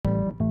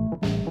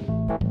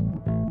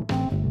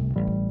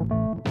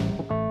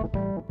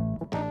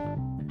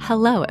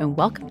Hello, and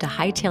welcome to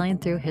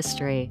Hightailing Through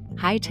History,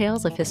 high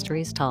tales of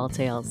history's tall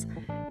tales.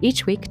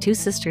 Each week, two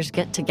sisters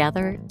get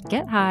together,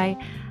 get high,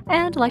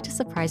 and like to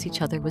surprise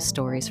each other with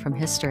stories from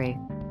history.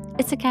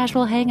 It's a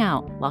casual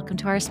hangout. Welcome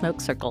to our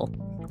smoke circle.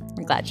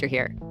 I'm glad you're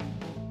here.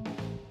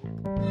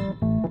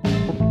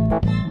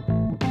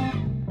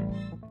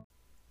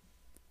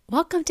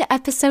 Welcome to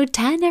episode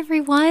 10,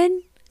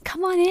 everyone.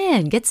 Come on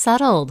in, get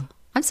settled.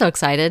 I'm so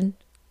excited.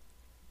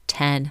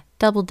 10,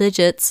 double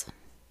digits.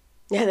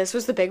 Yeah, this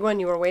was the big one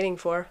you were waiting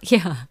for.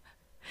 Yeah.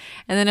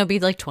 And then it'll be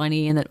like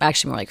 20, and then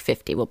actually more like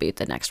 50 will be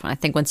the next one. I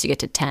think once you get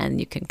to 10,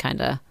 you can kind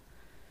of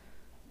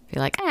be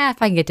like, if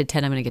I can get to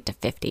 10, I'm going to get to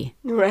 50.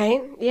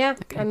 Right? Yeah.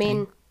 I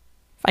mean,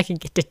 if I can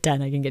get to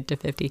 10, I can get to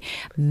 50.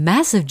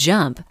 Massive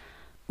jump.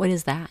 What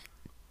is that?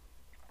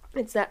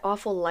 It's that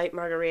awful light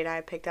margarita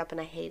I picked up,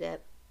 and I hate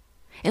it.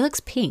 It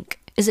looks pink.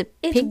 Is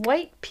it pink? It's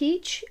white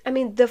peach. I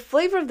mean, the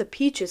flavor of the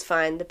peach is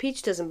fine. The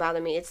peach doesn't bother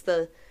me. It's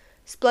the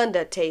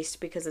Splenda taste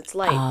because it's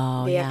light.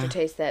 Oh, the yeah.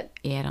 aftertaste that...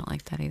 Yeah, I don't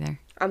like that either.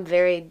 I'm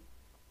very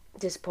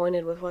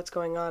disappointed with what's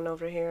going on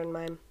over here in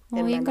my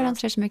Well, you can go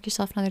downstairs and make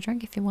yourself another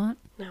drink if you want.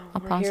 No,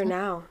 I'll we're here it.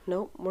 now.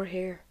 Nope, we're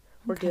here.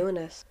 We're doing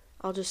this.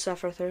 I'll just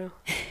suffer through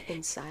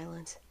in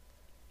silence.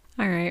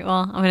 All right,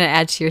 well, I'm going to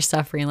add to your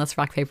suffering. Let's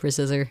rock, paper,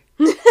 scissors.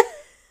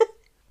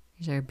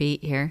 Here's our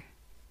beat here.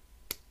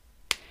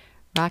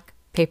 Rock,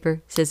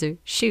 paper, scissors,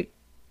 shoot.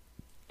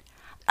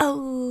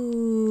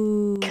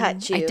 Oh.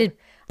 Cut you. I did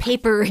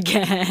paper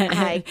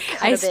again.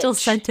 I still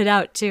sent it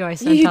out, too.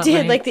 You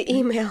did, like the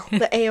email,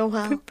 the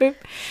AOL. Boop, boop.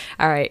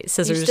 All right,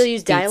 scissors. You still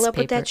use beats, dial-up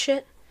with paper. that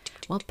shit?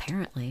 Well,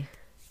 apparently.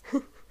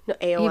 No,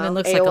 AOL. Even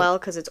looks AOL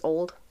because it's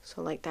old,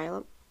 so like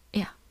dial-up?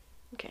 Yeah.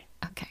 Okay.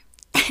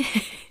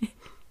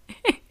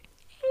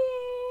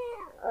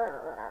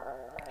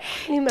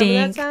 You remember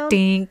that sound?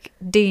 Dink,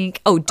 dink.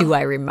 Oh, do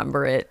I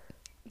remember it?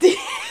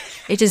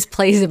 It just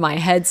plays in my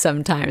head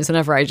sometimes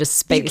whenever I just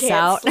space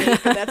out.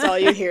 Sleep, and that's all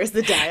you hear is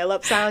the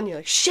dial-up sound. You're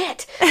like,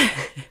 shit.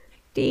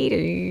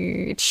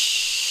 It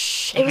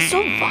was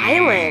so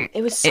violent.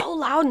 It was so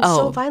loud and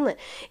so violent.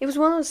 It was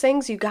one of those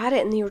things, you got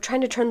it and you were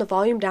trying to turn the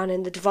volume down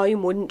and the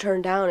volume wouldn't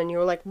turn down and you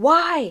were like,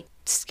 why?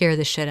 Scare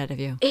the shit out of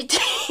you. It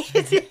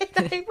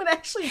I would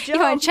actually jump. You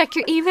want to check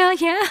your email?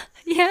 Yeah.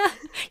 You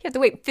have to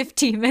wait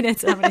 15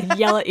 minutes and I'm going to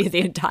yell at you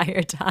the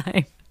entire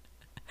time.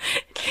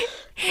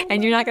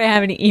 And you're not going to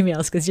have any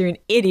emails because you're an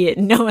idiot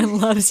and no one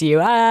loves you.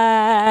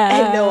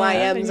 And no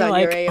IMs on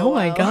like, your AOL. Oh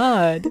my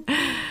God.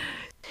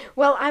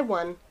 Well, I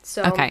won.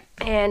 So, okay.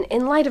 And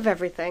in light of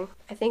everything,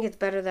 I think it's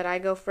better that I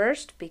go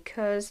first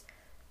because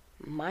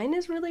mine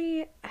is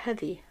really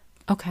heavy.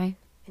 Okay.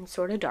 And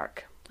sort of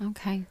dark.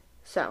 Okay.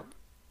 So,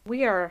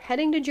 we are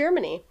heading to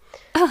Germany.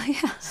 Oh,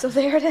 yeah. So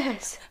there it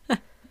is.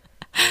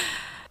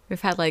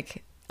 We've had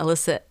like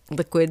illicit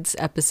liquids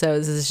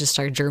episodes. This is just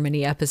our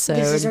Germany episode.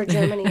 This is our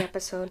Germany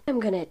episode.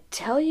 I'm going to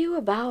tell you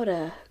about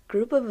a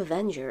group of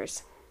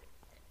Avengers.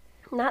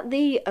 Not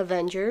the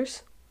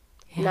Avengers.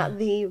 Yeah. Not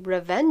the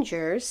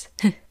Revengers.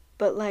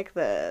 But like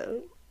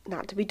the,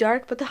 not to be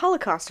dark, but the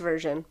Holocaust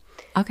version.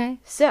 Okay.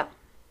 So,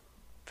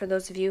 for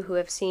those of you who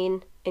have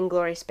seen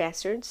Inglourious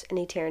Basterds,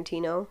 any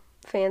Tarantino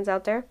fans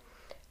out there,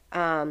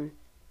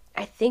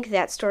 I think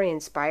that story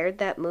inspired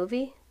that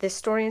movie. This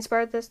story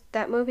inspired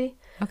that movie.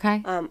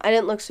 Okay. I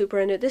didn't look super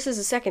into it. This is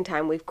the second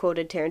time we've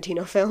quoted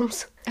Tarantino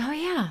films. Oh,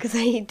 yeah. Because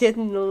I did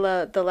in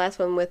the last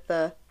one with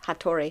the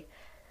Hattori.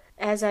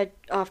 As I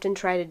often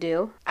try to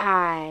do,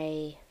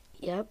 I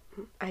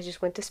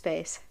just went to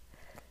space.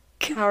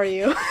 How are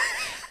you?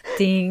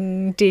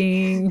 Ding,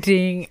 ding,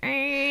 ding.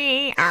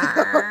 I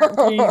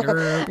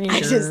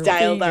just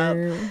dialed up.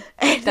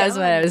 That's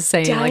what I was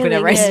saying. Like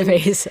whenever I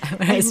space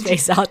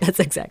out, that's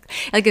exactly.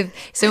 Like if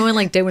someone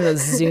like did one of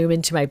those zoom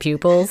into my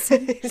pupils.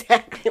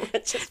 Exactly.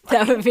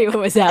 That would be what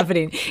was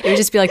happening. It would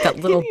just be like that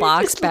little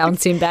box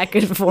bouncing back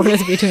and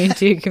forth between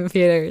two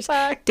computers.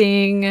 Fuck.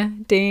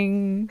 Ding,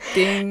 ding,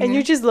 ding. And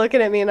you're just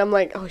looking at me, and I'm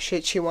like, oh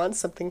shit, she wants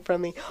something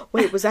from me.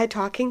 Wait, was I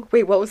talking?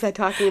 Wait, what was I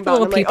talking about?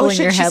 Little people in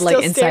your head,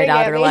 like inside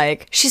out, are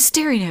like, she's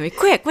staring at me.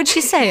 Quick, what'd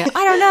she say? I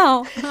don't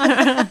know.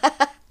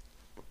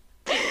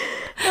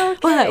 Okay.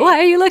 What? Why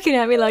are you looking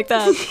at me like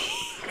that?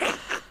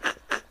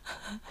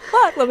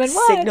 What, woman?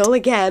 What? Signal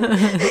again.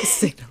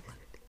 Signal.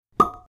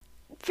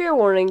 Fair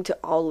warning to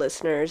all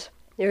listeners.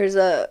 There's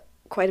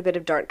quite a bit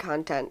of dark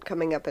content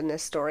coming up in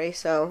this story,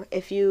 so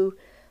if you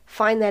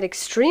find that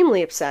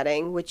extremely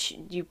upsetting, which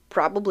you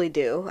probably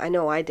do, I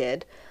know I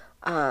did,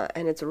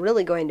 and it's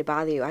really going to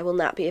bother you, I will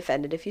not be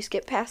offended if you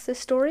skip past this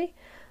story.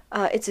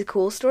 It's a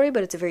cool story,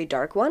 but it's a very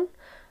dark one.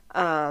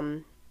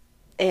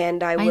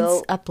 And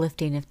Mine's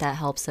uplifting if that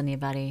helps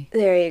anybody.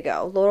 There you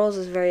go. Laurel's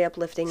is very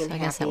uplifting and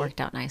happy. I guess that worked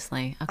out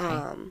nicely.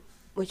 Okay.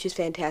 Which is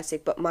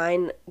fantastic. But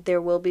mine,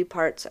 there will be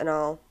parts, and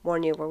I'll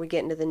warn you, where we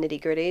get into the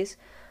nitty-gritties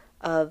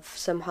of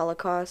some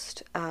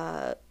Holocaust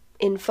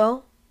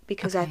info,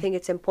 because I think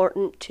it's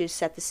important to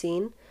set the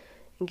scene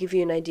and give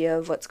you an idea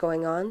of what's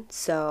going on.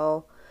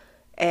 So,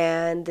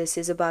 and this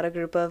is about a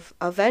group of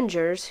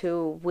Avengers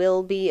who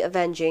will be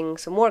avenging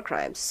some war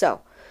crimes.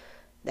 So,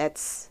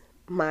 that's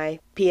my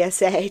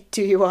PSA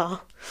to you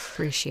all.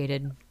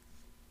 Appreciated.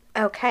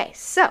 Okay,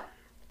 so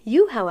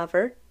you,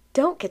 however,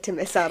 don't get to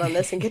miss out on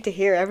this and get to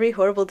hear every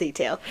horrible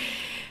detail.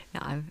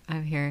 No,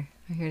 I'm here.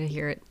 I'm here to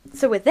hear it.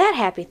 So with that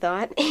happy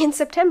thought, in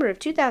September of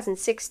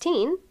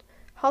 2016,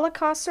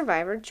 Holocaust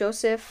survivor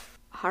Joseph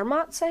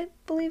Harmatz, I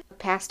believe,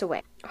 passed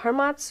away.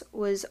 Harmatz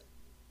was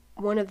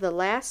one of the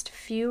last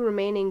few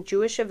remaining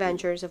Jewish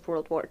avengers of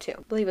World War II.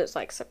 I believe it was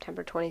like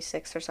September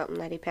 26th or something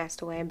that he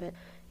passed away, but,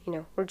 you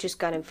know, we're just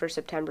gunning for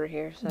September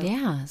here. So.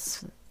 Yeah,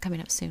 it's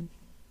coming up soon.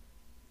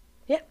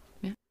 Yeah.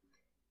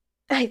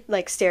 I,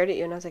 like, stared at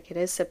you, and I was like, it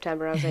is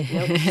September. I was like,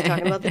 nope, she's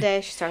talking about the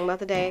day. She's talking about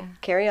the day. Yeah.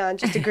 Carry on.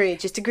 Just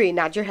agree.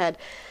 Nod your head.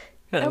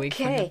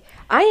 Okay.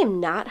 I am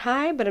not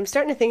high, but I'm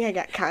starting to think I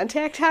got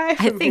contact high.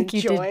 I think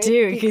you did,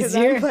 too, because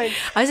you're... Like,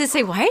 I was going to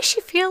say, why does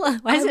it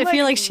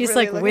feel like she's,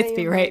 really like, with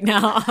me right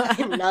now?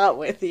 I'm not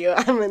with you.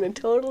 I'm in a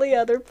totally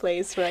other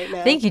place right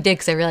now. I think you did,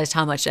 because I realized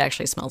how much it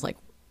actually smells like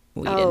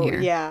weed in here.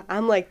 Oh, yeah.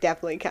 I'm, like,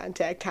 definitely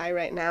contact high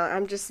right now.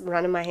 I'm just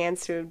running my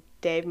hands through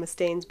Dave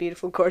Mustaine's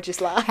beautiful,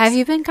 gorgeous locks. Have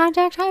you been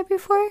contact high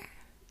before?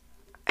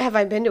 Have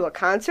I been to a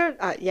concert?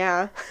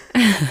 Yeah.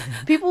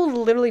 People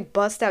literally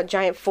bust out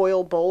giant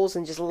foil bowls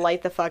and just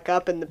light the fuck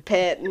up in the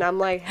pit. And I'm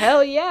like,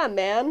 hell yeah,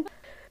 man.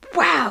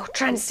 Wow,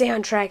 trying to stay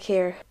on track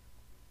here.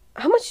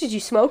 How much did you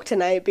smoke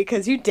tonight?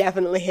 Because you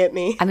definitely hit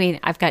me. I mean,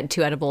 I've got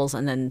 2 edibles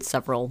and then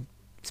several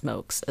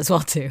smokes as well,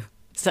 too.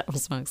 Several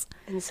smokes.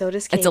 And so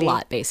does Katie. It's a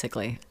lot,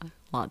 basically. A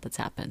lot that's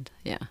happened.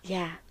 Yeah.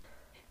 Yeah.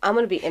 I'm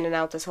going to be in and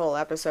out this whole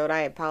episode. I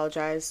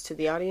apologize to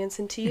the audience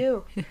and to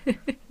you.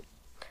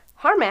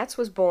 Harmatz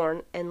was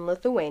born in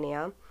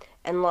Lithuania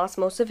and lost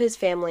most of his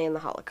family in the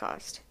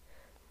Holocaust.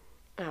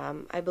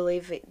 I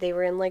believe they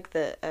were in, like,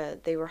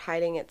 they were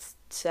hiding at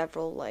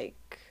several,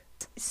 like,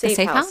 safe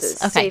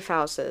houses. Okay. Safe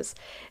houses.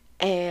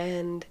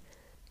 And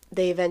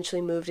they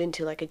eventually moved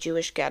into, like, a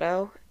Jewish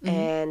ghetto. Mm-hmm.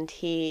 And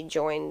he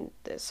joined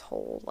this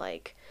whole,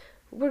 like,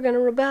 we're going to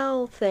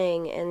rebel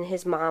thing. And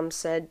his mom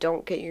said,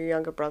 don't get your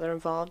younger brother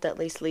involved. At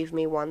least leave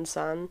me one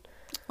son.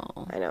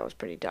 Oh. I know, it was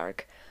pretty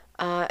dark.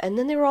 And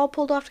then they were all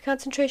pulled off to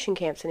concentration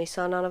camps, and he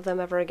saw none of them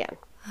ever again.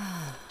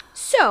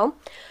 So,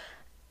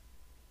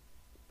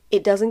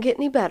 it doesn't get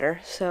any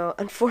better. So,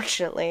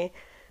 unfortunately,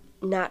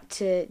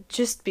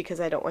 just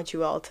because I don't want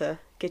you all to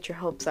get your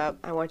hopes up,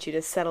 I want you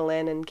to settle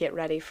in and get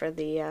ready for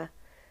the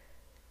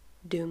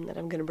doom that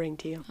I'm going to bring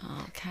to you.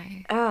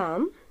 Okay.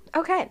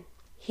 Okay.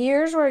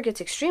 Here's where it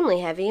gets extremely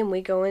heavy, and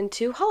we go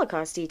into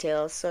Holocaust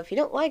details. So, if you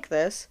don't like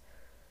this,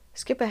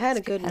 skip ahead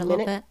a good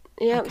minute.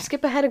 Yeah, okay.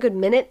 Skip ahead a good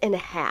minute and a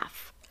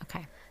half.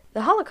 Okay.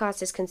 The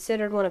Holocaust is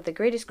considered one of the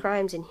greatest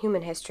crimes in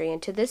human history,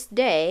 and to this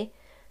day,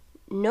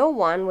 no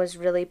one was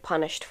really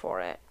punished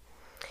for it.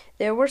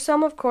 There were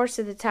some, of course,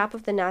 at the top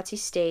of the Nazi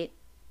state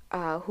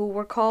who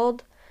were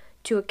called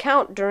to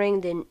account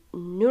during the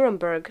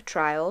Nuremberg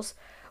trials,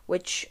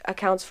 which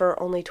accounts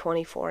for only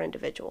 24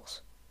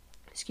 individuals.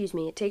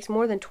 It takes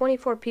more than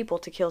 24 people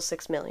to kill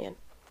 6 million.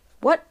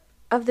 What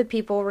of the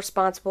people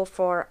responsible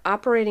for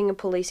operating and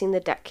policing the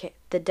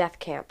death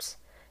camps?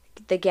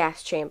 The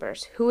gas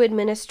chambers, who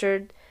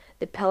administered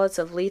the pellets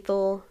of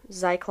lethal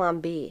Zyklon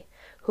B,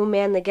 who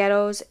manned the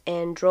ghettos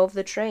and drove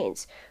the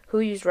trains, who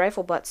used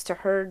rifle butts to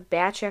herd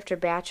batch after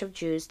batch of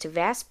Jews to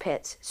vast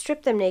pits,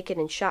 stripped them naked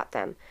and shot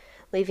them,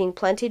 leaving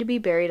plenty to be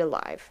buried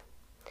alive.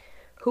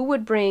 Who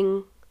would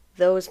bring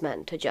those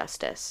men to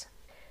justice?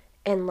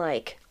 And,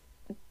 like,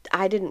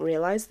 I didn't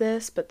realize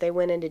this, but they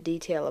went into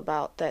detail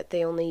about that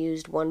they only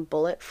used 1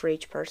 bullet for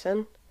each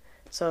person.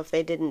 So if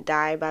they didn't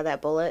die by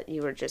that bullet,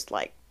 you were just,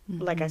 like,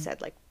 like I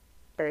said, like,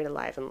 buried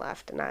alive and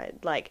left. And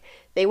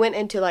they went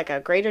into, like, a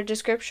greater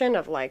description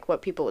of, like,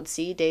 what people would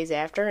see days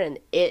after, and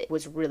it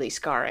was really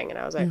scarring. And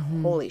I was like,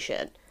 holy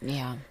shit.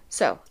 Yeah.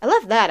 So I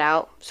left that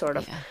out, sort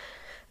of.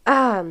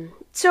 Yeah.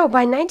 So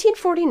by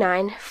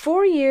 1949,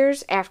 4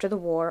 years after the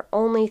war,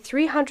 only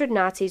 300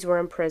 Nazis were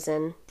in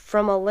prison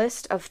from a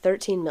list of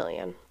 13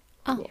 million.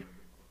 Oh. Yeah.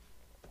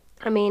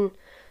 I mean,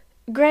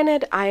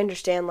 granted, I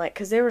understand, like,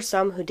 because there were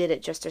some who did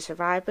it just to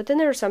survive, but then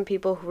there were some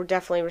people who were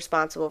definitely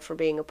responsible for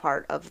being a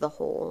part of the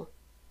whole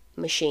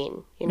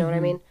machine. You know what I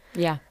mean?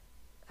 Yeah.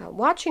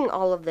 Watching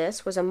all of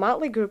this was a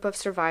motley group of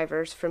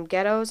survivors from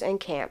ghettos and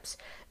camps,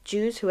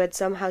 Jews who had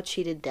somehow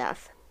cheated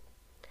death.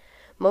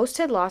 Most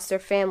had lost their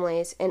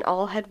families, and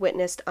all had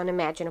witnessed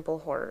unimaginable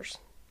horrors.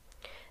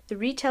 The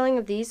retelling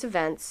of these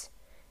events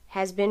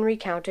has been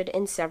recounted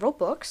in several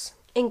books,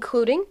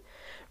 including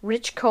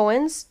Rich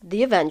Cohen's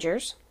The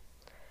Avengers,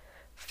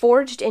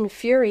 Forged in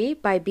Fury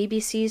by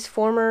BBC's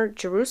former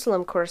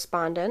Jerusalem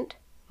correspondent,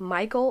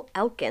 Michael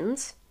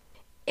Elkins,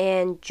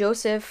 and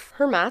Joseph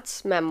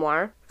Harmatz's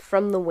memoir,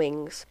 From the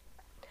Wings.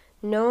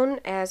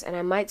 Known as, and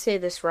I might say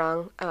this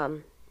wrong,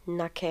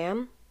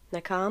 Nakam,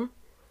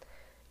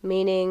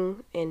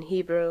 meaning in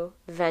Hebrew,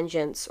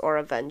 vengeance or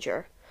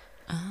avenger.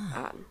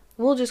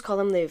 We'll just call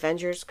them the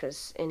Avengers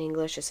because in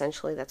English,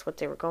 essentially, that's what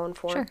they were going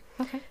for. Sure,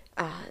 okay.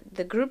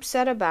 The group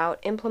set about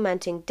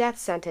implementing death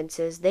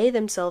sentences they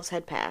themselves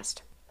had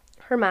passed.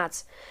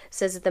 Hermatz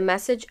says that the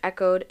message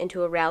echoed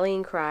into a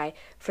rallying cry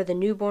for the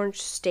newborn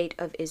state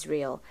of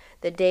Israel.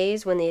 The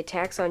days when the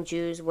attacks on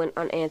Jews went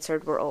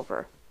unanswered were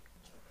over.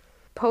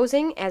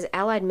 Posing as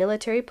Allied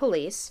military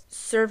police,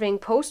 serving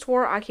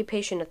post-war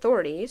occupation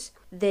authorities,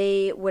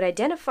 they would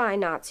identify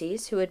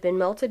Nazis who had been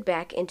melted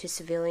back into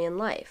civilian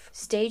life,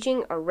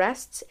 staging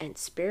arrests and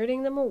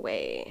spiriting them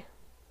away.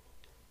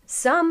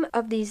 Some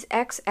of these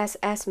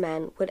ex-SS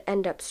men would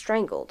end up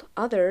strangled,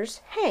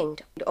 others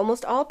hanged,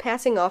 almost all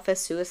passing off as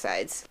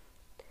suicides.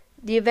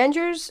 The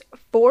Avengers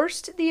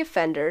forced the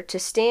offender to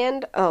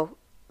stand...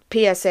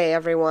 PSA,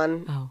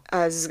 everyone.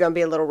 This is going to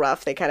be a little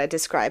rough. They kind of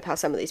describe how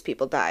some of these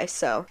people die,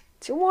 so...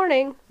 It's a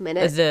warning.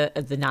 Minute.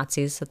 The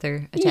Nazis that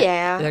they're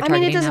yeah. they're I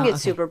mean, it doesn't now? get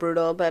super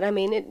brutal, but I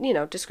mean, it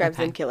describes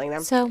them killing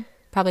them. So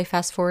probably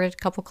fast forward a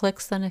couple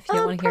clicks then if you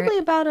don't want to hear it. Probably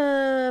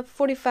about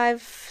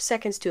 45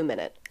 seconds to a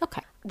minute.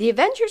 Okay. The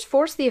Avengers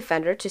forced the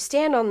offender to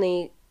stand on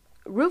the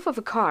roof of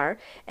a car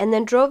and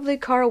then drove the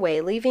car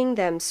away, leaving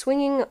them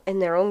swinging in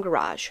their own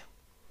garage.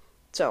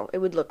 So it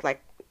would look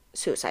like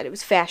suicide. It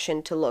was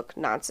fashioned to look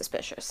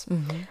non-suspicious.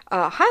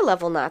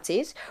 High-level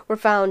Nazis were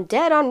found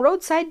dead on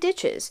roadside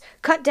ditches,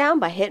 cut down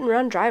by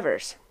hit-and-run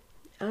drivers.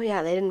 Oh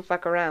yeah, they didn't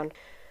fuck around.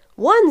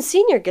 One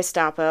senior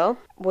Gestapo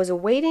was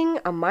awaiting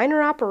a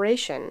minor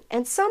operation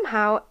and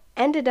somehow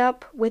ended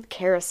up with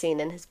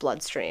kerosene in his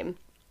bloodstream.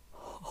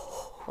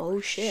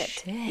 Oh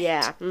shit.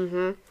 Yeah,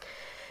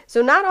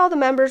 So not all the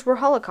members were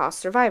Holocaust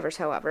survivors,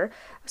 however.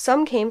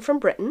 Some came from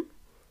Britain.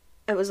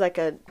 It was like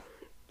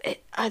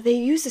they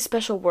used a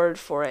special word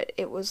for it.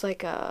 It was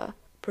like a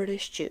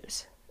British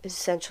Jews,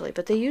 essentially.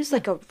 But they used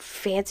like a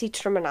fancy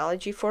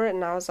terminology for it,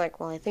 and I was like,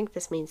 well, I think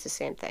this means the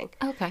same thing.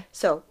 Okay.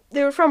 So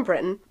they were from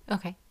Britain.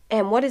 Okay.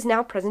 And what is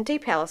now present-day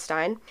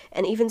Palestine,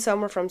 and even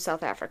some were from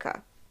South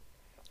Africa.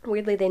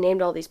 Weirdly, they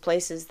named all these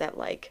places that,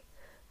 like,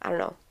 I don't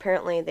know,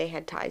 apparently they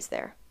had ties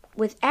there.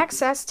 With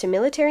access to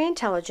military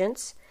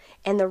intelligence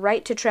and the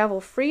right to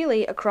travel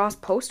freely across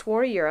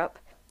post-war Europe,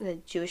 the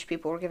Jewish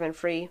people were given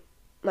free...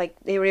 Like,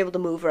 they were able to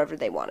move wherever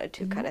they wanted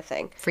to, kind of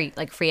thing.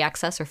 Free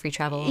access or free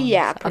travel?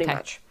 Yeah, pretty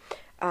much.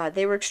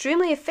 They were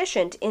extremely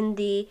efficient in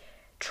the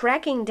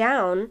tracking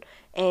down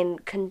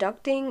and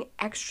conducting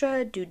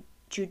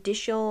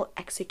extrajudicial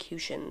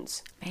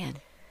executions. Man.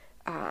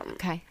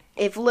 Okay.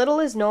 If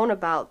little is known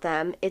about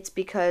them, it's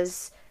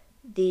because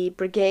the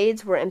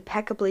brigades were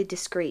impeccably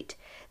discreet.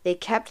 They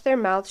kept their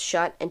mouths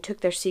shut and took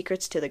their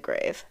secrets to the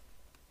grave.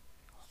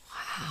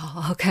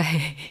 Wow,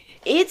 okay.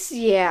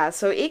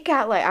 So it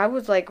got, like, I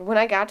was, like, when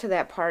I got to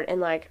that part,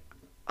 and, like,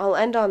 I'll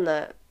end on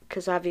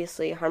because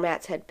obviously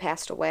Hermatz had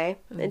passed away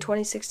in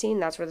 2016,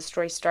 that's where the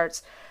story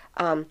starts,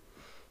 it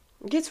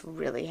gets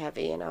really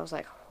heavy, and I was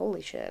like,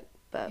 holy shit,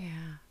 but,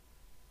 yeah.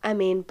 I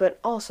mean,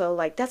 but also,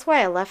 like, that's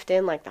why I left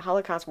in, like, the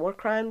Holocaust war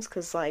crimes,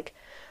 because, like,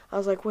 I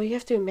was like, well, you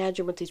have to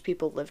imagine what these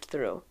people lived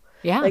through.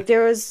 Yeah. Like,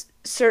 there was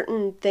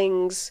certain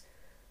things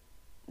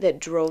that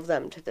drove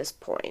them to this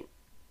point,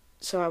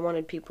 so I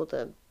wanted people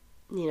to,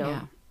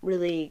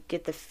 really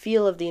get the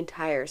feel of the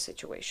entire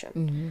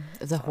situation.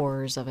 The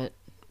horrors of it.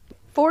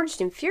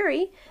 Forged in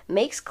Fury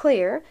makes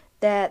clear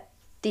that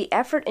the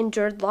effort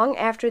endured long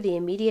after the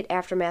immediate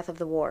aftermath of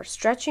the war,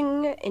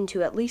 stretching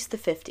into at least the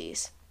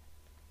 50s.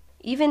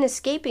 Even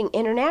escaping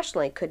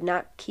internationally could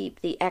not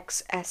keep the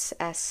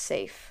ex-SS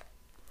safe.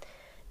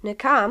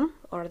 Nakam,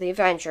 or the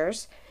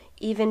Avengers,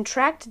 even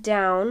tracked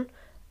down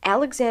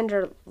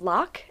Alexander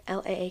Locke,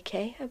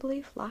 L-A-A-K, I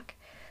believe, Locke,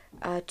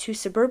 to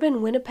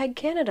suburban Winnipeg,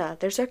 Canada.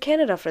 There's our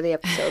Canada for the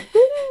episode.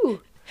 Woo!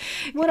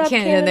 What up,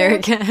 Canada? There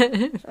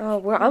again. I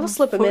will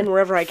slip him in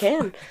wherever I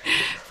can.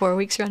 4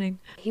 weeks running.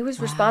 He was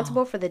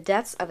responsible for the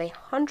deaths of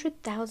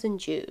 100,000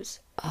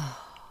 Jews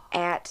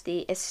at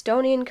the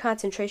Estonian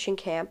concentration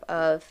camp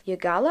of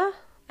Jagala,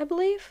 I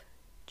believe.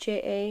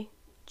 Jagala.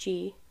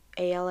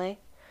 An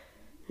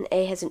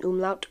A has an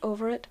umlaut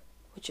over it,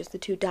 which is the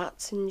 2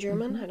 dots in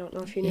German. I don't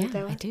know if you knew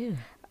that one. I do.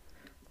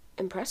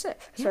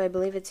 Impressive. Yeah. So I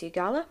believe it's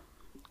Jagala.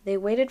 They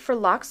waited for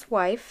Locke's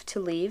wife to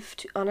leave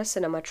on a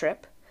cinema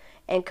trip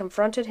and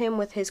confronted him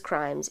with his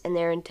crimes and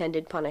their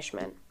intended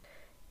punishment.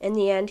 In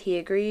the end, he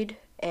agreed,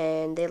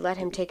 and they let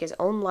him take his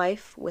own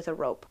life with a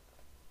rope.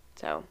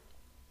 So,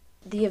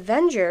 the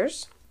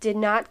Avengers did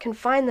not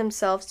confine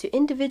themselves to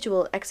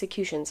individual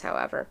executions,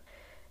 however.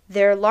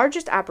 Their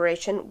largest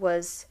operation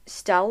was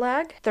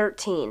Stalag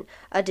 13,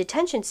 a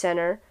detention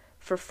center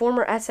for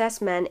former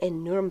SS men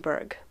in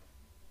Nuremberg.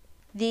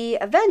 The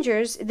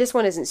Avengers, this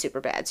one isn't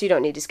super bad, so you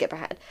don't need to skip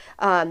ahead.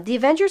 The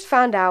Avengers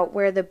found out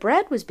where the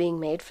bread was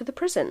being made for the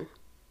prison.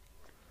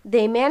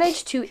 They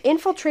managed to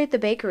infiltrate the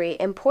bakery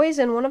and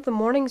poison one of the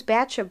morning's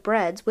batch of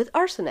breads with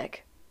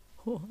arsenic.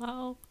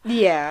 Wow.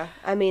 Yeah,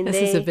 I mean, this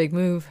is a big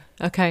move.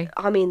 Okay.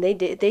 I mean, they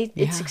did.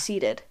 It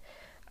succeeded.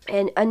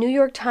 And a New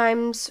York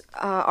Times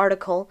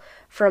article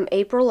from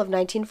April of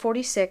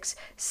 1946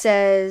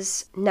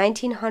 says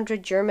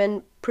 1,900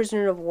 German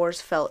prisoner of wars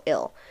fell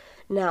ill.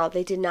 Now,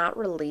 they did not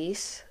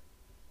release,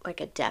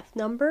 like, a death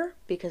number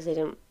because they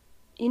didn't,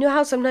 You know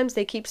how sometimes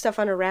they keep stuff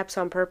under wraps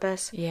on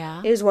purpose?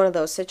 Yeah. It was one of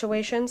those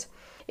situations.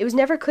 It was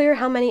never clear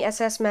how many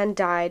SS men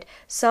died.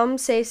 Some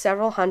say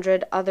several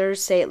hundred,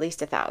 others say at least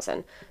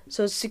 1,000.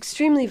 So it's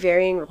extremely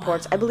varying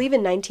reports. Wow. I believe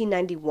in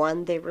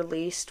 1991 they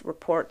released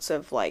reports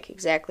of like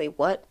exactly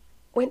what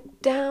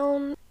went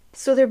down.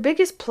 So their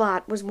biggest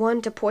plot was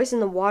one to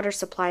poison the water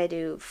supply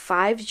to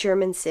 5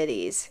 German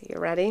cities. You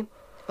ready?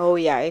 Oh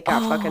yeah, it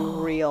got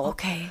fucking real.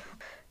 Okay.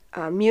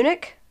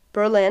 Munich,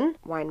 Berlin,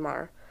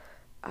 Weimar,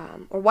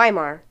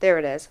 there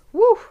it is.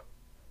 Woo!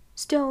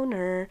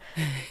 Stoner.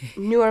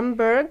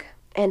 Nuremberg,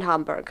 and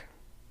Hamburg.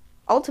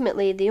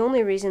 Ultimately, the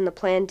only reason the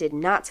plan did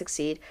not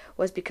succeed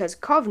was because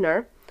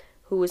Kovner,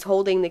 who was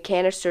holding the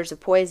canisters of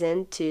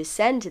poison to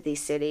send to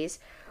these cities,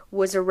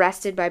 was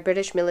arrested by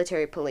British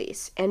military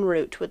police en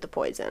route with the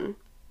poison.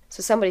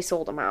 So somebody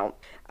sold him out.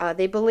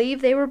 They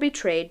believe they were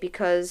betrayed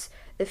because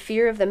the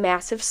fear of the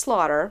massive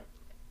slaughter,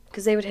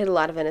 because they would hit a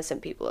lot of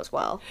innocent people as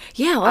well.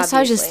 Yeah, well, that's what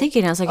I was just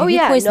thinking. I was like, oh, if you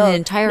yeah, poisoned no, the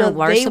entire no,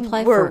 water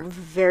supply they were for...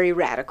 very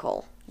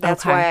radical.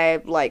 That's Okay.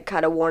 why I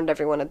kind of warned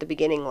everyone at the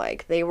beginning,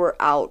 they were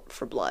out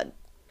for blood.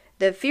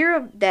 The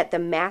fear that the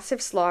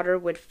massive slaughter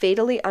would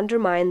fatally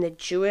undermine the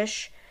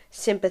Jewish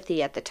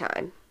sympathy at the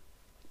time,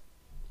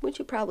 which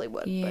it probably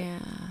would. Yeah,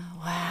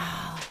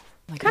 wow.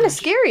 Kind of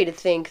scary to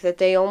think that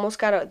they almost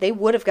they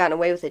would have gotten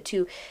away with it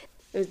too.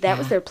 That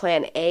was their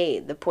plan A.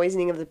 The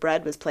poisoning of the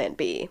bread was plan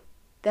B.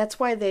 That's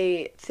why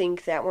they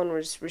think that one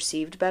was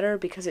received better,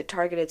 because it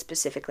targeted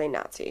specifically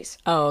Nazis.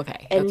 Oh,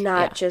 okay. And okay,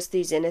 not yeah. just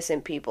these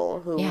innocent people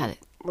who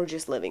were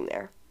just living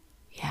there.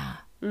 Yeah.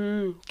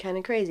 Kind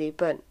of crazy,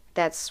 but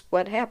that's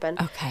what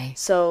happened. Okay.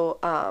 So,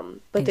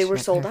 but Thanks they for were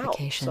that sold out.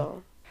 clarification.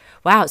 So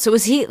Wow. So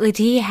was he? Like,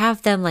 did he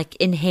have them like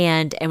in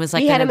hand and was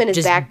like? he had gonna them in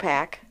his just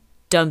backpack.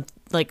 Dump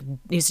like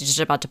he was just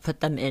about to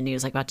put them in. He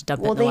was like about to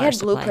dump it Well, in the they water had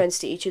supply. blueprints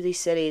to each of these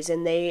cities,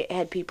 and they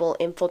had people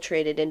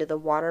infiltrated into the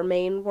water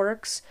main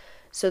works.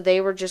 So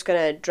they were just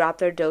gonna drop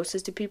their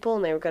doses to people,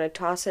 and they were gonna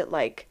toss it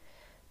like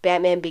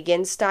Batman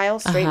Begins style,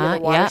 straight into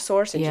the water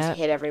source, and just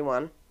hit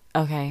everyone.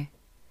 Okay.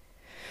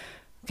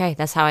 Okay,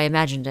 that's how I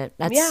imagined it.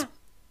 That's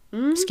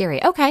Mm-hmm.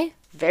 scary. Okay.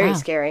 Very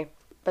scary.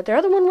 But their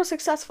other one was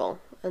successful,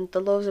 and the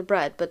loaves of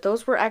bread. But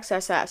those were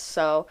XSS,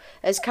 so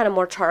it's kind of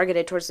more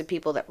targeted towards the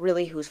people that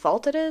really whose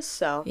fault it is.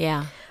 So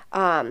Yeah.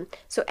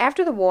 So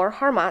after the war,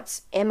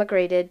 Harmatz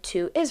emigrated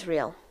to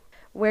Israel,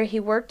 where he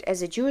worked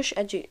as at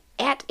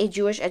a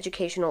Jewish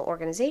educational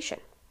organization.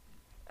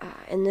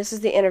 And this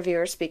is the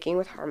interviewer speaking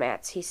with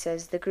Harmatz. He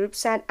says, the group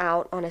set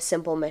out on a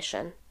simple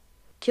mission.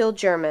 Kill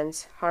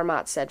Germans,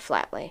 Harmatz said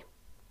flatly.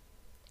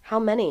 How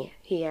many?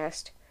 He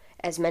asked.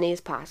 As many as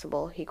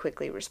possible, he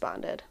quickly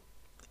responded.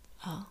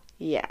 Oh.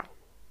 Yeah.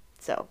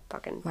 So,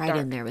 fucking Right dark.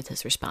 in there with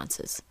his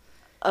responses.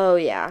 Oh,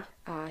 yeah.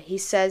 He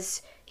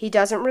says he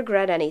doesn't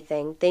regret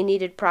anything. They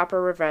needed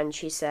proper revenge,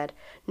 he said.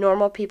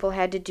 Normal people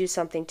had to do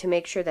something to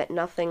make sure that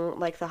nothing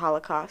like the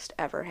Holocaust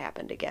ever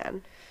happened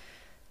again.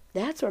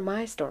 That's where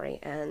my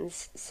story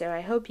ends. So I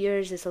hope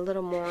yours is a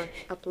little more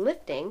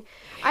uplifting.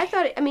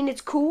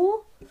 It's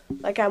cool.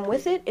 Like, I'm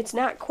with it. It's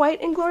not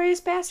quite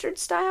Inglourious Basterds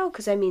style,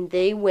 because,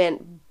 they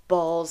went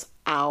balls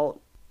out.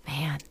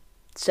 Man.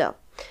 So,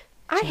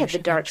 I had Jewish the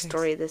dark Avengers.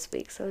 story this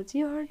week, so it's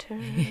your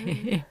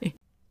turn.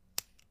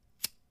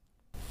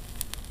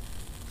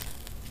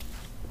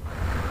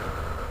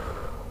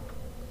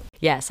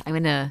 Yes, I'm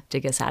going to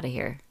dig us out of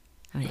here.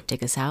 I'm going to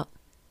dig us out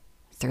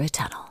through a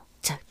tunnel.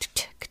 Say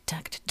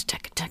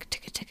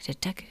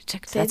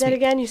that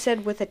again. You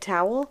said with a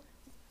towel?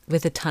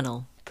 With a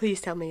tunnel.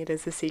 Please tell me it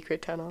is a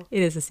secret tunnel.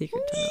 It is a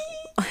secret tunnel.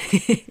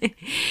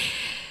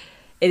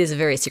 It is a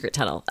very secret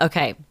tunnel.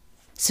 Okay.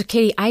 So,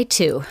 Katie, I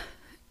too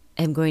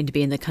am going to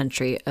be in the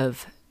country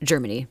of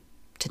Germany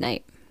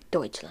tonight.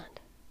 Deutschland.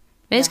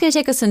 And it's going to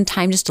take us some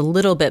time, just a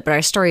little bit, but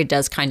our story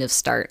does kind of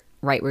start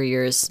right where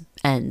yours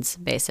ends,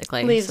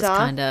 basically. Leaves so it's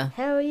off? Kinda,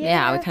 Hell yeah.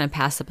 Yeah, we kind of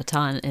pass the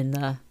baton in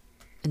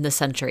the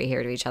century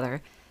here to each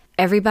other.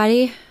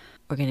 Everybody,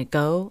 we're going to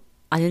go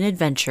on an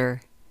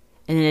adventure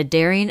and in a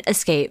daring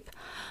escape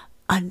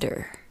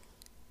under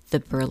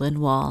the Berlin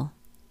Wall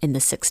in the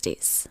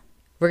 60s.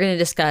 We're going to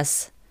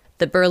discuss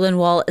the Berlin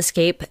Wall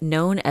escape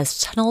known as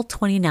Tunnel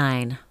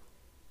 29.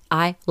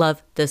 I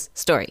love this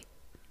story.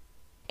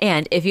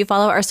 And if you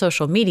follow our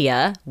social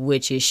media,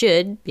 which you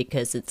should,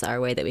 because it's our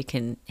way that we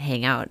can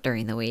hang out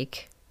during the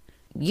week,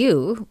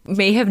 you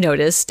may have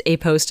noticed a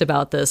post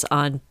about this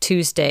on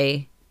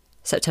Tuesday,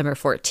 September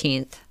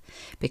 14th,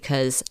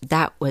 because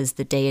that was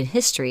the day in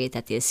history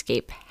that the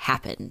escape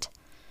happened.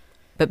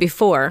 But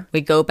before we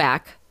go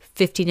back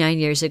 59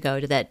 years ago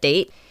to that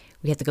date,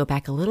 we have to go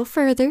back a little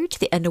further to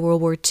the end of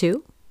World War II.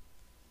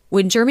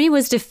 When Germany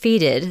was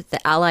defeated,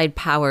 the Allied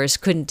powers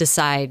couldn't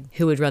decide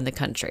who would run the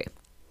country.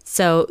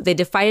 So they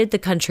divided the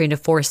country into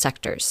 4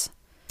 sectors.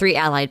 3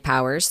 Allied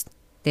powers,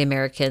 the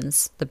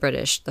Americans, the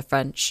British, the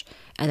French,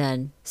 and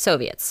then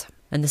Soviets.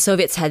 And the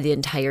Soviets had the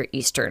entire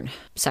eastern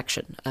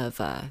section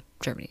of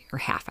Germany, or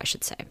half, I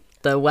should say.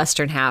 The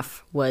western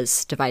half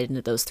was divided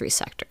into those 3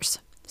 sectors.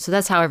 So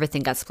that's how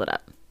everything got split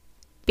up.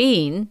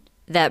 Being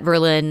that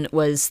Berlin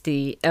was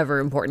the ever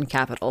important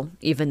capital,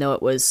 even though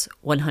it was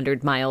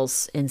 100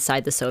 miles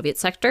inside the Soviet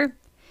sector.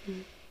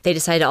 They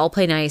decided to all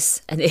play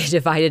nice, and they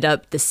divided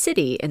up the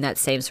city in that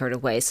same sort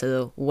of way. So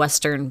the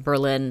Western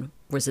Berlin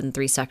was in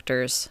 3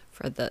 sectors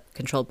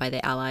controlled by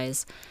the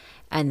Allies,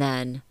 and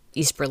then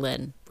East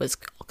Berlin was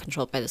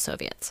controlled by the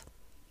Soviets.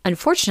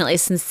 Unfortunately,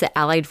 since the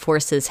Allied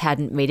forces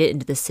hadn't made it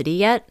into the city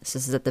yet, so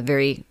this is at the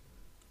very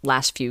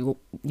last few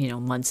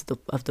months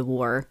of the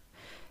war,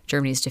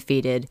 Germany's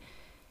defeated.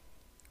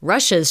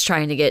 Russia's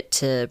trying to get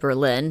to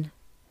Berlin,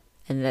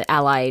 and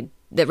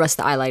the rest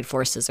of the Allied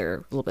forces are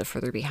a little bit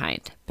further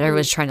behind. But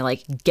everyone's trying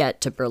to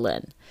get to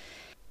Berlin.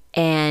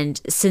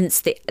 And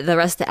since the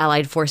rest of the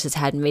Allied forces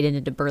hadn't made it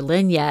into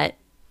Berlin yet,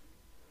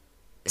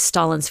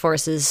 Stalin's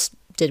forces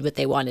did what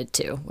they wanted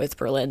to with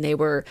Berlin. They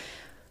were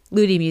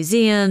looting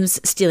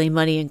museums, stealing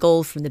money and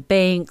gold from the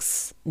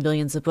banks.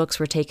 Millions of books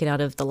were taken out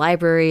of the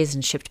libraries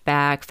and shipped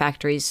back.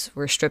 Factories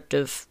were stripped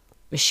of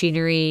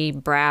machinery,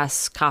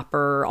 brass,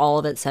 copper, all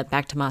of it sent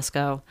back to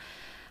Moscow.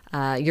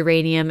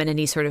 Uranium and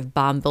any sort of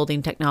bomb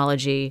building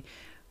technology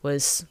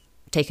was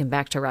taken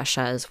back to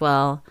Russia as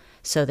well,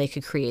 so they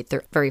could create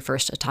their very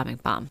first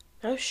atomic bomb.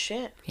 Oh,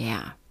 shit.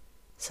 Yeah.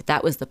 So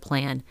that was the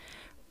plan.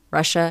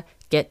 Russia,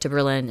 get to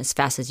Berlin as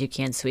fast as you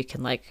can so we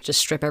can just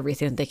strip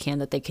everything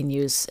that they can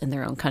use in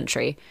their own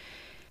country.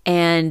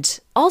 And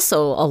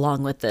also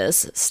along with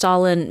this,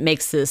 Stalin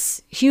makes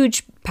this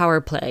huge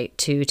power play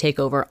to take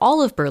over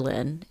all of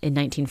Berlin in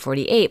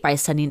 1948 by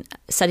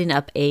setting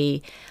up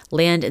a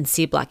land and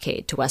sea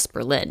blockade to West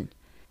Berlin,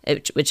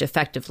 which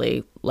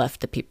effectively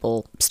left the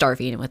people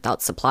starving and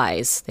without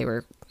supplies. They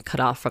were cut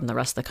off from the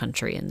rest of the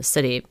country and the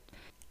city.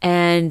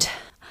 And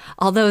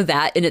although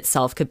that in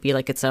itself could be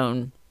its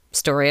own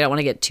story, I don't want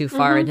to get too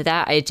far into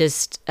that. I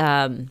just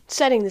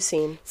setting the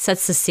scene.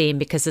 Sets the scene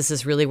because this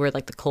is really where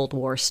the Cold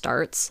War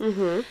starts,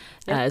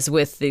 as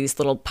with these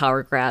little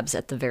power grabs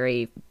at the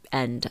very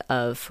end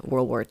of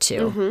World War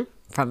II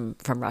from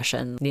Russia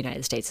and the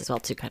United States as well,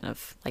 to kind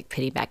of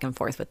pitty back and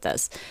forth with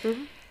this.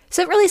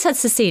 So it really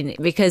sets the scene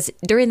because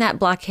during that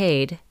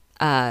blockade,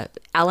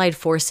 Allied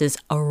forces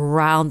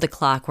around the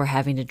clock were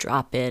having to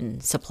drop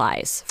in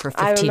supplies for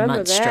 15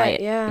 months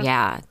straight.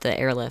 Yeah, the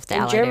airlift, the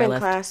Allied German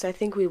airlift. class, I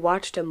think we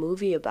watched a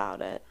movie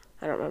about it.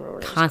 I don't remember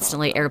what it was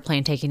Constantly called,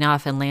 airplane taking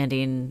off and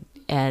landing,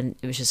 and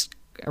it was just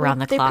around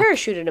the clock. They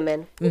parachuted them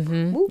in.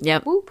 Whoop,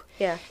 Yep. Whoop.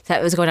 Yeah. So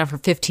that was going on for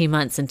 15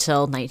 months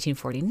until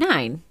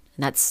 1949, and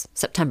that's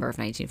September of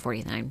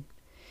 1949.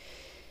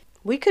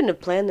 We couldn't have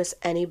planned this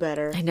any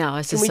better. I know,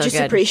 it's Can just we so just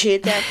good.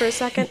 appreciate that for a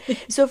second?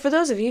 So for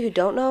those of you who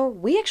don't know,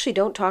 we actually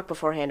don't talk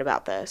beforehand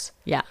about this.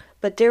 Yeah.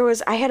 But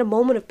I had a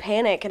moment of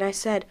panic, and I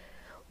said,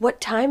 what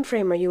time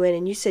frame are you in?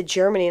 And you said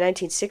Germany,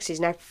 1960s,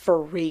 and I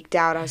freaked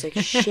out. I was like,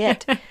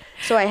 shit.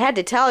 So I had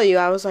to tell you.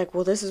 I was like,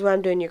 well, this is what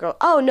I'm doing. You go,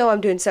 oh, no,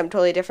 I'm doing something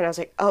totally different. I was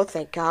like, oh,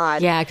 thank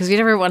God. Yeah, because we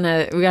want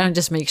to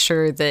just make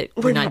sure that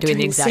we're not doing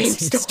the exact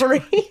same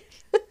story.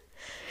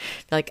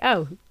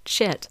 Oh,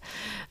 shit.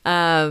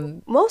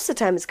 Most of the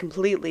time it's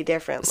completely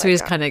different. So we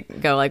just kind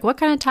of go what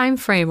kind of time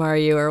frame are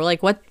you, or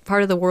what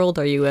part of the world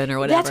are you in, or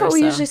whatever. That's what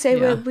we usually say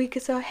when we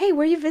could say, hey,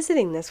 where are you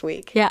visiting this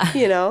week? Yeah.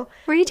 Where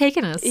are you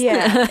taking us?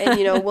 Yeah.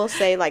 And we'll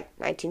say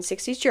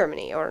 1960s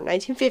Germany or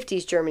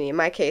 1950s Germany in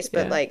my case.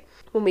 But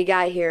when we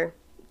got here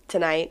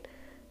tonight,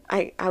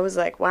 I was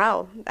like,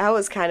 wow, that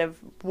was kind of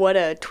what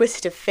a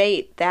twist of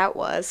fate that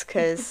was,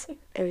 because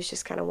it was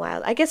just kind of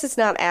wild. I guess it's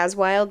not as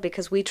wild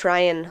because we try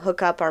and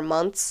hook up our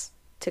months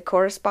to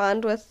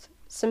correspond with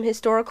some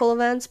historical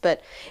events,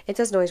 but it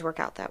doesn't always work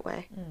out that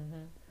way.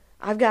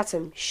 I've got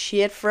some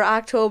shit for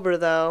October,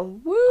 though.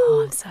 Woo!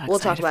 Oh, I'm so excited. We'll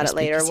talk about it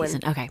later.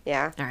 Okay.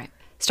 Yeah. All right.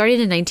 Starting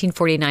in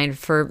 1949,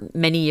 for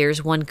many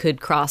years, one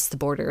could cross the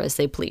border as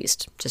they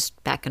pleased,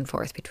 just back and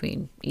forth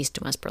between East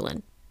and West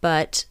Berlin.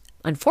 But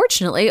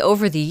unfortunately,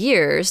 over the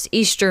years,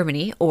 East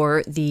Germany,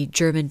 or the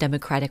German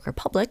Democratic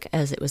Republic,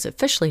 as it was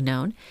officially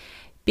known,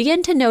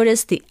 began to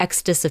notice the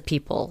exodus of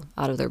people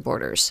out of their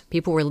borders.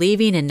 People were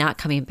leaving and not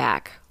coming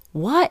back.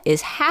 What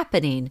is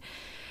happening?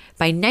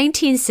 By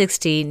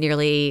 1960,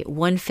 nearly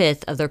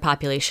 1/5 of their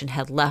population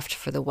had left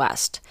for the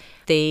West.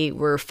 They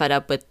were fed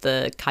up with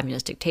the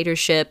communist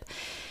dictatorship,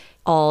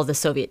 all the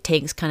Soviet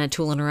tanks kind of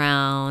tooling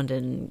around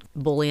and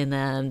bullying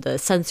them, the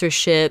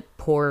censorship,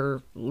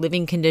 poor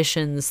living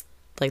conditions,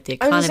 the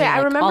economy. I was going to say,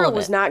 I remember it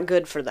was it. not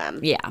good for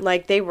them. Yeah.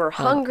 They were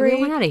hungry.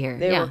 We went out of here.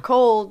 They were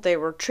cold. They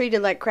were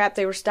treated like crap.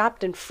 They were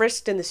stopped and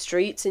frisked in the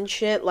streets and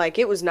shit.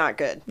 It was not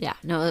good. Yeah.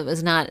 No, it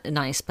was not a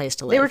nice place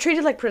to live. They were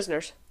treated like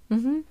prisoners.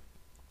 Mm-hmm.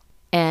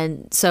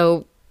 And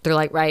so they're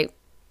like, right,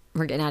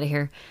 we're getting out of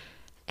here.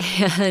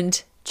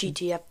 And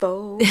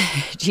GTFO.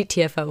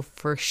 GTFO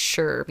for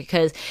sure,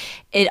 because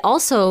it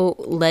also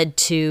led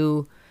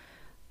to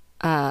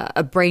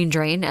a brain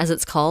drain, as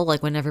it's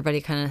called, when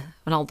everybody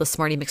when all the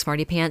smarty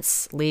McSmarty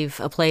pants leave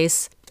a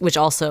place, which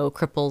also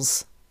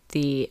cripples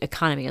the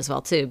economy as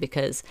well too,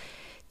 because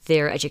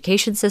their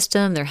education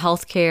system, their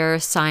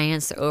healthcare,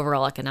 science, their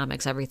overall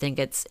economics, everything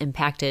gets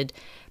impacted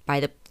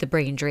by the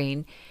brain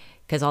drain,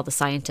 because all the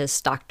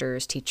scientists,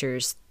 doctors,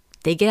 teachers,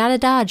 They get out of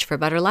Dodge for a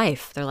better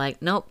life. They're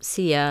like, nope,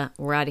 see ya,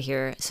 we're out of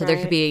here. So there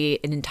could be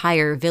an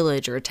entire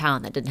village or a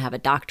town that didn't have a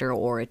doctor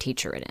or a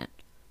teacher in it.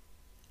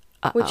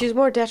 Which is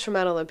more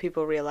detrimental than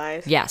people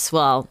realize. Yes,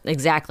 well,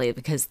 exactly,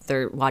 because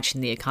they're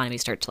watching the economy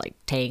start to like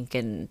tank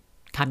and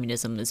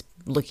communism is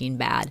looking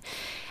bad.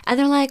 And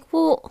they're like,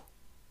 well,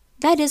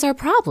 that is our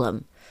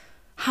problem.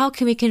 How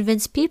can we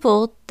convince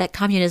people that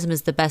communism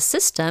is the best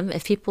system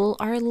if people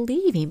are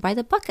leaving by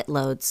the bucket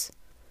loads?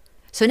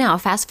 So now,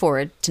 fast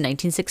forward to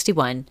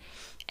 1961,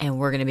 and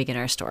we're going to begin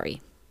our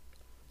story.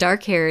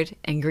 Dark-haired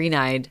and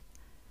green-eyed,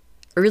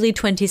 early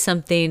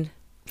 20-something.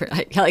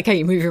 I like how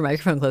you move your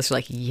microphone closer,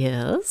 like,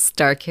 yes,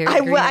 dark-haired,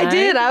 green-eyed. I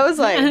did. I was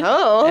like,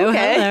 oh,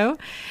 okay. Hello.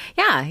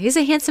 Yeah, he's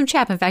a handsome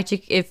chap. In fact,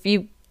 if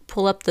you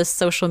pull up the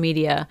social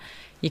media,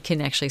 you can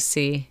actually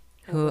see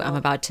who I'm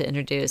about to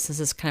introduce.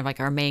 This is kind of like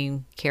our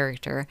main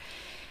character,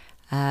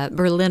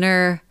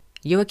 Berliner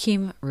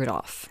Joachim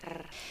Rudolph.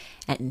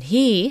 And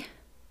he...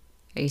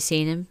 Are you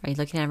seeing him? Are you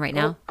looking at him right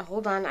now? Oh,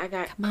 hold on. I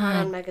got caught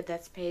on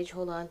Megadeth's page.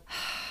 Hold on.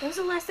 That was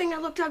the last thing I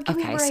looked up. Give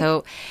me a break.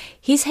 So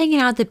he's hanging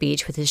out at the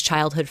beach with his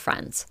childhood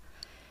friends.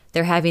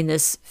 They're having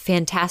this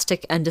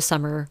fantastic end of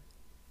summer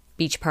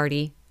beach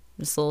party,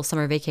 this little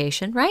summer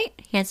vacation, right?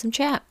 Handsome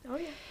chap. Oh,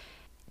 yeah.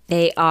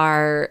 They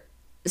are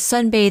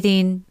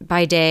sunbathing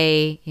by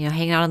day,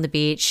 hanging out on the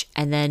beach,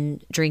 and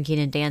then drinking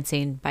and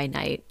dancing by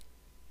night.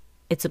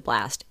 It's a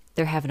blast.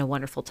 They're having a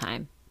wonderful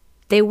time.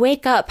 They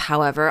wake up,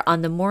 however,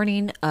 on the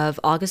morning of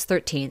August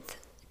 13th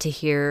to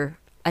hear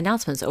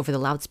announcements over the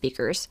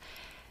loudspeakers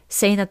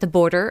saying that the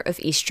border of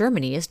East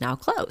Germany is now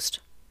closed.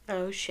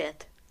 Oh,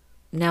 shit.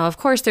 Now, of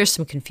course, there's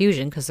some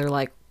confusion because they're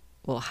like,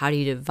 well, how do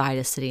you divide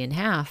a city in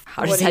half?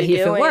 How does that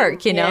even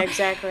work? Yeah,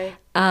 exactly.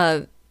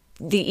 The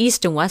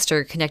East and West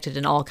are connected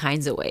in all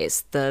kinds of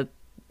ways. The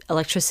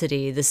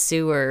electricity, the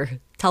sewer,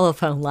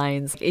 telephone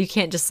lines. You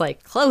can't just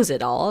like close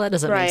it all. That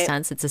doesn't make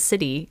sense. It's a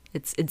city.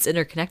 It's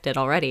interconnected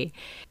already.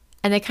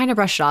 And they kind of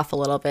brush it off a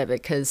little bit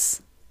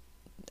because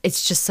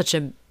it's just such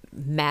a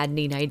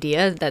maddening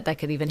idea that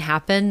could even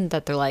happen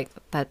that they're like,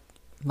 that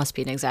must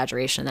be an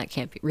exaggeration. That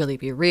can't really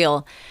be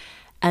real.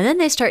 And then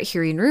they start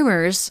hearing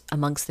rumors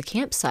amongst the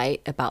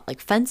campsite about like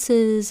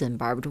fences and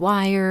barbed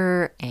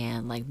wire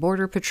and like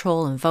border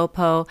patrol and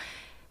VOPO,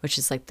 which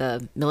is like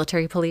the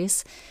military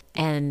police.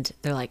 And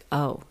they're like,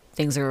 oh,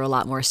 things are a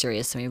lot more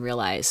serious than we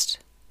realized.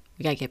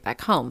 We got to get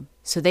back home.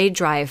 So they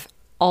drive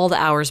all the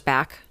hours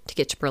back to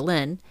get to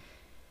Berlin.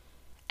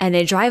 And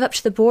they drive up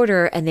to the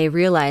border and they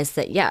realize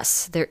that,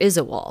 yes, there is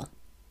a wall.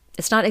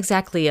 It's not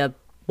exactly a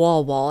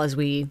wall as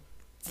we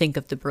think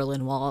of the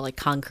Berlin Wall, like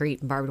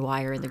concrete and barbed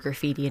wire and the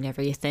graffiti and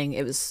everything.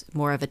 It was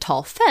more of a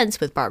tall fence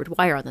with barbed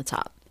wire on the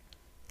top.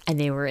 And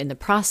they were in the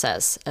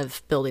process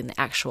of building the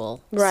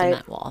actual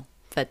cement wall,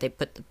 but they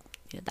put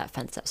that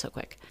fence up so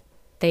quick.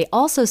 They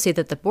also see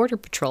that the Border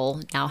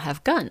Patrol now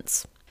have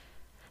guns.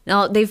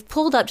 Now, they've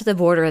pulled up to the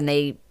border and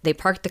they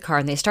park the car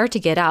and they start to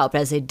get out.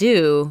 But as they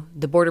do,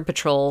 the Border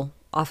Patrol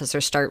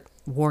officers start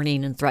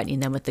warning and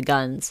threatening them with the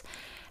guns.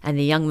 And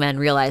the young men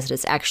realize that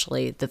it's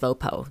actually the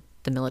VOPO,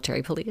 the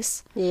military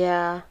police.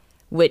 Yeah.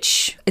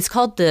 Which it's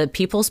called the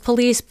People's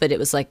Police, but it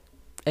was like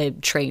a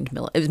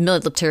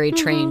military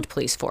trained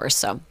police force.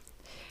 So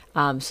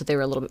they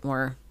were a little bit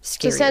more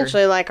scary. It's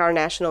essentially like our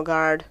National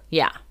Guard.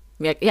 Yeah.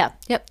 Yep.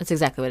 That's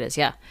exactly what it is.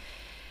 Yeah.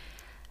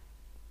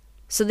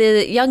 So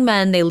the young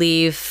men, they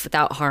leave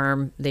without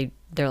harm.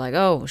 They're like,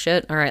 oh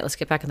shit. All right, let's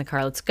get back in the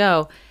car. Let's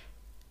go.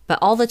 But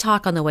all the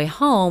talk on the way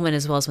home, and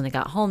as well as when they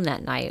got home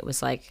that night,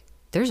 was like,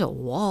 there's a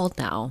wall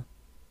now.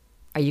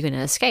 Are you going to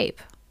escape?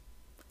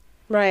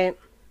 Right.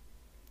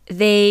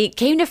 They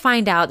came to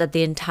find out that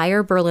the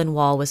entire Berlin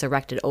Wall was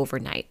erected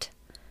overnight.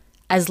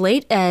 As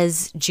late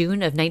as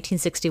June of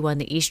 1961,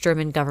 the East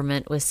German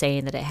government was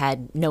saying that it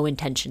had no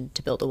intention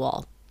to build a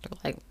wall. They're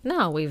like,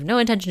 no, we have no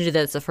intention to do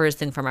that. It's the first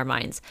thing from our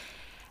minds.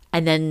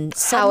 And then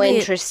suddenly... How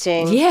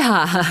interesting.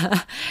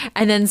 Yeah.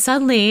 And then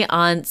suddenly,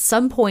 on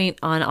some point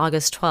on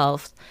August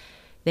 12th,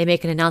 they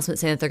make an announcement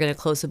saying that they're going to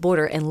close the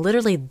border. And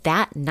literally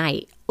that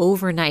night,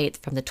 overnight,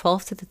 from the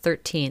 12th to the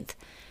 13th,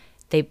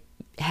 they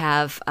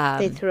have...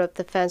 they threw up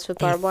the fence with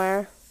barbed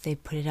wire? They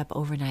put it up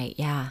overnight,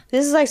 yeah.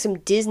 This is like some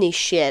Disney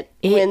shit.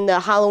 When the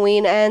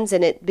Halloween ends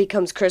and it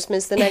becomes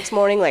Christmas the next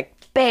morning, like,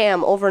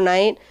 bam,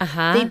 overnight.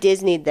 Uh-huh. They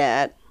Disney'd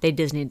that. They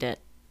Disney'd it.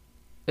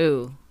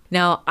 Ooh.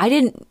 Now, I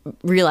didn't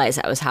realize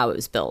that was how it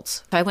was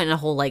built. I went in a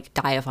whole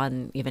dive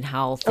on even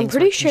how things I'm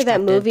pretty sure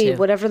that movie, too.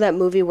 whatever that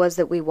movie was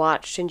that we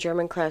watched in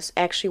German class,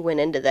 actually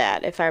went into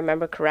that, if I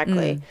remember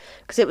correctly.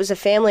 Because it was a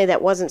family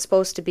that wasn't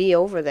supposed to be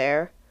over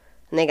there,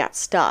 and they got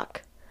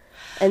stuck.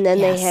 And then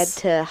they had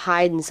to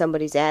hide in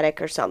somebody's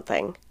attic or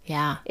something.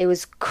 Yeah. It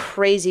was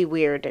crazy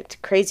weird.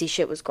 Crazy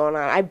shit was going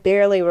on. I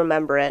barely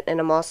remember it, and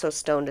I'm also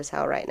stoned as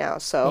hell right now.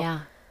 So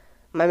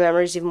my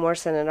memory's even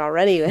worse than it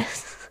already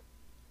is.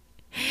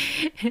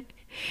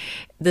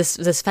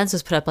 This fence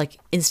was put up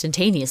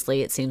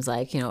instantaneously, it seems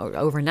like,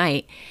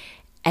 overnight.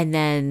 And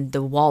then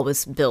the wall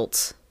was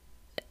built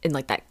in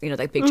like that,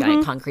 that big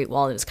giant concrete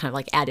wall that was kind of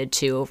like added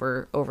to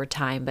over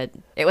time. But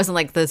it wasn't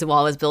like this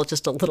wall was built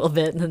just a little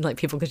bit and then like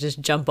people could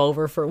just jump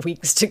over for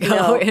weeks to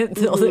go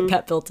until it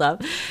got built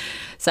up.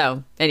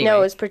 So anyway. No,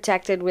 it was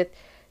protected with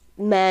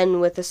men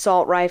with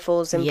assault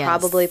rifles and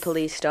probably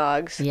police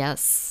dogs.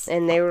 Yes.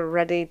 And they were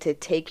ready to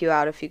take you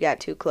out if you got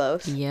too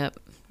close. Yep.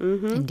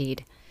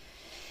 Indeed.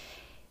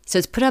 So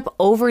it's put up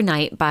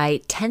overnight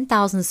by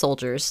 10,000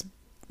 soldiers.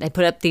 They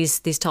put up these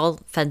tall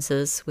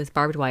fences with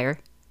barbed wire.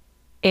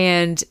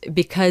 And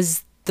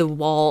because the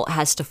wall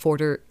has to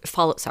follow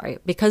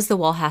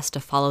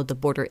the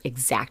border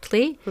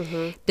exactly,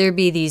 there'd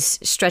be these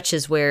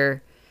stretches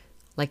where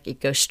like it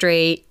goes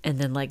straight and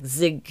then like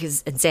zig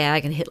and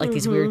zag and hit like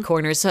these weird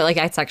corners. So like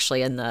it's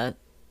actually in the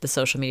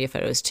social media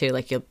photos too.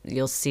 Like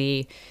you'll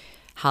see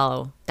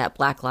how that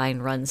black line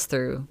runs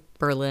through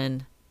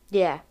Berlin.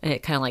 Yeah. And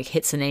it kind of like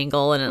hits an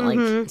angle and it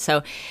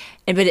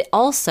but it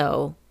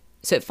also,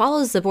 so it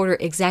follows the border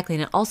exactly,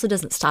 and it also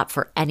doesn't stop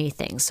for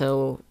anything.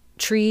 So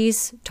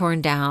trees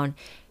torn down,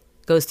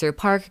 goes through a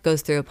park.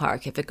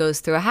 If it goes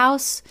through a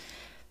house,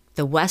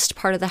 the west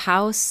part of the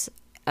house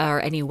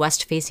or any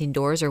west facing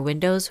doors or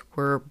windows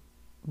were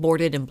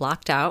boarded and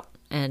blocked out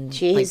and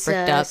like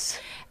bricked up.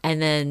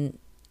 And then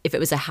if it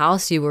was a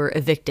house, you were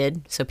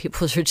evicted. So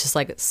people were just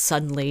like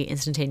suddenly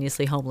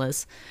instantaneously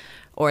homeless,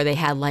 or they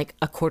had like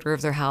a quarter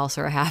of their house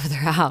or a half of their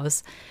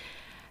house.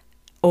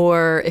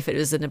 Or if it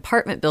was an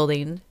apartment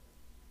building,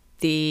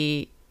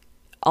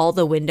 all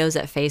the windows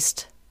that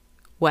faced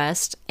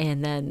west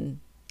and then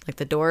like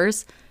the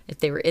doors, if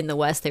they were in the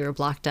west, they were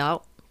blocked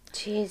out.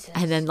 Jesus.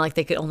 And then like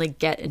they could only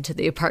get into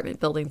the apartment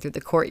building through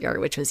the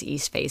courtyard, which was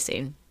east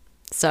facing.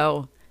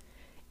 So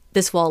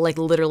this wall like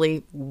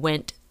literally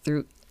went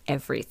through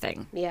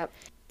everything. Yep.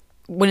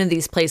 One of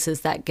these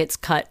places that gets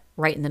cut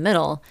right in the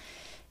middle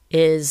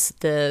is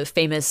the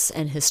famous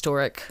and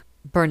historic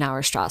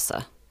Bernauer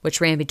Strasse, which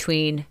ran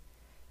between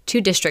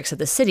two districts of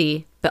the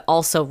city, but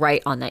also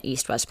right on that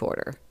east-west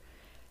border.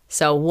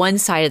 So one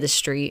side of the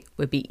street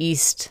would be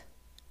East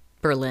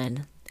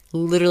Berlin,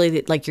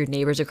 literally like your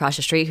neighbors across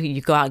the street who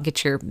you go out and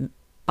get your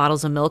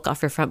bottles of milk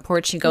off your front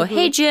porch and go,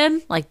 hey,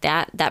 Jim, like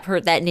that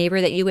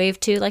neighbor that you wave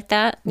to like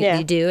that. Yeah.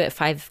 You do at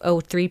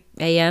 5:03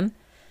 a.m.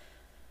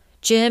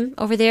 Jim,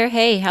 over there,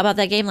 hey, how about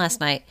that game last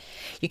night?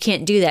 You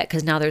can't do that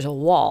because now there's a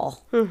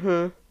wall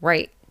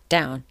right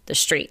down the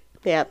street.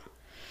 Yep.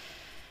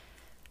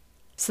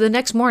 So the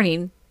next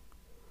morning,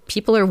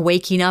 people are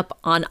waking up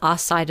on our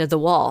side of the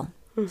wall.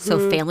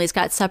 So families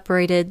got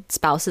separated,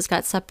 spouses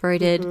got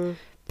separated,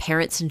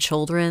 parents and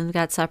children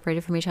got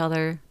separated from each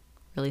other.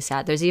 Really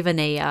sad. There's even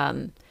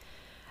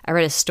I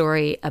read a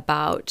story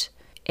about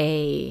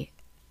a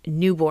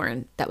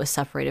newborn that was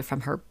separated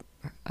from her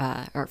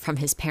or from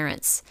his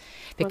parents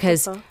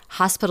because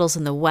hospitals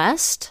in the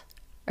West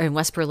or in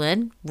West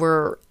Berlin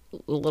were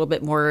a little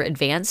bit more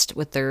advanced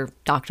with their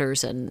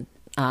doctors and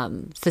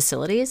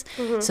facilities.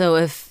 So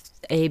if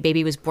a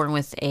baby was born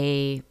with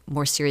a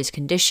more serious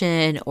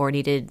condition or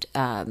needed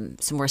some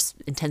more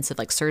intensive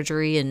like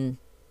surgery and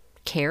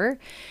care,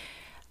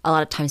 a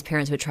lot of times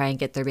parents would try and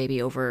get their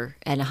baby over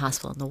in a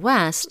hospital in the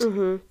West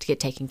to get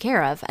taken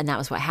care of. And that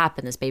was what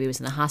happened. This baby was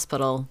in the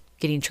hospital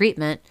getting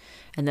treatment,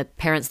 and the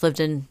parents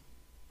lived in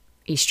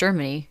East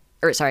Berlin,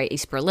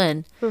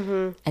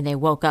 and they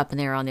woke up and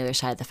they were on the other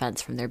side of the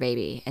fence from their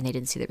baby, and they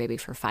didn't see their baby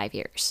for 5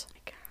 years.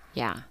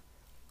 Yeah.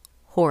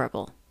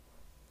 Horrible.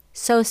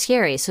 So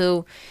scary.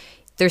 So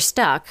they're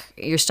stuck.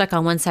 You're stuck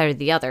on one side or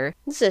the other.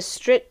 This is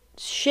a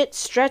shit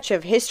stretch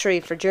of history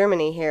for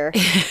Germany here.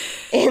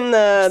 In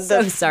the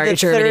so sorry, the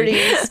Germany.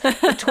 30s,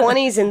 the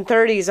 20s and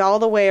 30s, all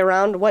the way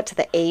around, to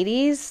the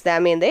 80s? I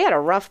mean, they had a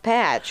rough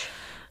patch.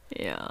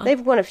 Yeah.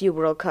 They've won a few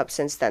World Cups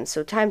since then,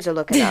 so times are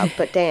looking up,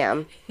 but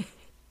damn.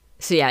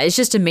 So yeah, it's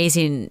just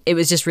amazing. It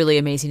was just really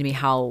amazing to me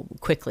how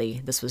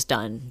quickly this was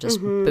done.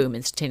 Just boom,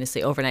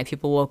 instantaneously overnight.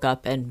 People woke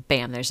up and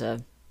bam, there's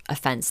a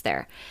fence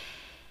there.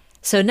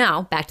 So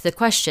now, back to the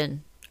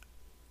question,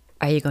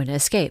 are you going to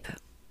escape?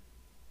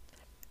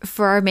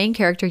 For our main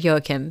character,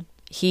 Joachim,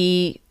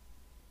 he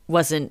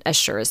wasn't as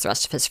sure as the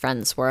rest of his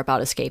friends were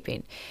about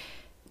escaping.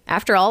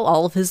 After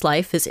all of his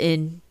life is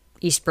in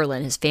East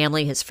Berlin, his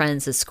family, his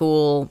friends, his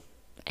school,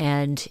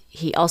 and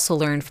he also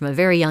learned from a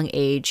very young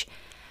age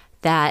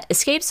that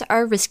escapes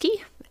are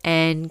risky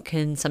and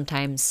can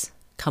sometimes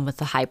come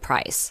with a high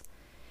price.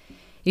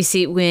 You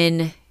see,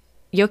 when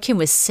Joachim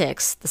was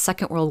 6, the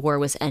Second World War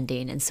was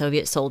ending, and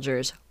Soviet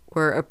soldiers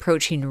were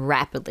approaching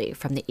rapidly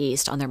from the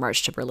east on their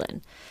march to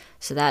Berlin.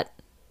 So that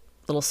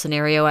little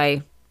scenario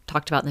I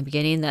talked about in the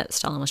beginning, that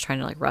Stalin was trying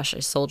to like rush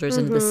his soldiers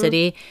into the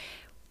city,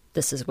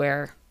 this is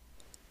where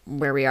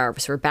we are.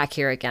 So we're back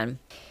here again.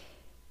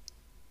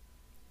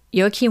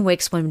 Joachim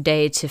wakes one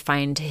day to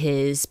find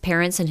his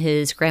parents and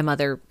his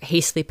grandmother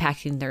hastily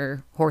packing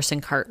their horse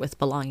and cart with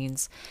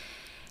belongings.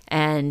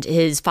 And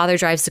his father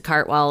drives the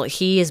cart while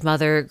he, his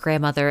mother,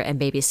 grandmother, and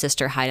baby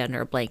sister hide under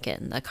a blanket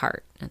in the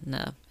cart in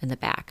the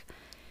back.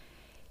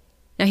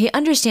 Now he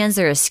understands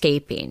they're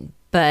escaping,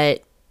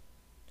 but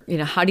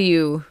how do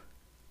you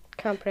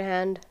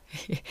comprehend?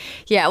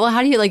 Yeah, well,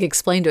 how do you like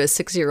explain to a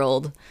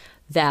 6-year-old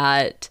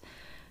that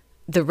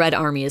the Red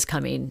Army is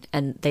coming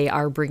and they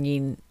are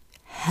bringing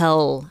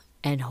hell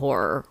and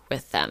horror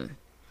with them?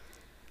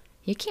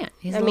 You can't.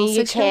 He's a little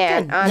you 6-year-old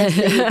can't. kid.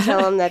 Honestly, you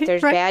tell them that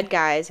there's Right. bad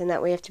guys and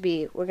that we're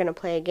going to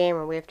play a game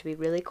or we have to be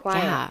really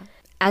quiet. Yeah.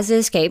 As they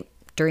escape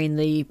during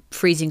the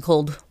freezing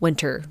cold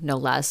winter, no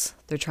less,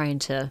 they're trying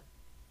to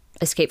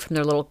escape from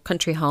their little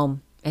country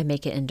home and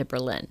make it into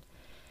Berlin.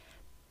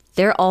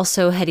 They're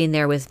also heading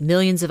there with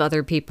millions of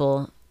other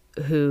people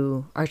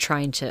who are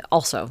trying to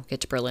also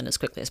get to Berlin as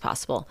quickly as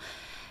possible.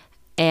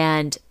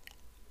 And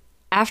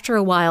after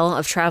a while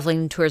of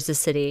traveling towards the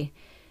city,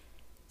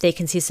 they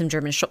can see some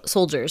German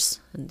soldiers.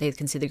 And they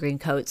can see the green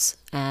coats,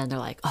 and they're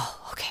like,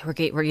 "Oh,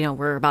 okay,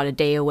 we're about a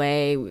day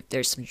away.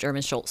 There's some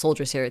German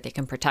soldiers here. They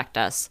can protect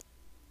us."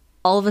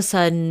 All of a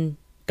sudden,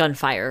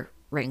 gunfire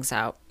rings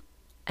out,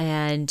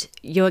 and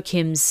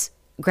Joachim's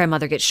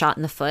grandmother gets shot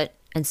in the foot,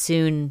 and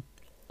soon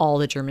all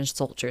the German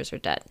soldiers are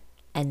dead.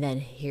 And then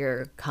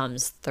here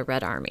comes the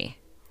Red Army.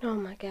 Oh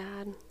my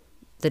God.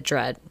 The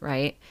dread,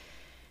 right?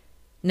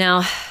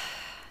 Now,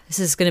 this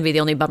is going to be the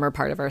only bummer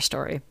part of our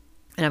story.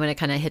 And I'm going to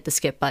kind of hit the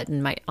skip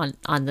button on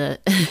the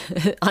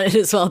on it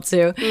as well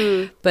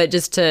too. But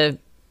just to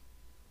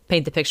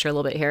paint the picture a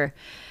little bit here,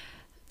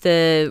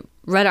 the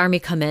Red Army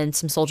come in,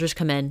 some soldiers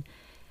come in,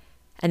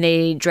 and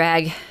they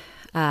drag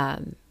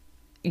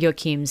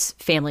Joachim's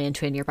family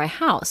into a nearby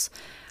house,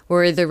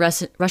 where the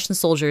Russian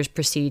soldiers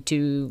proceed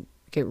to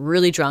get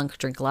really drunk,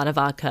 drink a lot of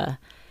vodka,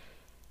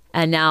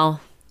 and now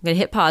I'm going to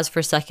hit pause for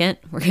a second.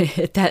 We're going to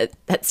hit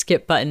that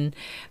skip button,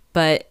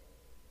 but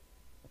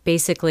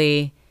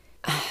basically,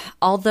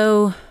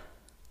 although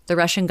the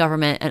Russian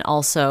government and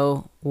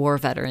also war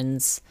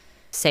veterans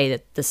say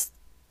that this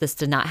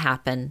did not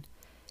happen,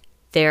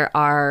 there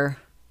are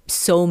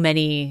so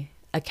many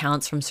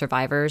accounts from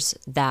survivors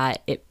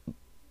that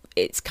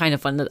it's kind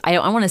of one of the,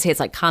 I want to say it's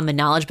like common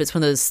knowledge, but it's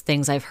one of those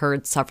things I've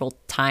heard several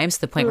times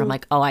to the point where I'm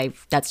like, oh,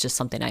 that's just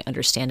something I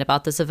understand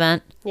about this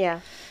event. Yeah.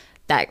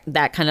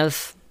 That kind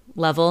of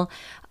level.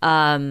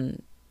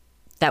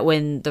 That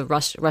when the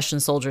Russian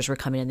soldiers were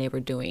coming in, they were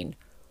doing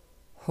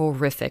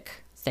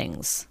horrific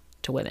things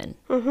to women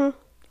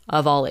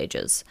of all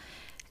ages.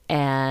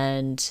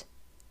 And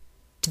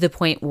to the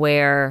point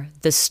where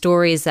the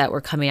stories that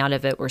were coming out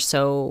of it were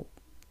so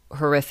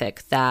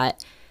horrific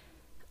that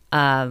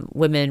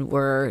women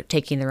were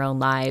taking their own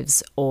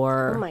lives,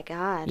 or Oh my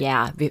God.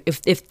 yeah,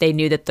 if they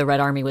knew that the Red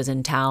Army was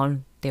in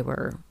town, they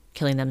were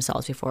killing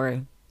themselves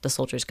before the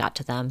soldiers got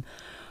to them,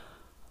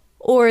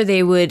 or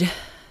they would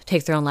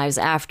take their own lives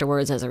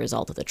afterwards as a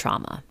result of the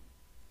trauma.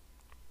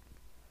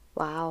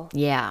 Wow.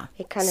 Yeah.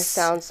 It kind of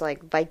sounds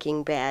like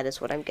Viking bad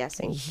is what I'm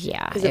guessing.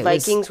 Yeah. Because the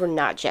Vikings were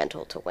not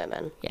gentle to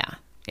women. Yeah.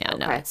 Yeah.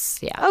 No, Okay.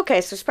 it's, yeah. Okay,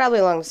 so it's probably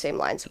along the same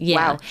lines.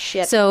 Yeah. Wow,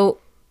 shit. So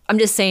I'm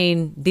just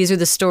saying these are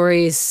the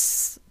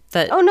stories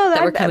that,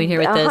 that we're coming here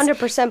with this.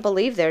 100%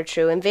 believe they're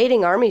true.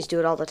 Invading armies do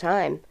it all the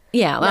time.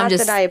 Yeah. Well, Not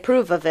that I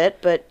approve of it,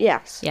 but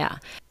yes. Yeah.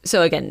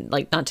 So again,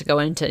 like, not to go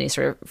into any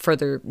sort of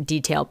further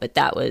detail, but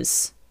that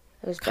was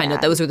kind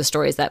of, those were the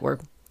stories that were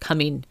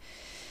coming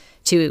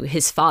to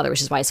his father,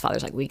 which is why his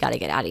father's like, we got to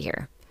get out of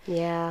here.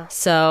 Yeah.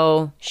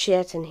 So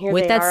Shit, and here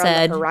with they that are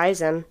said, on the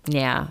horizon.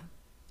 yeah.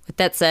 With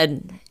that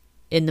said,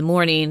 in the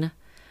morning,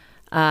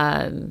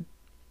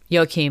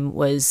 Joachim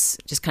was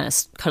just kind of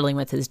cuddling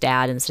with his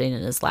dad and sitting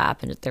in his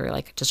lap, and they were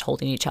like just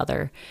holding each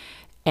other.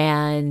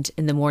 And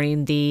in the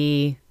morning,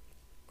 the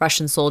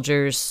Russian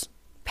soldiers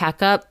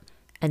pack up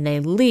and they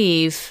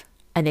leave,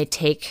 and they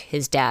take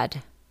his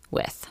dad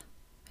with.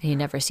 And he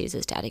never sees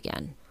his dad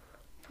again.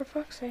 For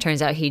fuck's sake.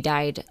 Turns out he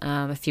died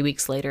a few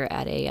weeks later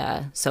at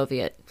a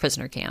Soviet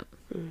prisoner camp.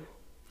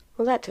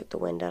 Well, that took the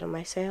wind out of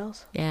my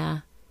sails.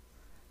 Yeah.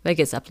 But it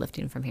gets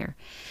uplifting from here.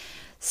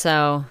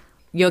 So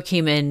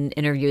Joachim, in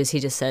interviews, he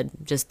just said,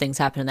 just things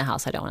happen in the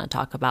house I don't want to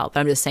talk about. But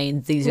I'm just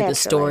saying these are the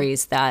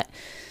stories that,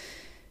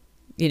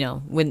 you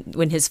know,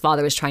 when his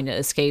father was trying to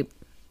escape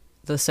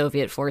the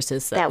Soviet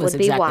forces, that was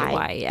exactly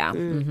why. Yeah.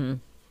 Mm-hmm.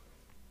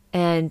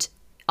 And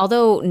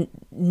although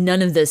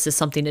none of this is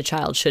something a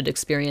child should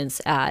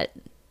experience at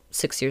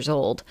 6 years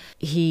old,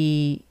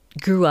 he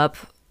grew up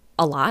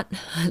a lot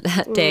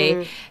that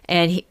day.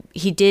 And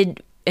he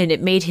did, and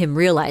it made him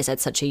realize at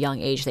such a young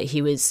age that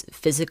he was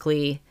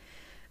physically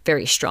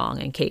very strong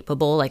and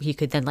capable. Like, he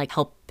could then like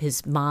help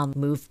his mom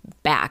move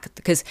back,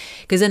 because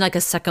then like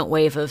a second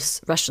wave of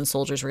Russian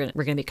soldiers were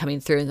gonna be coming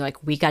through, and they're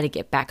like, we got to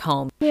get back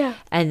home. Yeah.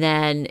 And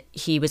then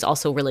he was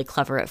also really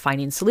clever at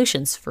finding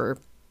solutions for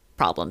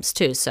problems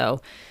too.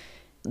 So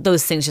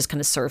those things just kind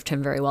of served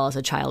him very well as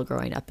a child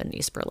growing up in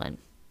East Berlin.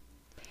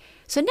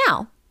 So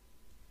now,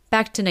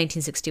 back to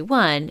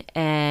 1961,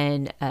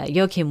 and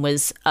Joachim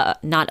was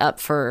not up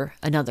for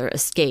another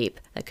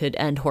escape that could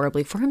end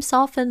horribly for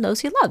himself and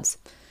those he loves.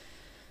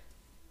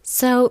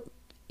 So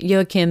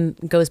Joachim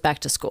goes back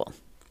to school.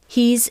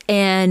 He's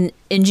an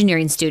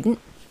engineering student,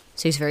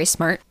 so he's very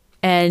smart.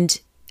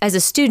 And as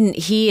a student,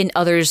 he and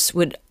others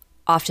would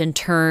often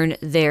turn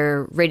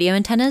their radio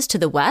antennas to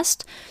the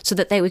west so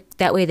that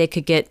that way they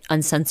could get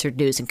uncensored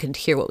news and could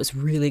hear what was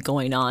really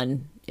going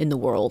on in the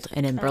world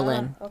and in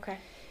Berlin. Okay.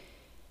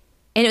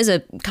 And it was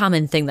a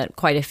common thing that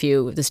quite a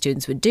few of the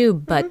students would do.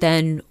 But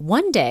then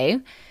one day,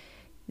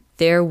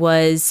 there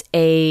was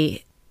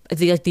the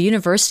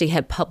university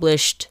had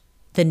published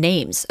the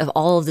names of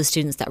all of the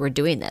students that were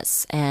doing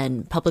this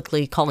and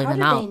publicly calling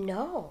them out. How do they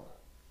know?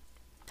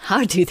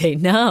 How do they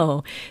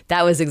know?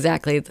 That was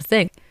exactly the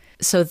thing.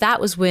 So that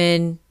was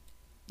when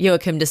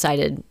Joachim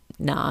decided,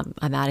 nah,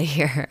 I'm out of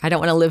here. I don't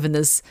want to live in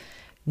this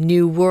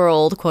new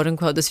world, quote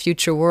unquote, this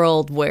future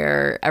world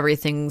where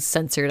everything's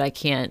censored. I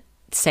can't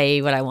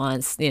say what I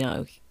want,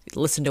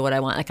 listen to what I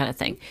want, that kind of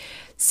thing.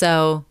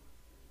 So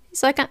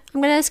he's like, I'm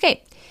going to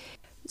escape.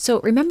 So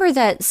remember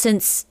that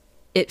since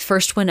it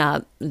first went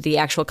up, the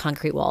actual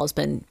concrete wall has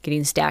been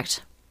getting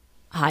stacked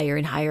higher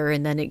and higher.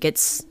 And then it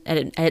gets, at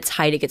its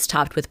height, it gets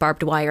topped with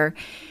barbed wire.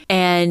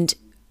 And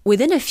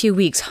within a few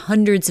weeks,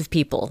 hundreds of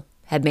people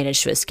had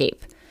managed to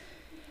escape.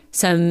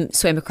 Some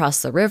swam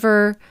across the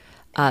river.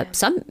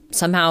 Some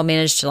somehow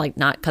managed to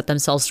not cut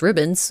themselves to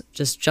ribbons,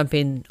 just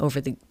jumping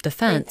over the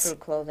fence. They threw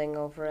clothing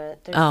over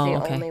it. That's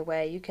the only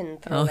way. You can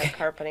throw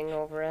carpeting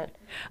over it.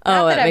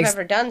 Not that I've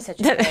ever done such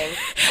a thing.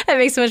 That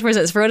makes so much more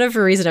sense. For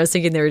whatever reason, I was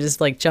thinking they were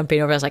just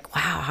jumping over. I was like,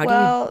 wow, how do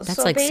you? That's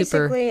so basically,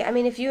 super. I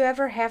mean, if you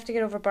ever have to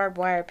get over barbed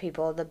wire,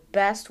 people, the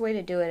best way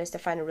to do it is to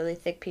find a really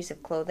thick piece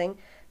of clothing,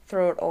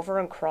 throw it over,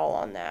 and crawl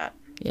on that.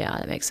 Yeah,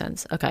 that makes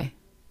sense. Okay.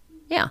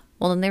 Yeah.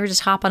 Well, then they were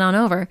just hopping on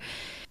over.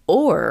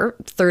 Or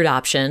third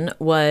option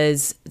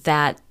was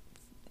that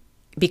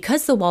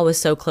because the wall was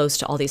so close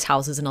to all these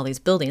houses and all these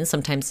buildings,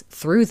 sometimes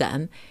through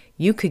them,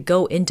 you could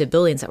go into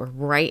buildings that were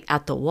right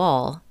at the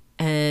wall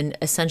and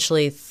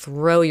essentially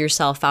throw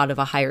yourself out of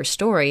a higher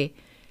story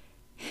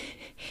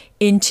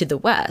into the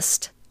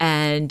west.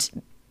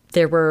 And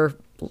there were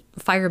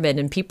firemen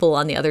and people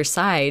on the other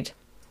side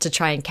to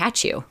try and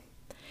catch you.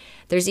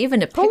 There's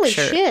even a picture. Holy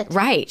shit.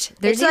 Right.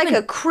 It's like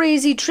a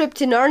crazy trip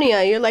to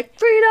Narnia. You're like,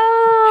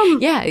 freedom!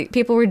 Yeah,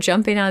 people were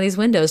jumping out of these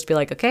windows to be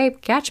like, okay,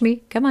 catch me.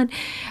 Come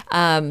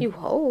on. You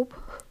hope.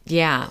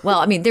 Yeah. Well,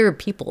 I mean, there were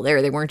people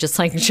there. They weren't just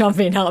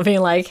jumping out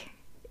being like,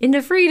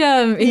 into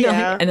freedom, you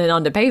know, and then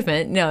onto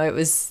pavement. No, it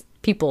was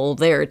people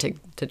there to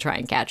try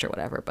and catch or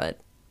whatever. But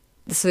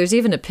so there's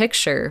even a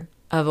picture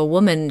of a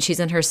woman, she's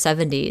in her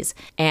 70s,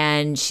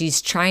 and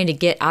she's trying to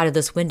get out of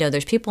this window.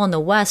 There's people on the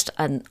west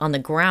on the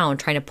ground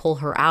trying to pull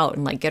her out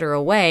and get her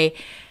away.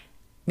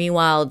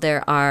 Meanwhile,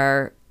 there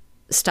are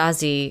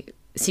Stasi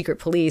secret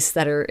police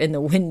that are in the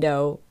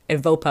window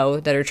and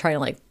Vopo that are trying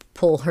to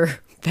pull her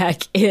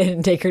back in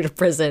and take her to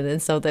prison.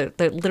 And so they're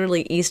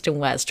literally east and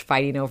west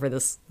fighting over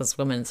this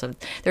woman. So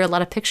there are a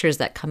lot of pictures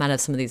that come out of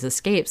some of these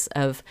escapes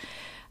of,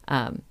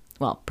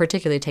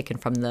 particularly taken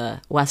from the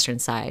western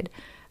side,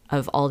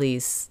 of all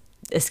these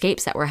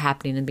escapes that were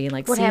happening and being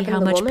like, what see how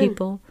much woman?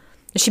 people.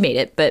 She made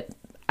it, but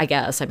I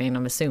guess,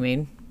 I'm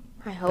assuming.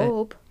 I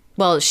hope.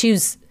 She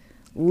was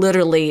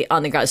literally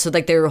on the ground. So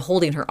they were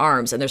holding her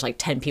arms and there's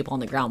 10 people on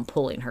the ground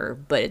pulling her.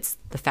 But it's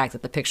the fact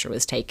that the picture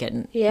was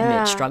taken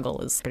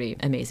mid-struggle is pretty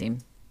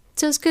amazing.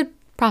 So it's good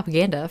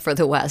propaganda for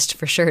the West,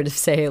 for sure, to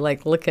say,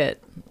 look at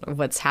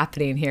what's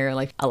happening here.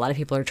 A lot of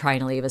people are trying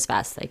to leave as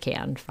fast as they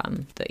can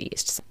from the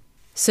East.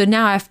 So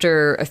now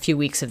after a few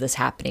weeks of this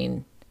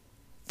happening,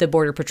 the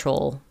Border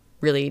Patrol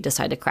really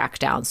decide to crack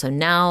down. So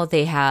now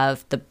they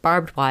have the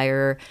barbed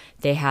wire,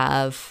 they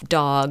have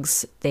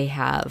dogs, they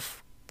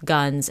have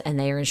guns, and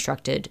they are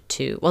instructed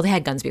to, they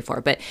had guns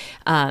before, but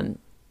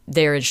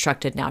they're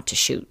instructed now to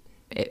shoot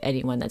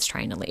anyone that's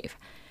trying to leave.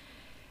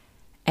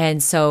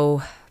 And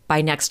so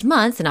by next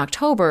month in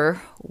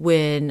October,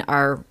 when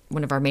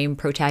one of our main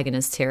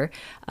protagonists here,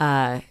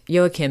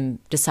 Joachim,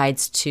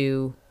 decides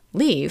to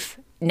leave,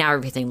 now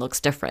everything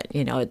looks different.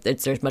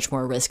 There's much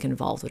more risk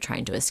involved with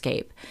trying to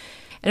escape.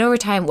 And over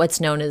time,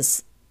 what's known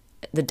as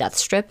the death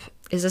strip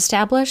is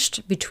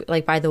established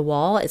by the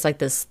wall. It's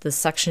this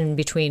section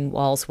between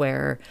walls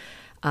where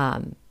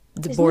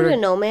the border. Isn't it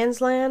a no man's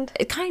land?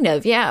 Kind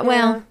of, yeah.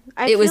 Well,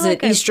 it was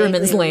an East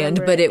Germans'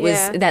 land, but it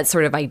was that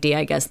sort of idea,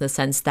 I guess, in the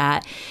sense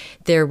that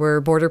there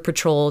were border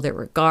patrol, there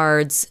were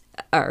guard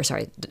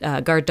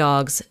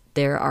dogs,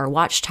 there are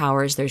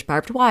watchtowers, there's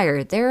barbed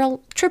wire, there are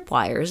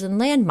tripwires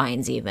and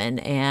landmines even,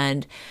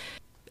 and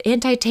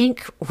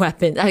anti-tank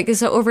weapons.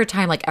 So over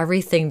time,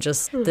 everything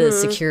just, the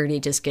security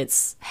just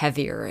gets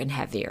heavier and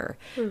heavier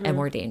and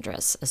more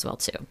dangerous as well,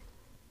 too.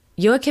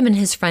 Joachim and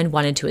his friend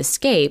wanted to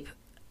escape,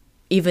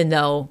 even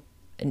though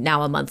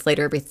now a month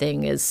later,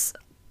 everything is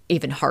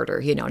even harder,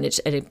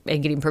 and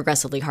getting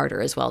progressively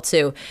harder as well,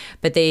 too.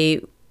 But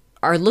they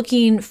are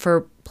looking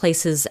for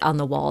places on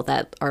the wall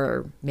that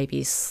are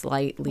maybe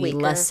slightly weaker.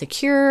 Less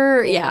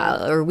secure,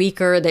 or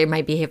weaker. They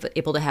might be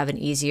able to have an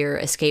easier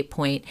escape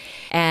point.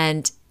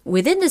 And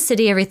within the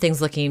city,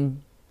 everything's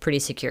looking pretty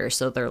secure.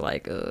 So they're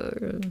like,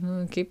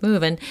 keep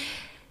moving.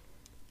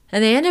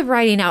 And they end up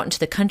riding out into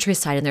the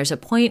countryside. And there's a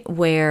point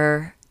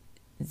where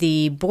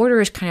the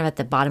border is kind of at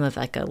the bottom of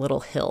a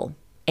little hill.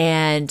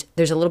 And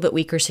there's a little bit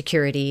weaker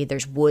security.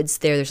 There's woods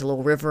there. There's a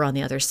little river on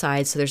the other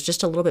side. So there's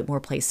just a little bit more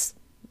places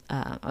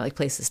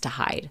to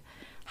hide.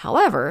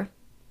 However,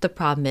 the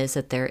problem is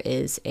that there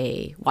is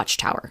a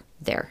watchtower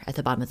there at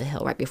the bottom of the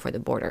hill right before the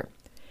border.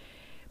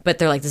 But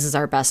they're like, this is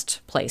our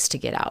best place to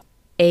get out.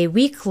 A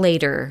week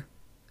later,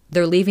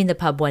 they're leaving the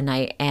pub one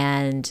night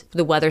and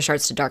the weather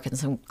starts to darken.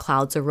 Some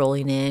clouds are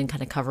rolling in,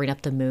 kind of covering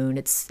up the moon.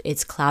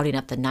 It's clouding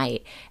up the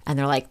night. And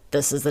they're like,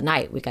 this is the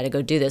night. We got to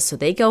go do this. So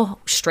they go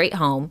straight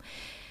home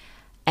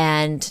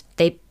and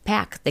they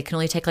pack. They can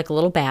only take like a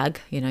little bag.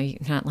 You know, you're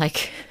not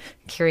like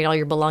carrying all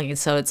your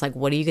belongings. So it's like,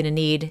 what are you going to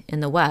need in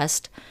the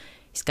West?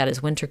 He's got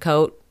his winter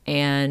coat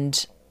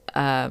and,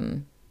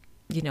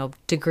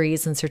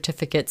 degrees and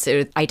certificates,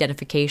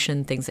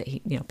 identification, things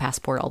that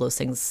passport, all those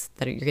things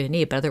that you're going to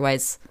need. But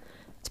otherwise,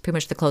 it's pretty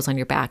much the clothes on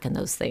your back and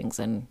those things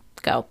and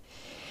go.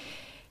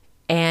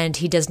 And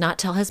he does not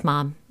tell his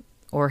mom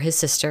or his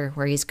sister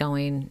where he's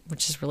going,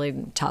 which is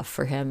really tough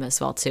for him as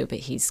well, too. But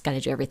he's got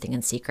to do everything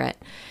in secret.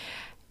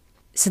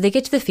 So they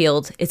get to the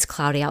field. It's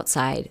cloudy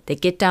outside. They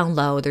get down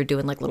low. They're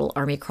doing like little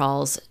army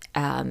crawls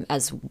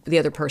as the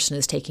other person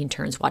is taking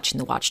turns watching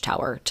the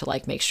watchtower to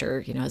like make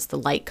sure, as the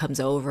light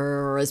comes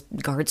over or as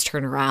guards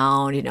turn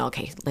around,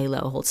 okay, lay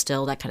low, hold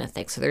still, that kind of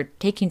thing. So they're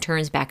taking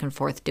turns back and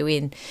forth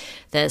doing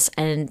this.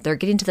 And they're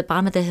getting to the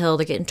bottom of the hill.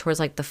 They're getting towards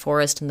like the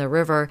forest and the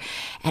river.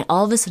 And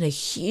all of a sudden, a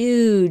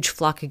huge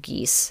flock of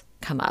geese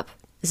come up.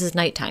 This is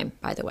nighttime,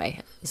 by the way,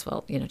 as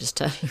well, just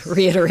to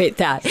reiterate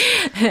that.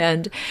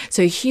 And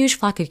so a huge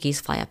flock of geese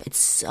fly up. It's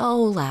so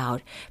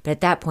loud. But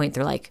at that point,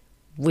 they're like,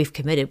 we've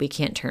committed. We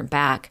can't turn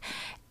back.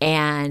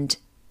 And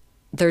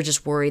they're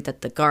just worried that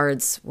the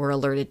guards were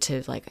alerted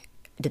to, like,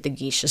 did the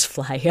geese just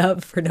fly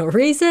up for no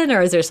reason?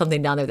 Or is there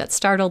something down there that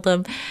startled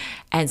them?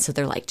 And so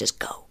they're like, just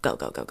go, go,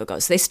 go, go, go, go.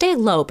 So they stay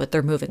low, but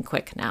they're moving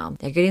quick now.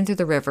 They're getting through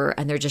the river,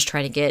 and they're just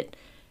trying to get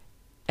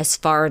as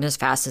far and as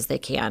fast as they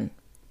can.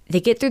 They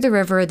get through the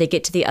river, they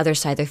get to the other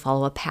side, they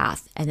follow a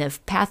path, and the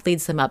path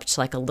leads them up to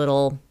like a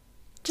little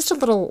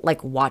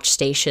like watch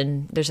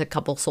station. There's a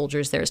couple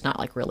soldiers there. It's not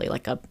like really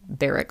like a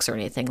barracks or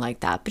anything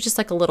like that, but just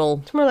like a little...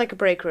 It's more like a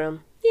break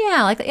room.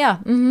 Yeah, like a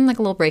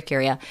little break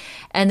area.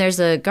 And there's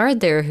a guard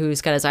there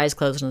who's got his eyes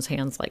closed and his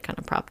hands like kind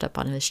of propped up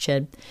on his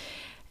chin.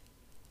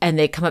 And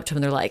they come up to him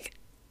and they're like,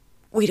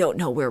 we don't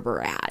know where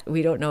we're at.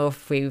 We don't know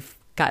if we've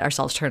got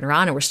ourselves turned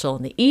around and we're still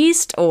in the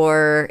east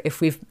or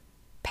if we've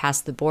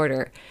passed the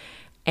border.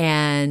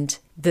 And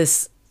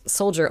this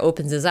soldier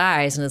opens his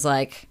eyes and is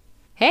like,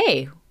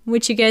 hey,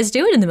 what you guys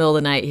doing in the middle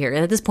of the night here?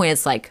 And at this point,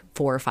 it's like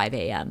 4 or 5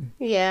 a.m.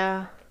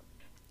 Yeah.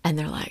 And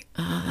they're like,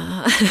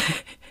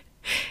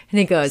 And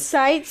he goes,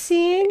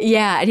 sightseeing?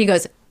 Yeah. And he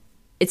goes,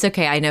 it's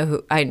okay. I know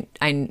who, I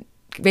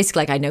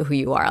basically like, I know who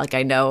you are. Like,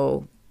 I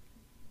know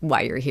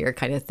why you're here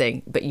kind of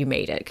thing, but you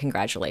made it.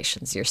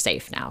 Congratulations. You're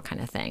safe now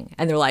kind of thing.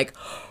 And they're like,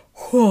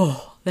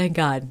 oh, thank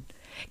God.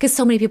 Because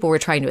so many people were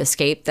trying to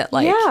escape that,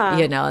 like,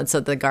 and so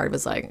the guard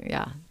was like,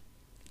 yeah,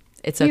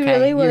 it's okay. He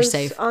really You're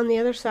safe. On the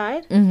other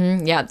side?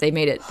 Mm-hmm. Yeah, they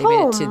made it. They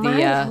made it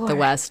to the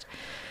west.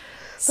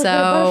 So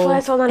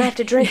butterflies. Hold on, I have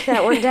to drink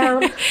that one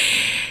down.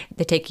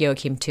 They take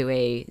Joachim to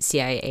a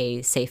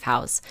CIA safe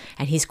house,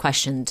 and he's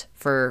questioned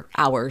for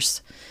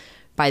hours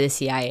by the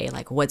CIA,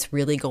 like what's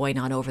really going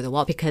on over the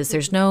wall, because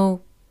there's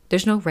no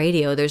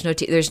radio, there's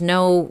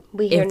no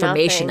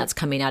information that's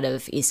coming out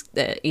of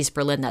East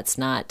Berlin that's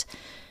not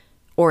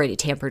already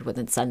tampered with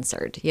and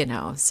censored,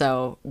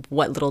 so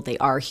what little they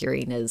are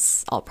hearing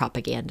is all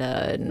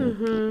propaganda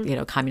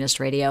and communist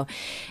radio.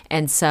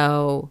 And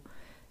so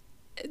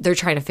they're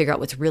trying to figure out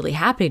what's really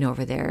happening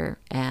over there,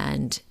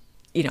 and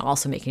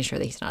also making sure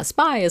that he's not a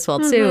spy as well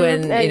too,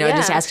 and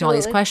just asking all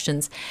these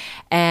questions.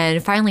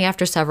 And finally,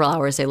 after several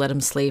hours, they let him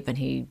sleep, and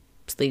he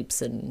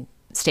sleeps and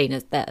staying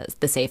at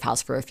the safe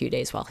house for a few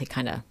days while he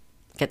kind of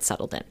gets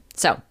settled in.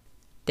 So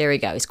there we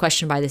go. He's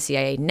questioned by the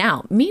CIA.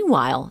 Now,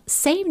 meanwhile,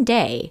 same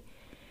day,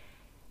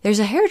 there's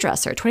a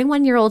hairdresser,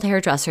 21-year-old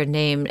hairdresser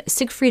named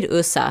Siegfried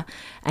Usa,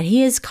 and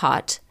he is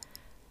caught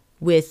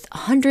with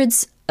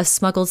hundreds of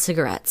smuggled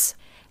cigarettes.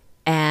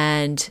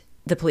 And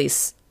the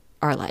police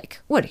are like,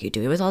 what are you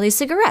doing with all these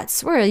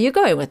cigarettes? Where are you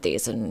going with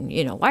these? And,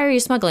 why are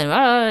you smuggling?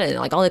 And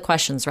like all the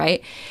questions,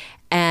 right?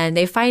 And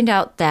they find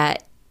out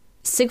that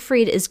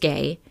Siegfried is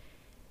gay,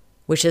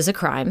 which is a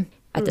crime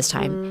at this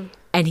time.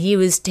 And he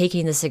was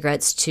taking the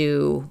cigarettes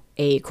to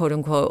a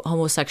quote-unquote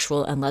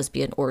homosexual and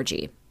lesbian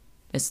orgy,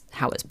 is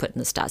how it's put in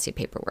the Stasi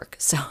paperwork.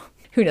 So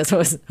who knows?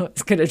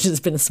 It could have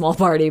just been a small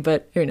party,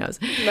 but who knows?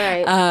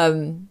 Right.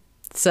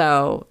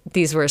 So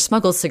these were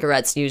smuggled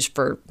cigarettes used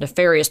for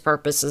nefarious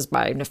purposes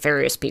by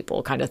nefarious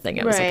people kind of thing.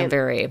 It was like a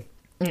very...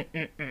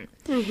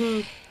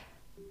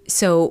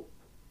 So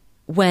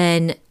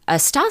when a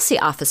Stasi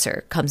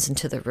officer comes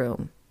into the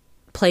room,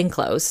 plain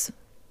clothes,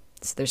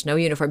 so there's no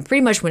uniform.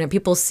 Pretty much when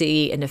people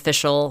see an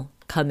official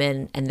come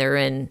in and they're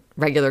in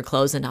regular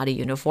clothes and not a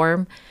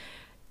uniform,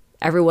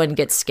 everyone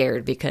gets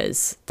scared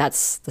because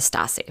that's the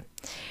Stasi.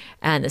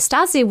 And the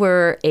Stasi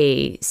were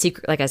a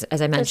secret, like as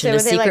I mentioned, a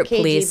secret like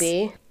police.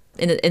 KGB?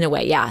 In a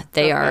way, yeah.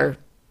 They are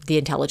the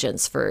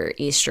intelligence for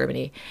East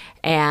Germany,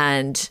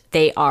 and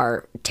they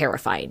are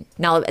terrifying.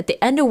 Now, at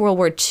the end of World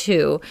War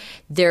II,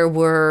 there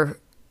were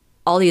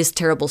all these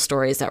terrible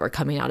stories that were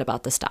coming out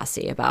about the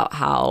Stasi, about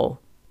how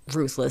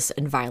ruthless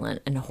and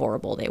violent and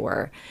horrible they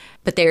were.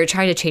 But they were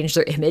trying to change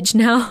their image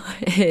now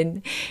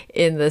in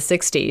the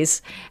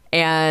 60s,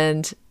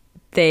 and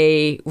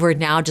they were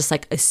now just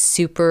like a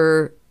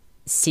super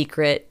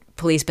secret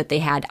police, but they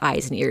had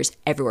eyes and ears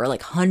everywhere,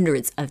 like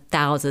hundreds of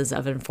thousands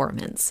of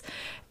informants.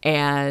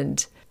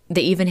 And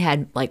they even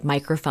had like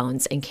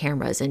microphones and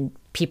cameras in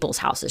people's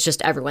houses,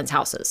 just everyone's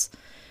houses.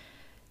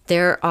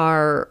 There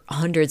are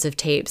hundreds of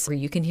tapes where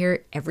you can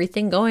hear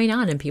everything going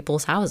on in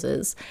people's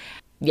houses.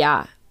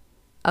 Yeah.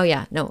 Oh,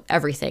 yeah. No,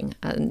 everything.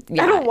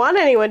 Yeah. I don't want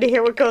anyone to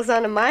hear what goes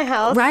on in my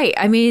house. Right.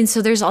 I mean,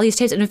 so there's all these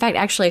tapes. And in fact,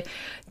 actually,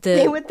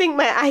 they would think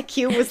my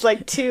IQ was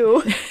like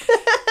 2.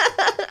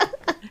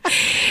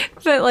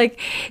 But like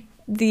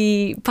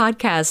the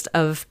podcast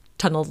of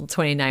Tunnel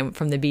 29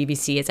 from the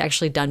BBC, it's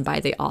actually done by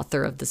the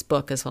author of this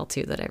book as well,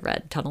 too, that I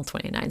read, Tunnel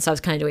 29. So I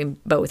was kind of doing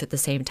both at the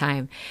same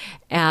time.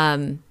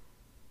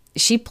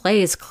 She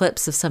plays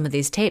clips of some of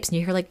these tapes, and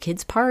you hear like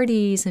kids'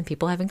 parties and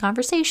people having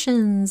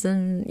conversations,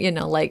 and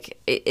like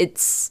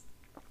it's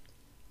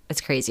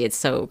crazy. It's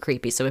so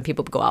creepy. So when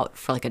people go out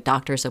for like a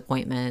doctor's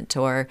appointment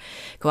or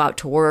go out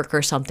to work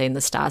or something,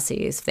 the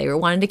Stasis, if they were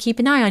wanting to keep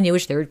an eye on you,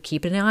 which they were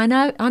keeping an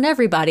eye on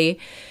everybody,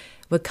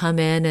 would come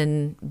in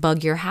and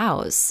bug your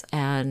house,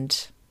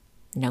 and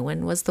no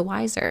one was the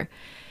wiser.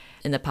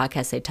 In the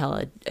podcast, they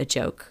tell a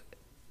joke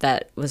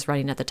that was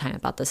running at the time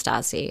about the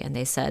Stasi, and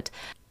they said,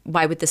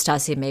 why would the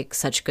Stasi make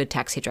such good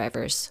taxi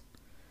drivers?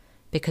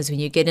 Because when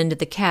you get into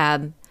the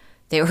cab,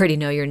 they already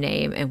know your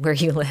name and where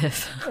you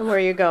live. And where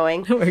you're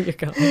going. Where you're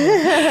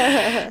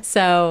going.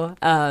 So,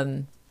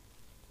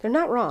 they're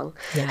not wrong.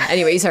 Yeah.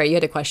 Anyway, sorry, you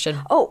had a question.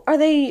 Oh, are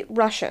they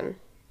Russian?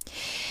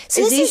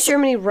 So is East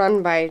Germany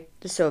run by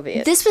the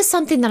Soviets? This was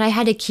something that I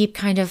had to keep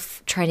kind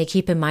of trying to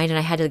keep in mind, and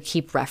I had to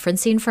keep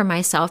referencing for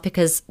myself,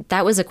 because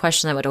that was a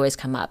question that would always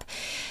come up.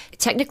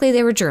 Technically,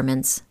 they were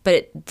Germans,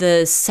 but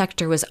the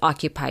sector was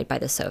occupied by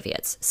the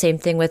Soviets. Same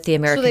thing with the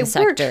American sector. So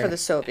they worked for the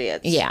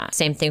Soviets. Yeah,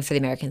 same thing for the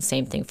Americans,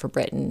 same thing for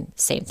Britain,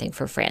 same thing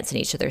for France in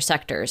each of their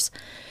sectors.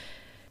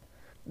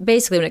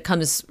 Basically, when it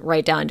comes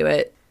right down to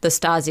it, the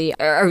Stasi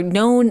are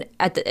known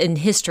in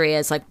history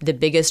as like the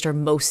biggest or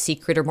most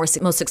secret or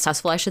most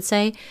successful, I should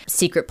say,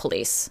 secret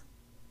police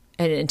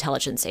and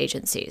intelligence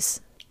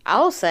agencies.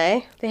 I'll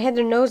say they had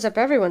their nose up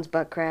everyone's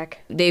butt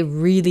crack. They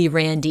really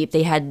ran deep.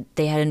 They had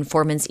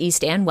informants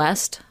east and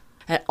west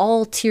at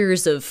all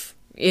tiers of,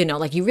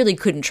 like you really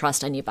couldn't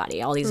trust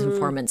anybody. All these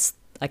informants,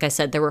 like I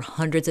said, there were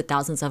hundreds of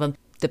thousands of them.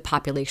 The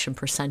population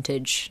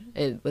percentage,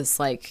 it was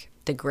like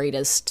the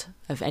greatest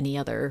of any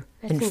other,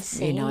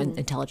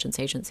 intelligence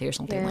agency or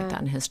something like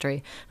that in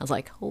history. I was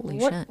like, holy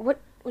shit.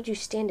 What would you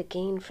stand to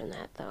gain from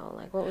that, though?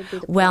 Like, what would be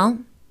the point? Well,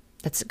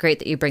 that's great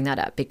that you bring that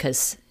up,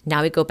 because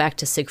now we go back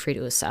to Siegfried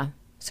Usa.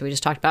 So we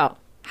just talked about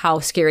how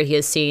scary he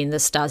is seeing the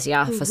Stasi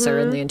officer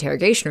in the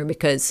interrogation room,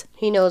 because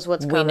he knows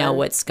what's coming. We know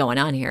what's going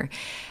on here.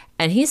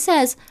 And he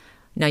says,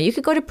 now you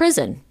could go to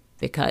prison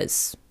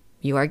because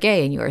you are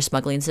gay and you are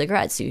smuggling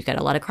cigarettes. So you've got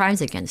a lot of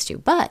crimes against you.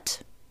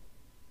 But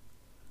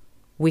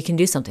we can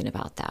do something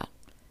about that.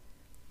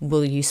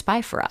 Will you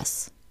spy for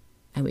us?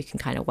 And we can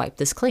kind of wipe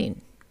this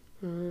clean.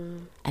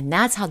 And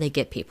that's how they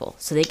get people.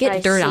 So they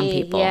get dirt on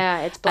people.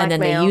 Yeah, it's blackmail.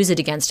 And then they use it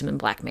against them and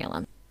blackmail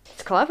them.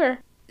 It's clever.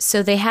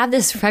 So they have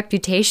this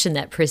reputation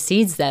that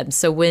precedes them.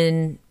 So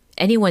when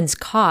anyone's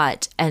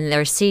caught and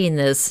they're seeing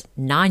this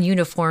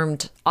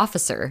non-uniformed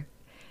officer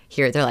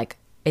here, they're like,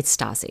 it's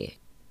Stasi.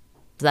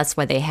 So that's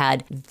why they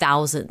had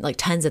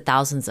tens of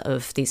thousands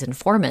of these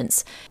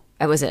informants.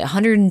 It was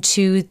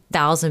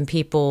 102,000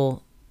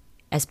 people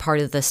as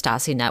part of the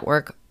Stasi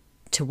network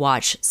to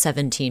watch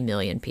 17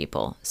 million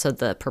people. So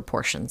the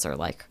proportions are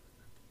like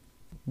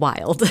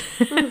wild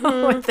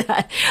with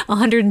that.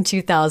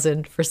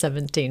 102,000 for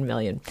 17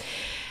 million.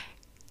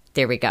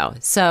 There we go.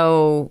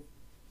 So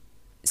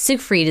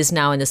Siegfried is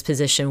now in this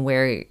position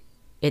where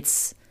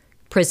it's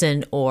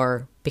prison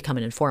or become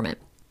an informant.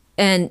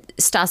 And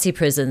Stasi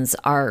prisons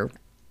are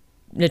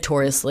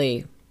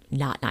notoriously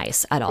not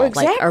nice at all.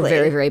 Exactly. Like, are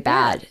very, very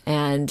bad. Yeah.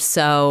 And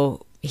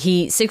so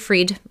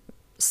Siegfried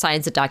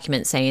signs a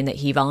document saying that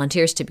he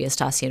volunteers to be a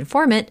Stasi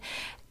informant,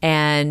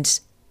 and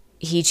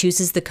he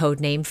chooses the code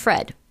name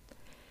Fred.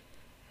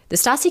 The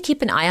Stasi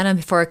keep an eye on him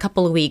for a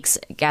couple of weeks,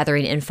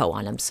 gathering info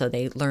on him, so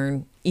they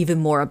learn even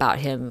more about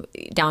him,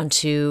 down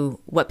to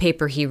what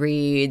paper he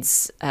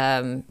reads,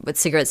 what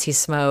cigarettes he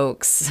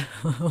smokes,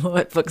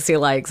 what books he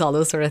likes, all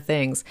those sort of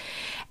things.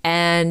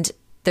 And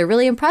they're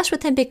really impressed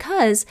with him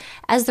because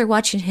as they're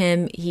watching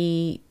him,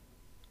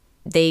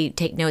 they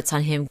take notes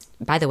on him.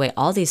 By the way,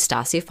 all these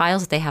Stasi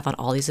files that they have on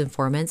all these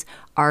informants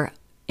are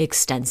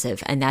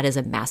extensive, and that is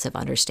a massive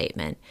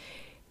understatement.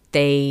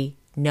 They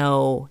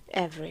know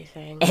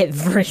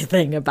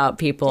everything about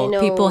people.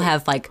 People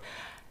have like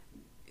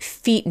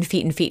feet and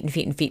feet and feet and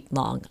feet and feet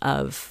long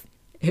of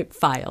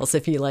files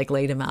if you like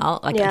laid them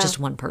out, like just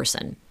one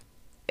person.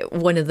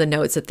 one of the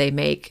notes that they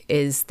make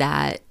is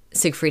that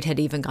Siegfried had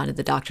even gone to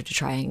the doctor to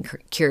try and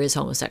cure his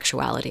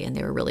homosexuality, and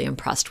they were really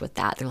impressed with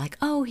that. They're like,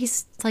 oh,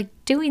 he's like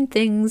doing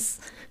things.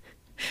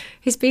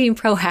 He's being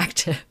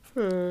proactive.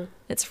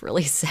 It's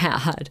really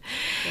sad.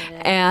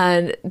 Yeah.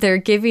 And they're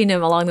giving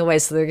him along the way.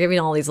 So they're giving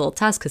all these little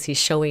tests because he's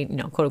showing,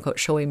 quote unquote,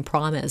 showing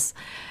promise.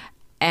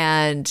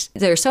 And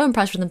they're so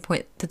impressed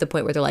with to the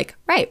point where they're like,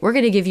 right, we're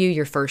going to give you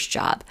your first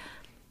job.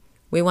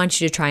 We want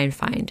you to try and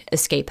find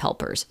escape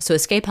helpers. So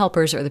escape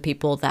helpers are the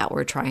people that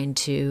were trying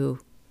to,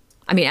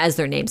 as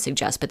their name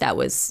suggests, but that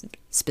was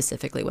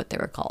specifically what they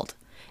were called.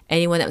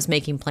 Anyone that was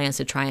making plans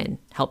to try and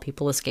help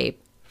people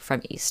escape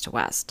from east to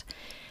west.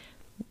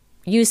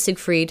 You,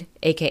 Siegfried,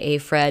 aka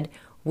Fred,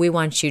 we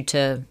want you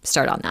to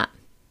start on that.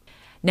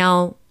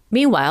 Now,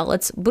 meanwhile,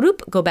 let's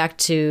go back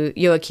to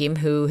Joachim,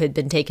 who had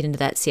been taken into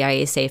that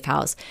CIA safe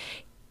house.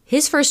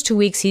 His first 2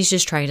 weeks, he's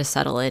just trying to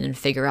settle in and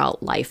figure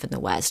out life in the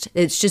West.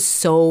 It's just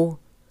so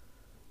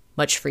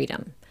much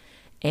freedom.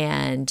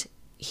 And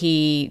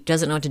he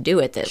doesn't know what to do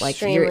with it. Like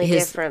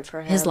different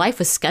for him. His life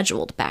was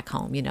scheduled back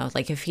home,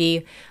 Like if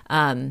he,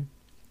 like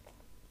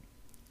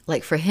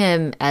for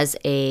him as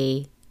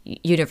a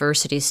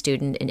university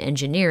student in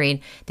engineering,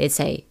 they'd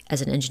say,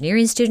 as an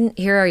engineering student,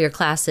 here are your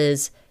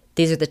classes.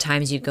 These are the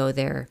times you go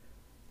there.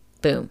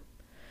 Boom.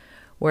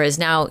 Whereas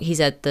now he's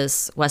at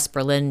this West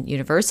Berlin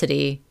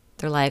University.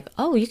 They're like,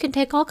 oh, you can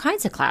take all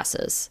kinds of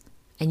classes.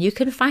 And you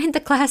can find the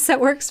class that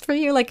works for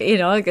you. Like, you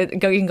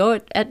can go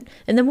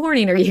in the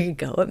morning or you can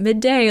go at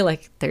midday.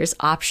 Like, there's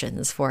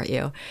options for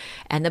you.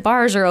 And the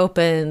bars are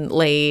open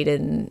late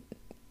and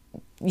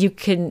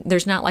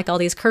there's not like all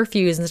these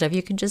curfews and stuff.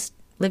 You can just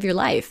live your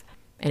life.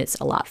 And it's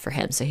a lot for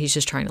him. So he's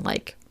just trying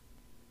to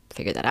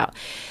figure that out.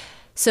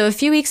 So a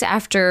few weeks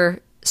after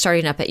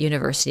starting up at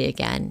university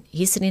again,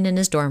 he's sitting in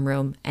his dorm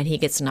room and he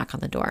gets a knock on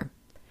the door.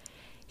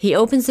 He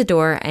opens the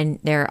door and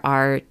there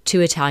are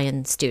 2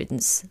 Italian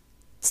students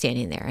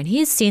standing there. And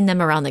he's seen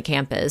them around the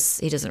campus.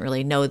 He doesn't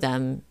really know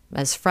them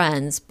as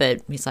friends, but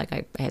he's like,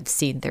 I have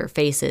seen their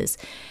faces.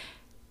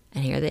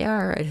 And here they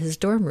are at his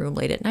dorm room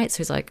late at night. So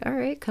he's like, all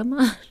right, come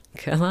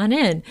on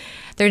in.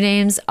 Their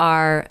names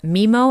are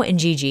Mimo and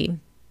Gigi,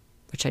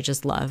 which I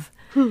just love.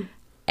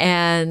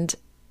 And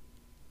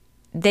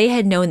they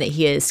had known that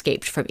he had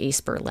escaped from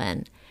East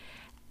Berlin.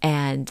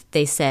 And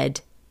they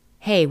said,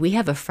 hey, we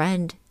have a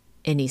friend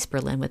in East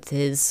Berlin with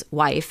his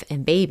wife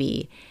and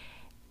baby.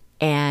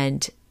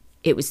 And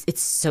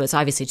it's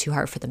obviously too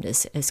hard for them to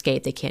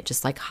escape. They can't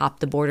just hop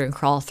the border and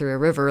crawl through a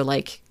river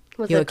like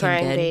with Joachim a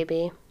crying did.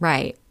 Baby.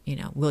 Right.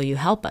 Will you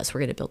help us? We're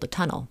going to build a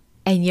tunnel.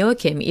 And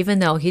Joachim, even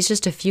though he's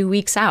just a few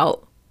weeks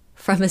out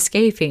from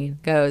escaping,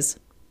 goes,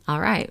 all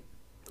right.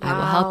 I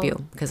will help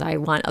you because I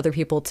want other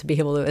people to be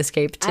able to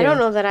escape too. I don't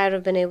know that I'd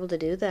have been able to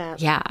do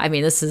that. Yeah,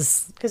 this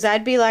is... Because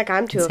I'd be like,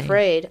 I'm too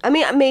afraid.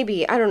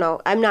 Maybe, I don't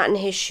know. I'm not in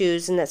his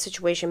shoes in that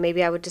situation.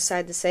 Maybe I would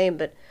decide the same,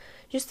 but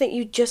just think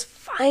you just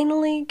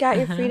finally got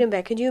your freedom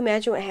back. Could you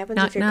imagine what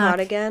happens if you're caught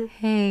again?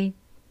 Hey,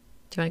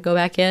 do you want to go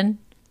back in?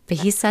 But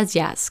he says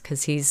yes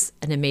because he's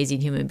an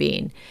amazing human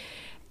being.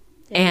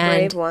 And a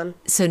brave one.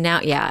 So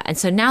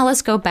now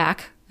let's go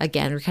back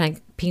again. We're kind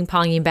of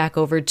ping-ponging back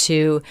over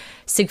to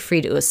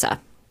Siegfried Usa,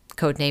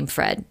 codename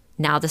Fred,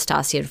 now the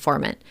Stasi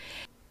informant.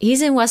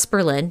 He's in West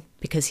Berlin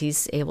because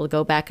he's able to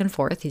go back and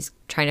forth. He's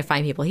trying to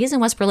find people. He's in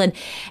West Berlin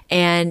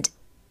and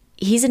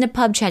he's in a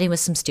pub chatting with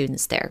some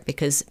students there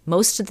because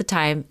most of the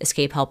time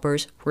escape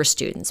helpers were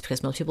students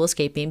because most people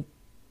escaping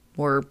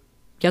were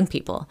young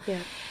people. Yeah.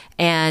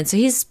 And so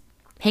he's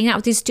hanging out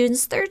with these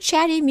students. They're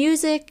chatting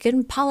music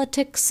and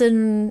politics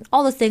and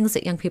all the things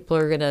that young people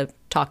are going to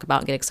talk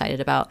about and get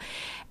excited about.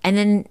 And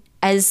then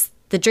as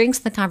the drinks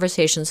and the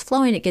conversation's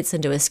flowing, it gets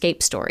into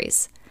escape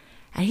stories.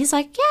 And he's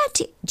like,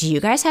 yeah, do you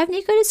guys have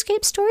any good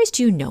escape stories?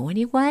 Do you know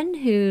anyone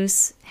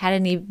who's had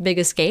any big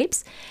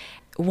escapes?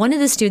 One of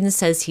the students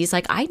says, he's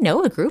like, I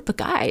know a group of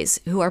guys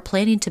who are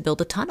planning to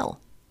build a tunnel.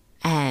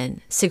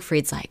 And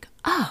Siegfried's like,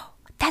 oh,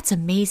 that's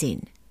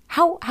amazing.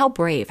 How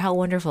brave, how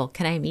wonderful.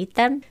 Can I meet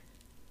them?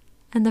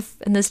 And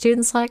the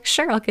student's like,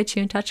 sure, I'll get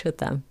you in touch with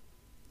them.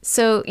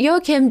 So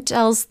Joachim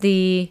tells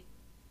the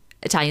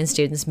Italian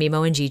students,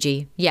 Mimo and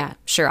Gigi, yeah,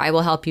 sure, I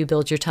will help you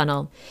build your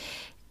tunnel.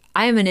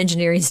 I am an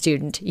engineering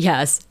student,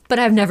 yes, but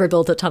I've never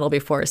built a tunnel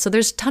before. So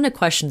there's a ton of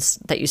questions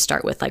that you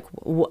start with, like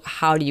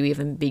how do you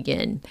even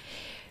begin?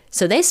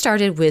 So they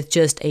started with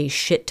just a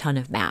shit ton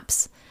of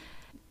maps.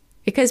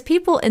 Because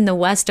people in the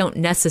West don't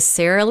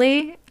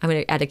necessarily, I'm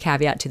going to add a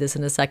caveat to this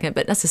in a second,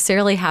 but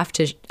necessarily have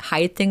to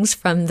hide things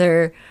from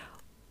their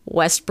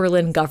West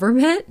Berlin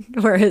government,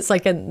 whereas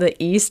like in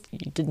the East,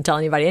 you didn't tell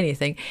anybody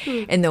anything.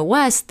 In the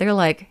West, they're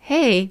like,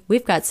 hey,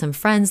 we've got some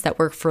friends that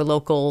work for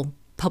local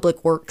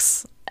public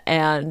works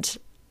and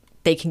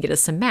they can get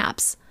us some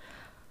maps.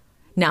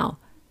 Now,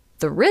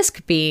 the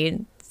risk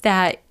being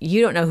that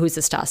you don't know who's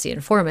the Stasi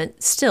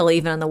informant. Still,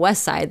 even on the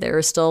West side, there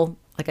are still,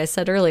 like I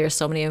said earlier,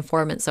 so many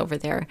informants over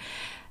there.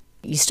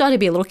 You still have to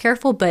be a little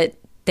careful, but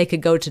they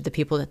could go to the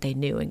people that they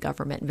knew in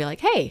government and be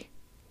like, hey,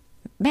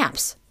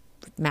 maps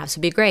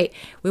would be great.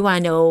 We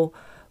want to know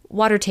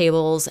water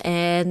tables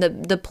and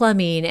the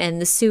plumbing and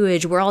the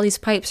sewage, where all these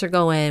pipes are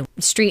going,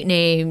 street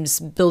names,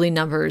 building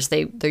numbers.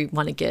 They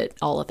want to get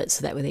all of it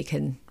so that way they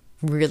can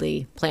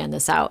really plan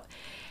this out.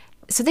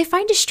 So they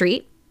find a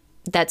street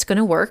that's going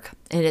to work,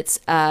 and it's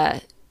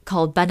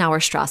called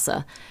Bernauer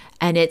Strasse,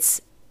 and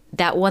it's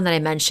that one that I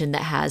mentioned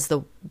that has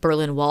the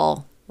Berlin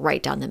Wall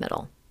right down the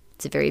middle.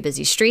 It's a very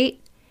busy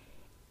street.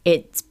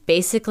 It's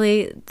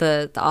basically,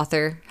 the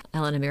author,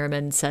 Helena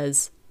Merriman,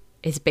 says,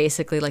 it's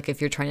basically like if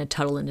you're trying to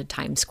tunnel into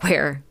Times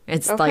Square.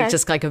 It's like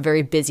just like a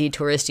very busy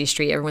touristy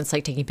street. Everyone's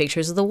like taking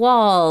pictures of the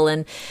wall,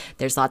 and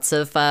there's lots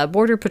of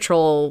border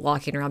patrol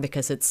walking around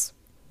because it's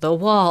the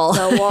wall.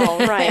 The wall,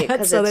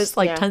 right. So there's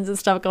like tons of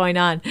stuff going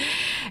on.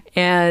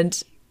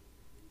 And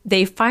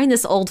they find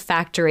this old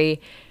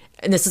factory,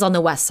 and this is on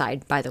the west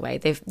side, by the way.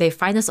 They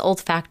find this old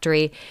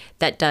factory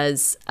that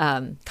does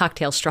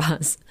cocktail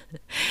straws.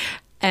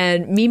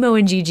 And Mimo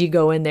and Gigi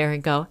go in there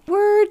and go,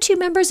 we're two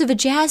members of a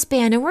jazz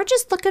band, and we're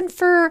just looking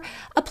for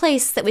a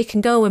place that we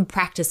can go and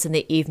practice in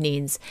the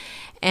evenings.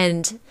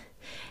 And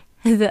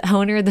the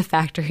owner of the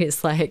factory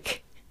is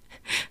like,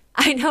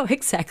 I know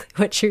exactly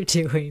what you're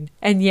doing.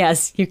 And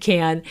yes, you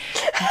can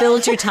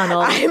build your tunnel.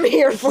 I'm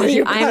here for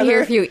you, brother. I'm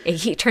here for you.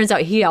 He turns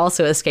out he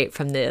also escaped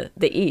from the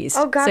East.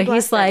 Oh, God so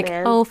bless he's like, that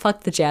man. oh,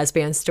 fuck the jazz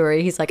band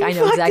story. He's like, I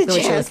know exactly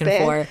what you're looking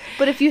for.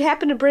 But if you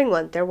happen to bring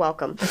one, they're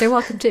welcome. They're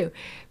welcome too.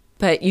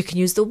 But you can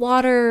use the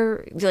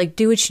water, like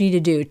do what you need to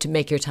do to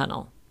make your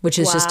tunnel, which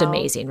is just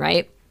amazing,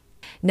 right?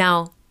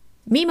 Now,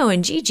 Mimo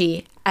and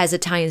Gigi, as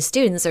Italian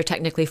students, are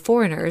technically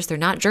foreigners. They're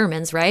not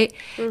Germans, right?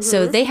 Mm-hmm.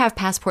 So they have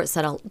passports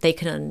that they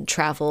can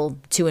travel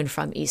to and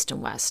from East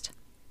and West.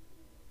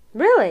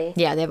 Really?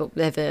 Yeah, they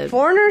have a...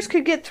 Foreigners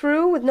could get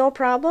through with no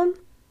problem?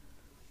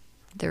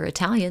 They're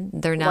Italian.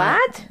 They're not...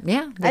 What?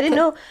 Yeah. I didn't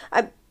know.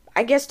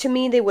 I guess to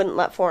me, they wouldn't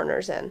let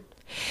foreigners in.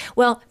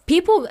 Well,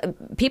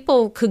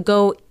 people could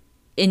go...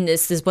 And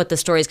this is what the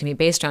story is going to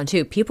be based on,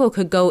 too. People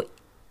could go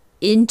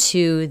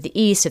into the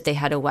East if they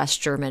had a West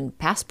German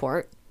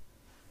passport.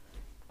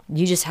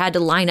 You just had to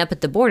line up at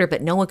the border,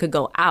 but no one could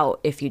go out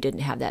if you didn't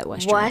have that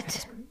West German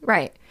passport.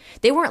 Right.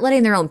 They weren't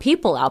letting their own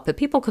people out, but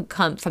people could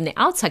come from the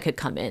outside, could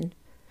come in.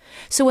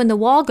 So when the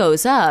wall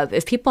goes up,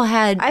 if people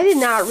had I did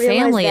not family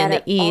realize in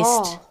that the at East,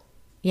 all.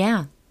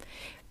 Yeah.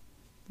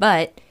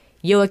 But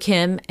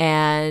Joachim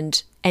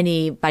and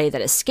anybody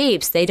that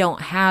escapes, they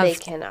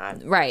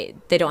cannot. Right.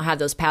 They don't have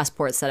those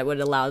passports that it would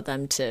allow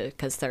them to,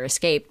 because they're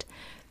escaped.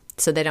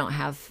 So they don't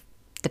have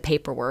the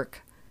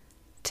paperwork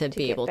to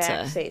be able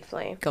to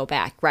safely go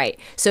back. Right.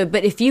 So,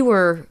 but if you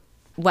were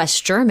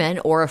West German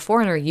or a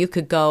foreigner, you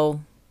could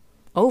go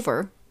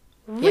over.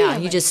 Really? Yeah.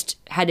 You just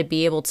had to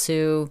be able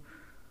to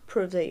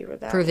prove that you were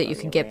prove that you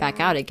could get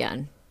back out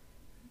again.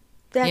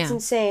 That's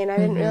insane. I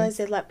didn't realize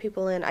they'd let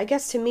people in. I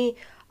guess to me,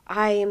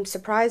 I am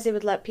surprised they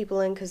would let people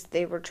in because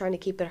they were trying to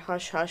keep it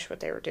hush-hush what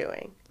they were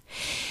doing.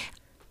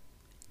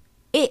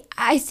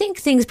 I think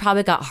things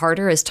probably got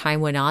harder as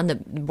time went on. The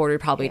border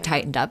probably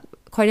tightened up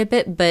quite a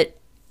bit. But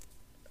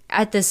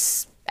at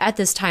this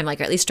time, like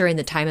at least during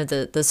the time of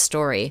the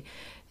story,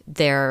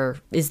 there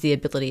is the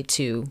ability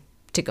to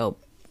go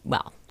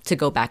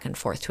back and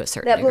forth to a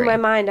certain degree. That blew my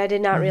mind. I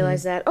did not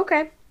realize that.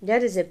 Okay.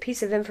 That is a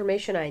piece of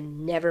information I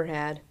never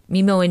had.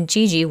 Mimo and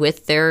Gigi,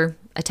 with their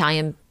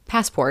Italian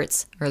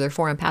passports or their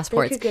foreign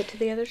passports, they could get to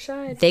the other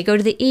side. They go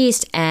to the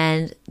East,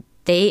 and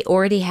they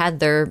already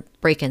had their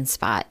break-in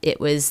spot. It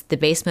was the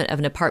basement of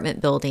an apartment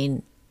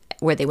building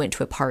where they went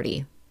to a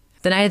party.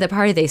 The night of the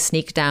party, they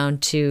sneak down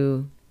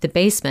to the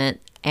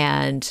basement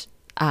and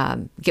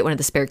get one of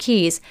the spare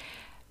keys,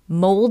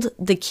 mold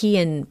the key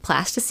in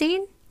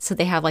plasticine, so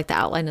they have like the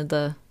outline of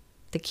the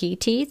key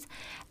teeth,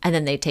 and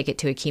then they take it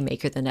to a key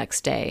maker the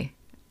next day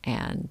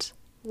and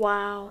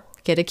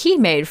get a key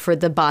made for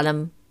the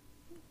bottom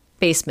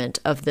basement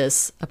of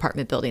this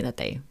apartment building that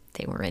they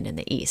were in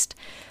the East.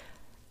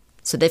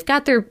 So they've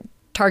got their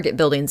target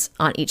buildings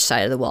on each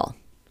side of the wall.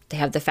 They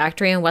have the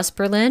factory in West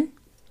Berlin.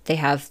 They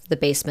have the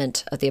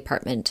basement of the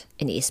apartment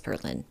in East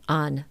Berlin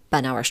on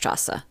Bernauer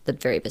Strasse, the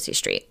very busy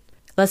street.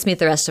 Let's meet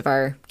the rest of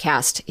our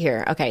cast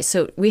here. Okay,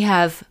 so we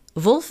have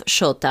Wolf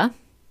Schulte.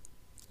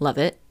 Love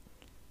it.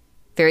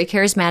 Very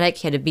charismatic.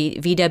 He had a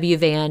VW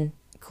van.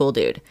 Cool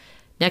dude.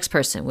 Next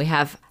person, we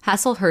have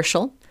Hassel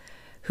Herschel,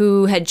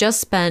 who had just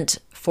spent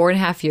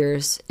 4.5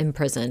 years in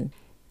prison,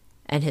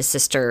 and his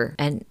sister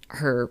and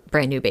her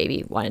brand new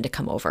baby wanted to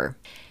come over.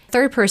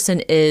 Third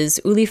person is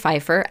Uli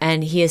Pfeiffer,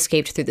 and he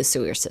escaped through the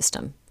sewer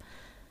system.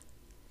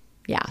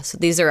 Yeah, so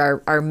these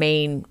are our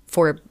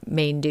four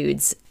main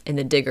dudes in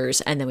the diggers,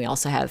 and then we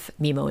also have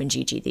Mimo and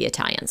Gigi, the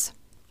Italians,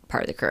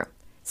 part of the crew.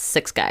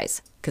 6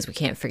 guys, because we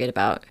can't forget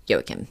about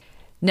Joachim.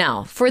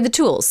 Now, for the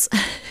tools,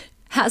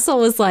 Hassel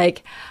was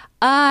like,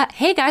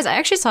 hey guys, I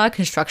actually saw a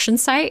construction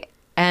site,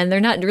 and they're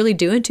not really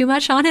doing too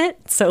much on it,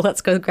 so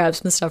let's go grab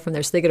some stuff from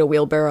there. So they get a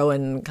wheelbarrow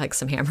and like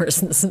some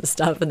hammers and some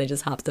stuff, and they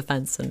just hop the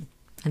fence, and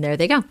there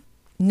they go.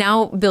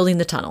 Now building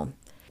the tunnel.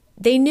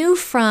 They knew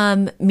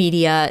from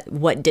media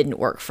what didn't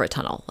work for a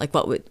tunnel, like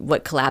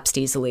what collapsed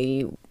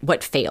easily,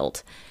 what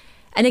failed.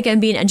 And again,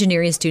 being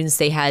engineering students,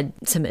 they had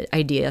some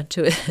idea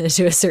to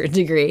to a certain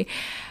degree,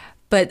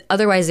 but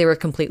otherwise they were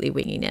completely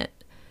winging it.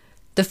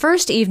 The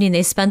first evening,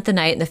 they spent the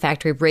night in the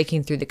factory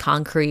breaking through the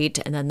concrete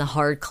and then the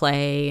hard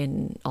clay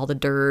and all the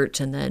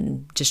dirt and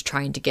then just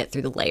trying to get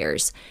through the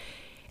layers.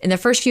 In the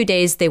first few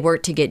days, they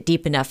worked to get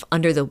deep enough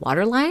under the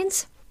water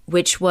lines,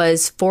 which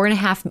was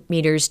 4.5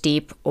 meters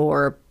deep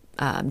or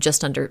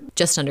just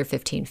under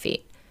 15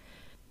 feet.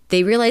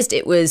 They realized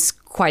it was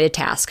quite a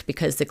task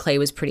because the clay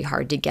was pretty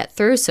hard to get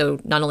through. So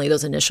not only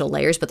those initial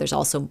layers, but there's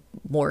also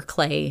more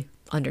clay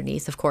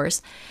underneath, of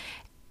course.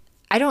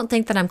 I don't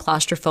think that I'm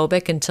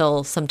claustrophobic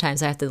until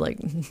sometimes I have to like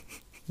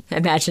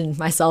imagine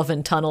myself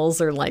in tunnels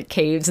or like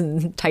caves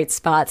and tight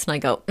spots. And I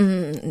go,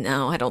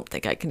 no, I don't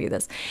think I can do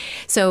this.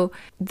 So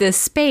the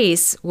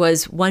space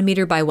was 1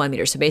 meter by 1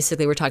 meter. So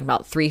basically we're talking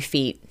about 3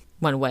 feet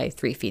one way,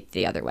 3 feet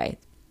the other way.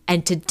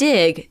 And to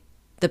dig,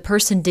 the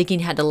person digging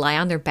had to lie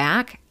on their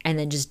back and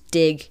then just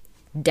dig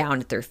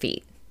down at their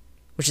feet,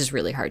 which is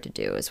really hard to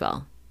do as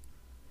well.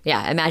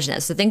 Yeah, imagine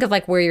that. So think of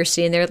like where you're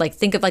sitting there, like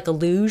think of like a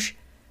luge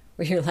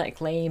where you're like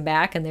laying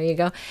back and there you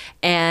go.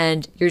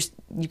 And you've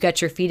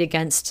got your feet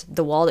against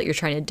the wall that you're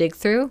trying to dig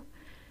through.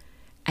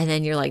 And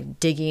then you're like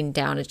digging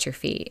down at your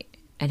feet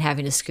and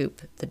having to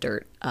scoop the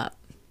dirt up.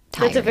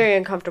 It's a very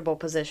uncomfortable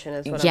position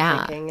is what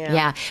I'm thinking.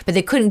 Yeah. But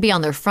they couldn't be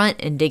on their front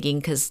and digging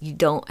because you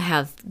don't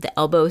have the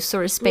elbow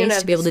sort of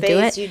space to be able to do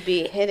it. You'd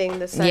be hitting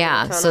the side of the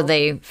tunnel. So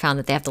they found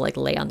that they have to like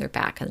lay on their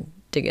back and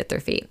dig at their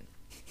feet.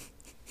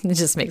 It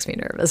just makes me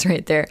nervous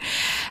right there.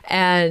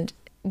 And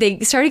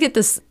they started to get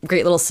this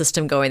great little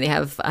system going. They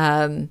have,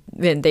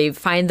 they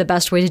find the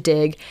best way to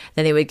dig.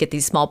 Then they would get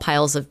these small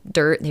piles of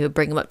dirt and they would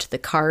bring them up to the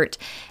cart.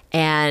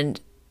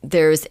 And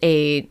there's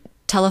a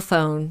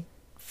telephone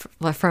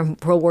from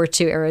World War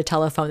II era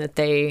telephone that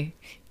they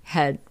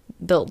had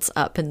built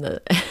up in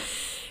the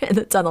in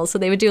the tunnel. So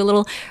they would do a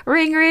little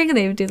ring ring and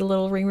they would do the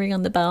little ring ring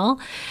on the bell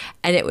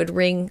and it would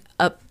ring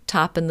up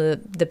top in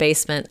the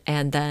basement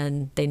and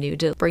then they knew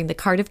to bring the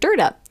cart of dirt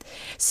up.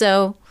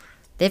 So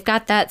they've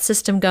got that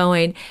system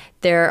going.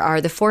 There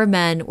are the 4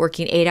 men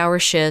working 8-hour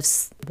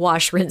shifts,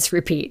 wash, rinse,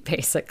 repeat,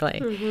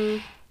 basically. Mm-hmm.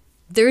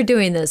 They're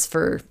doing this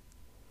for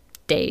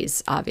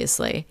days,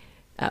 obviously,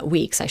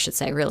 weeks, I should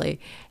say, really.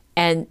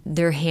 And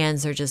their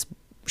hands are just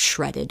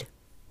shredded,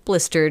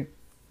 blistered,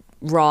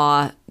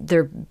 raw.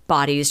 Their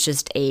bodies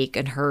just ache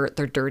and hurt.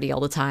 They're dirty all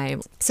the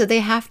time. So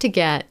they have to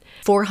get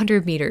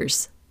 400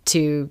 meters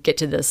to get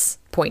to this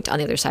point on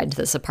the other side into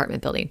this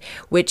apartment building,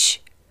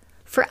 which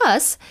for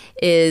us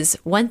is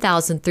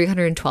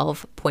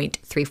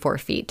 1,312.34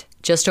 feet,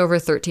 just over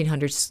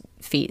 1,300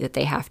 feet that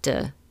they have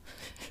to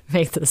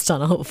make this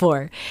tunnel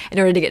for in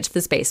order to get to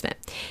this basement.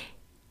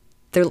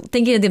 They're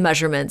thinking of the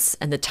measurements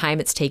and the time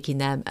it's taking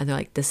them, and they're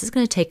like, this is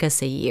going to take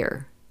us a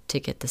year to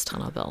get this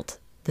tunnel built.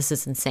 This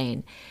is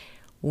insane.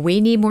 We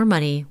need more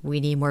money. We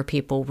need more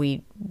people.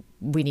 We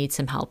need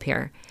some help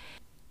here.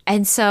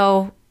 And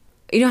so,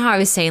 you know how I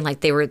was saying,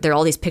 like, there are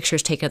all these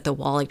pictures taken at the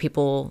wall, like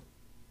people,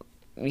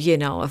 you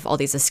know, of all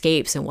these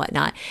escapes and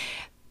whatnot.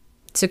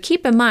 So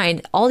keep in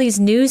mind, all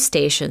these news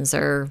stations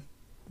are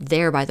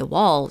there by the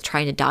wall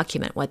trying to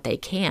document what they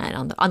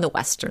can on the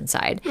western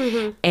side.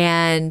 Mm-hmm.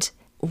 And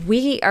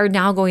we are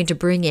now going to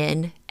bring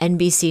in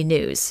NBC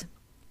News,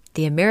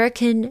 the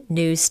American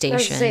news station. I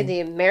was say the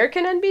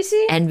American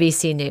NBC?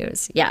 NBC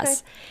News,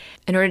 yes. Okay.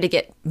 In order to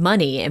get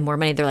money and more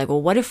money, they're like,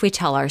 well, what if we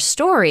tell our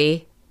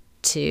story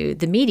to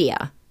the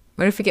media?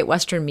 What if we get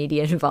Western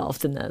media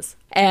involved in this?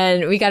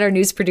 And we got our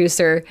news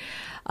producer,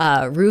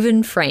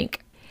 Reuven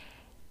Frank.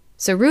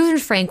 So Reuven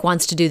Frank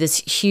wants to do this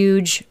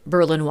huge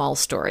Berlin Wall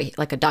story,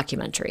 like a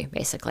documentary,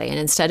 basically. And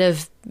instead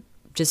of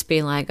just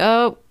being like,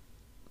 oh,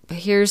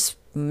 here's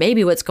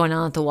maybe what's going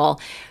on at the wall,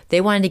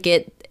 they wanted to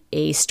get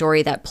a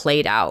story that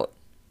played out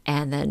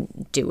and then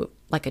do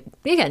like a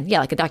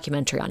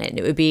documentary on it. And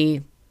it would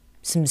be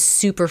some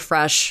super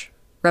fresh,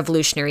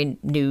 revolutionary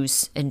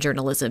news and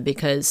journalism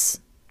because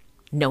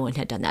no one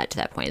had done that to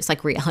that point. It's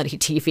like reality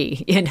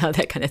TV, you know,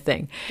 that kind of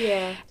thing.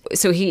 Yeah.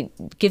 So he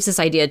gives this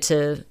idea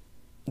to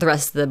the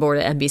rest of the board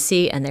at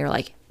NBC and they're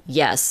like,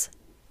 yes,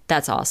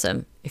 that's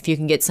awesome. If you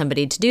can get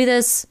somebody to do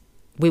this,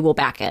 we will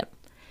back it.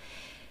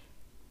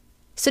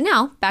 So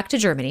now, back to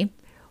Germany.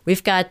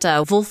 We've got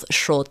Wolf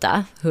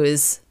Schroter, who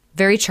is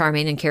very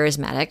charming and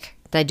charismatic.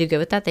 Did I do good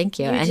with that? Thank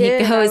you. He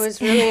did. I was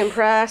really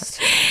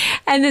impressed.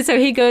 And then so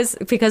he goes,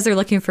 because they're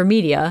looking for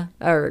media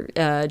or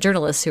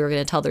journalists who are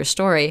going to tell their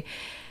story.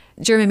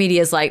 German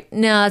media is like,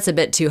 no, that's a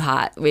bit too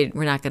hot. We're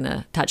not going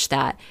to touch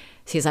that.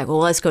 So he's like, well,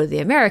 let's go to the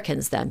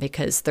Americans then,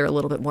 because they're a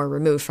little bit more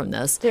removed from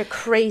this. They're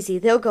crazy.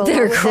 They'll go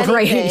They're with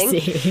crazy.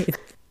 Anything.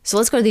 So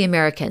let's go to the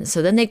Americans.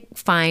 So then they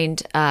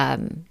find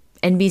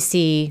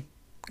NBC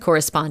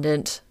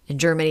correspondent in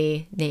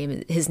Germany.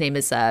 His name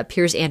is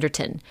Piers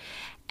Anderton.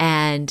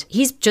 And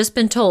he's just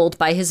been told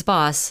by his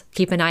boss,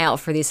 keep an eye out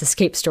for these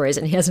escape stories.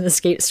 And he has an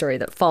escape story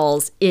that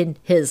falls in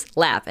his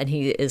lap. And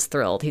he is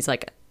thrilled. He's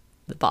like,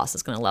 the boss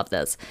is going to love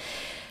this.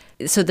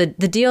 So the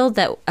deal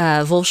that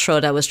Wolf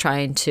Schroter was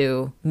trying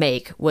to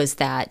make was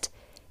that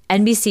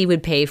NBC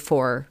would pay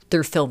for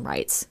their film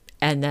rights.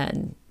 and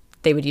then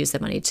they would use the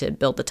money to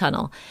build the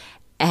tunnel.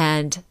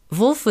 And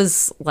Wolf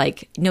was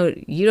like, no,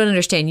 you don't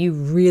understand. You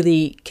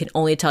really can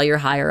only tell your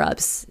higher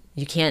ups.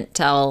 You can't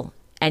tell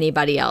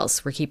anybody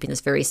else. We're keeping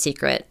this very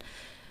secret.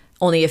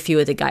 Only a few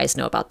of the guys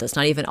know about this.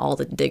 Not even all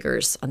the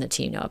diggers on the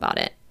team know about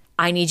it.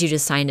 I need you to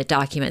sign a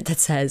document that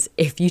says,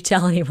 if you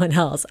tell anyone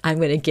else, I'm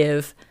going to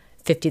give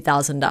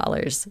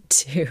 $50,000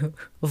 to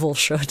Wolf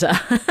Schroeder.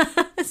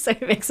 So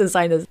he makes a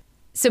sign this.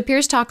 So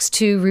Pierce talks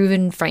to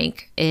Reuven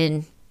Frank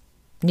in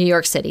New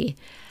York City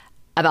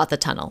about the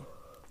tunnel.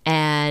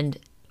 And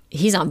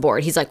he's on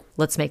board. He's like,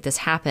 let's make this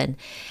happen.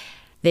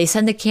 They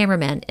send the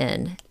cameraman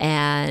in,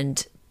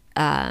 and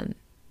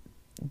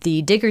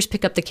the diggers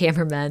pick up the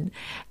cameramen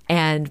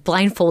and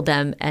blindfold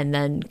them and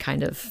then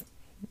kind of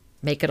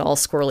make it all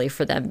squirrely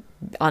for them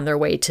on their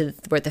way to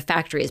where the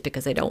factory is,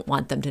 because they don't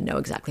want them to know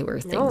exactly where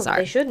things are.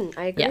 No, they shouldn't.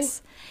 I agree.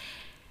 Yes.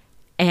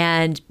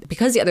 And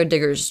because the other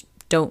diggers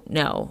don't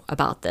know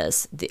about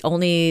this,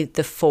 only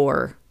the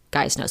 4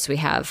 guys know. So we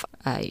have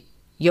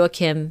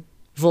Joachim,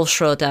 Wolf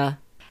Schroeder,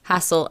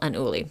 Hassel, and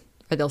Uli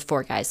are the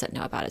 4 guys that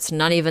know about it. So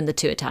not even the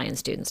 2 Italian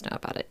students know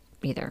about it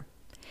either.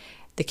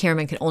 The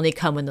cameraman can only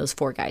come when those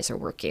 4 guys are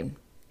working.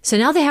 So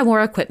now they have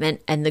more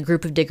equipment, and the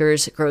group of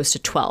diggers grows to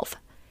 12.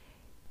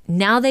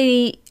 Now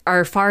they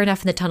are far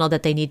enough in the tunnel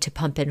that they need to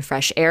pump in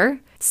fresh air.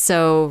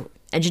 So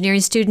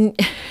engineering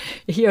student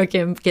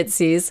Joachim gets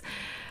these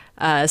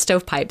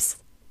stovepipes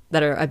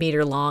that are 1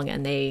 meter long,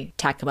 and they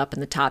tack them up in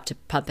the top to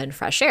pump in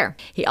fresh air.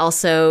 He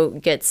also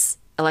gets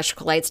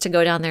electrical lights to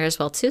go down there as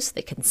well too, so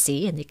they can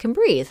see and they can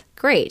breathe.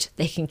 Great.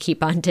 They can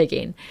keep on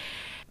digging.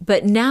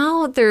 But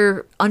now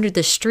they're under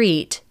the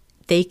street.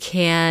 They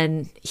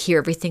can hear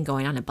everything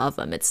going on above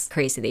them. It's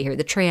crazy. They hear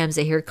the trams,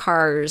 they hear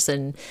cars,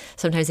 and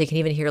sometimes they can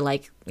even hear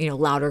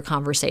louder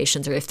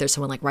conversations, or if there's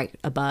someone like right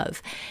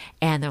above.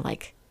 And they're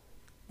like,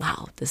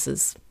 wow, this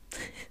is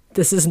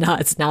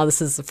nuts. Now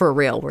this is for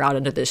real. We're out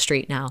into the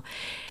street now.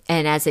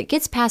 And as it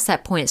gets past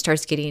that point, it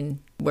starts getting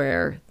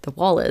where the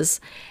wall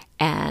is,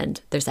 and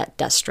there's that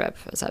dust strip,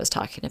 as I was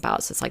talking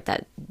about. So it's like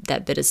that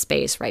bit of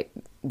space right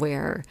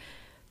where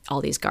all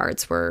these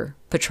guards were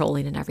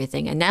patrolling and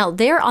everything. And now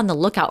they're on the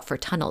lookout for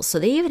tunnels. So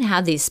they even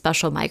have these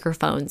special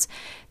microphones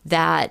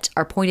that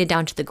are pointed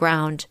down to the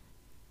ground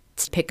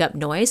to pick up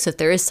noise. So if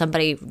there is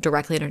somebody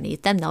directly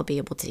underneath them, they'll be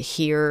able to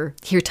hear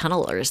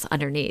tunnelers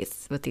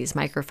underneath with these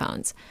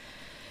microphones.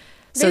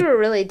 They were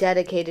really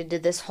dedicated to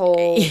this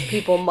whole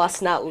people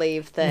must not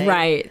leave thing.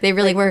 Right. They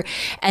really were.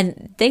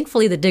 And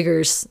thankfully the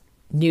diggers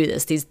knew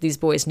this. These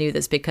boys knew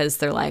this, because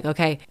they're like,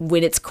 okay,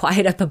 when it's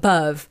quiet up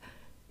above,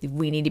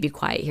 we need to be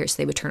quiet here. So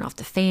they would turn off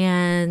the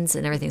fans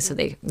and everything. So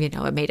they,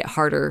 it made it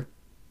harder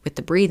with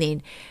the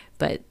breathing,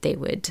 but they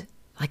would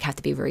have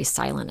to be very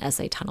silent as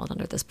they tunneled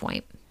under this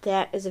point.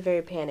 That is a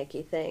very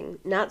panicky thing.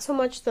 Not so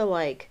much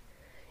the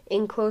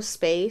enclosed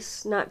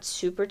space, not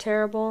super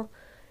terrible.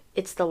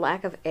 It's the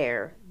lack of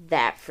air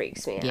that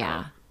freaks me out.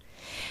 Yeah.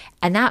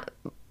 And that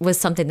was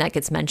something that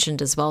gets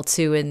mentioned as well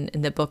too in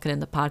the book and in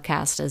the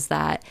podcast, is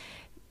that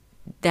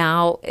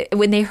now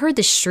when they heard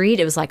the street,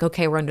 it was like,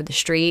 okay, we're under the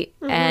street.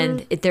 Mm-hmm. And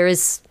there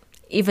is,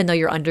 even though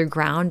you're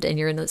underground and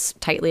you're in this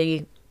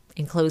tightly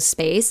enclosed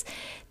space,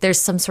 there's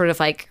some sort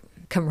of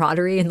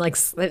camaraderie and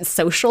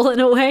social in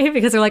a way,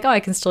 because they're like, oh,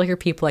 I can still hear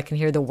people. I can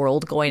hear the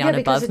world going on above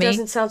me. Because it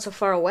doesn't sound so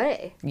far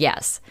away.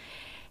 Yes.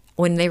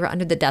 When they were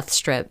under the death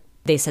strip,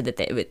 they said that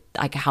it would,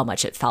 how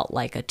much it felt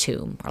like a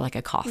tomb or like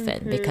a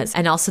coffin, because,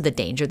 and also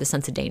the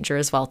sense of danger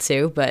as well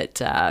too.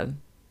 But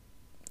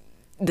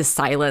the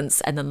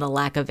silence and then the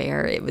lack of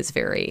air, it was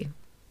very,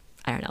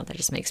 I don't know, that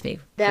just makes me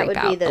that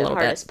freak would be the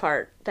hardest bit.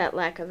 part, that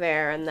lack of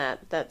air and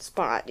that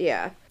spot.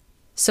 Yeah.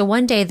 So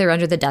one day they're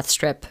under the death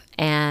strip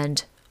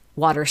and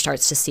water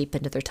starts to seep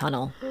into their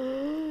tunnel.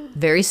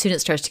 Very soon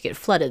it starts to get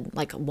flooded.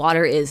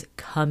 Water is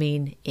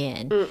coming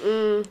in.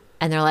 Mm-mm.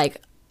 And they're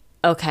like,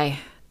 okay,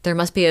 there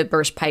must be a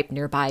burst pipe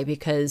nearby,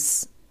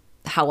 because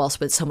how else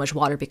would so much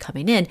water be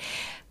coming in?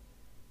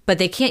 But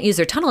they can't use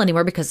their tunnel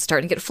anymore because it's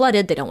starting to get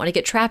flooded. They don't want to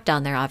get trapped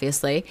down there,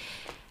 obviously.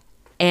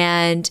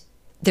 And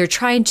they're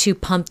trying to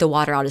pump the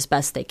water out as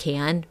best they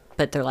can,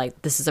 but they're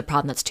like, this is a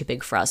problem that's too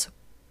big for us.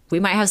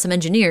 We might have some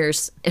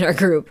engineers in our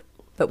group,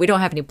 but we don't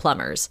have any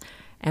plumbers,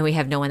 and we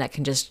have no one that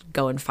can just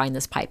go and find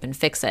this pipe and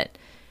fix it.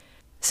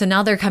 So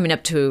now they're coming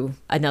up to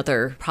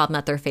another problem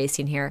that they're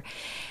facing here.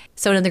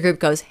 Someone in the group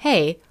goes,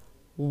 hey,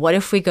 what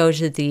if we go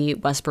to the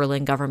West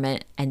Berlin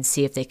government and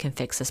see if they can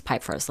fix this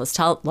pipe for us?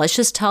 Let's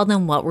just tell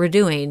them what we're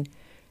doing,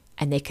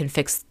 and they can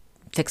fix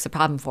the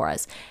problem for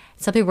us.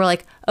 Some people were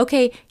like,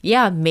 okay,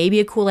 yeah, maybe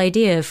a cool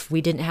idea if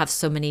we didn't have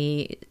so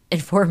many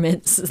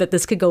informants that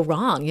this could go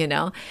wrong,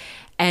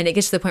 And it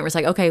gets to the point where it's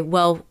like, okay,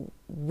 well,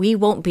 we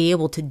won't be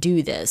able to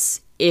do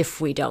this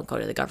if we don't go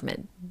to the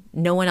government.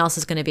 No one else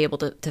is going to be able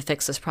to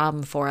fix this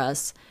problem for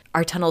us.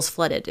 Our tunnel's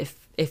flooded.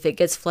 If it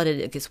gets flooded,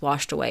 it gets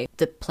washed away.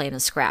 The plan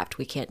is scrapped.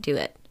 We can't do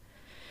it.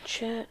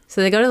 Shit.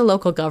 So they go to the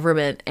local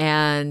government,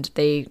 and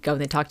they go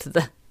and they talk to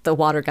the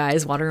water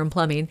guys, water and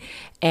plumbing,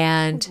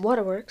 and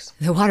Waterworks.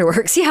 The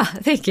waterworks, yeah,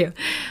 thank you.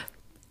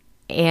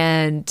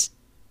 And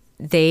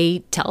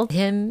they tell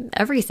him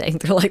everything.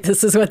 They're like,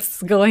 this is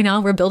what's going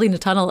on. We're building a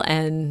tunnel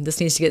and this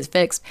needs to get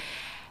fixed.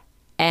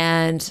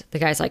 And the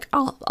guy's like,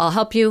 I'll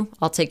help you.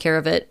 I'll take care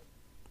of it.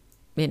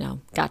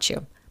 Got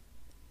you.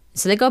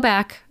 So they go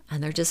back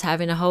and they're just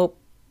having a hope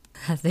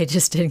that they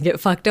just didn't get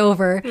fucked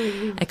over.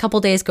 Mm-hmm. A couple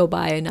days go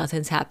by and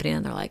nothing's happening.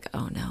 And they're like,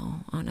 oh no,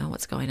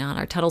 what's going on?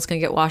 Our tunnel's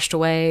going to get washed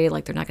away.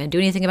 Like, they're not going to do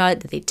anything about it.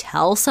 Did they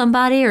tell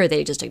somebody, or are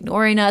they just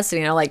ignoring us?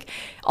 And, like,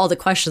 all the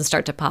questions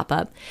start to pop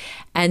up.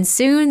 And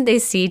soon they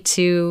see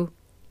two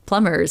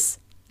plumbers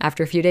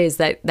after a few days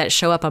that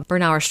show up on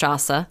Bernauer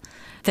Strasse.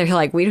 They're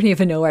like, we don't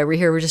even know why we're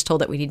here. We're just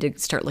told that we need to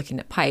start looking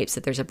at pipes,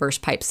 that there's a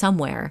burst pipe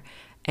somewhere,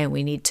 and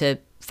we need to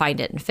find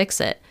it and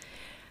fix it.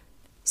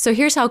 So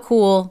here's how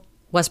cool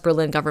West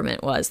Berlin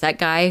government was. That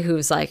guy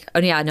who's like, oh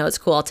yeah, no, it's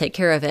cool, I'll take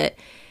care of it,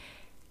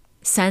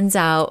 sends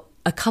out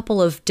a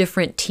couple of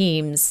different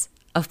teams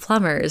of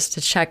plumbers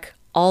to check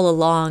all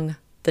along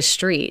the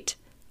street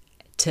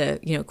to,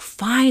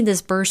 find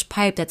this burst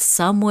pipe that's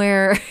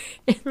somewhere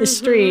in the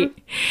street.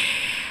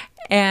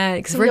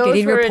 And because we're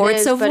getting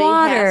reports of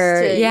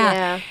water.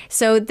 Yeah.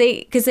 So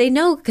because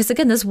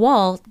again, this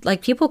wall,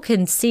 like, people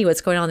can see what's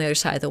going on the other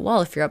side of the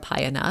wall if you're up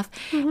high enough.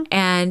 Mm-hmm.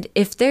 And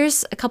if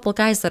there's a couple of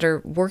guys that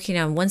are working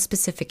on one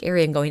specific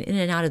area and going in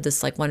and out of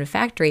this, like, one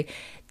factory,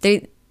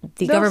 the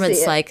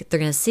government's like, they're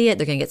going to see it.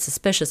 They're going to get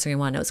suspicious. They're going to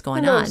want to know what's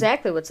going on. Know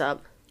exactly what's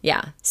up.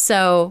 Yeah.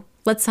 So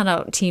let's send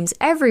out teams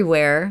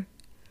everywhere,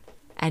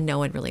 and no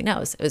one really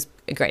knows. It was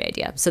a great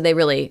idea. So they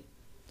really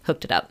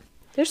hooked it up.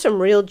 There's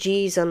some real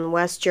G's on the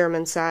West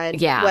German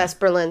side. Yeah. West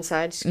Berlin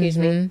side, excuse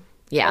me.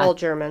 Yeah. All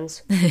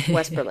Germans.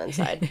 West Berlin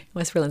side.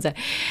 West Berlin side.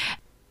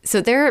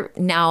 So they're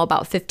now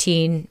about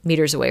 15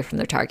 meters away from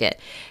their target.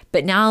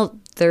 But now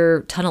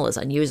their tunnel is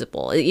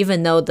unusable.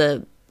 Even though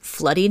the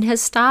flooding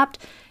has stopped,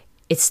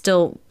 it's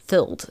still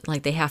filled.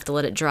 Like, they have to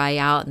let it dry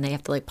out, and they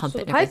have to, like, pump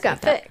it. The pipe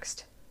got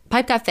fixed.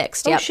 Pipe got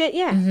fixed, Oh, shit,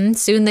 yeah. Mm-hmm.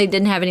 Soon they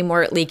didn't have any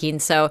more leaking,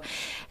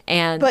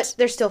 But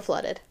they're still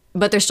flooded.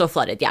 But they're still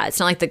flooded, yeah. It's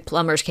not like the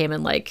plumbers came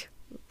and, like,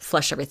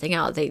 flush everything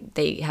out.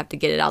 They have to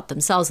get it out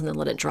themselves and then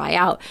let it dry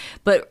out.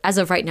 But as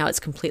of right now,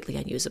 it's completely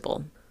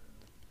unusable.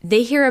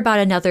 They hear about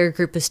another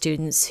group of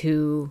students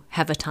who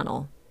have a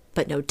tunnel,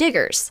 but no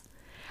diggers.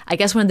 I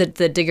guess when the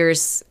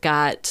diggers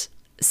got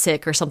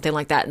sick or something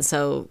like that, and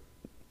so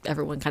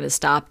everyone kind of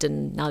stopped,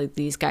 and now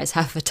these guys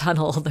have a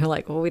tunnel. They're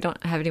like, well, we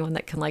don't have anyone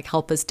that can, like,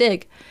 help us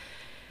dig.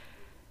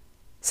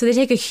 So they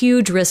take a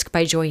huge risk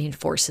by joining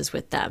forces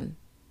with them.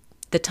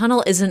 The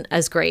tunnel isn't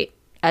as great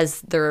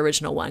as their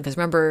original one, because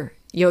remember,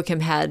 Joachim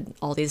had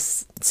all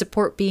these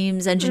support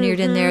beams engineered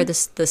in there, the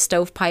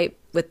stovepipe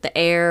with the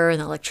air and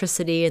the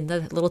electricity and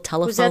the little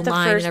telephone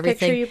line and everything. Was that the first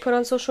picture you put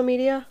on social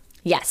media?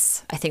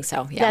 Yes, I think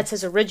so, yeah. That's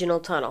his original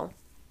tunnel.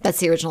 That's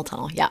the original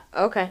tunnel, yeah.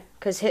 Okay,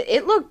 because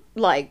it looked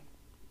like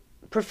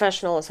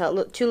professional as hell. It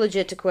looked too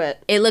legit to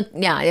quit. It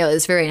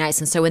was very nice.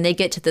 And so when they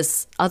get to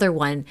this other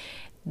one,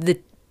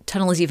 the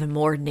tunnel is even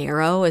more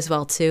narrow as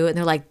well, too. And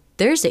they're like,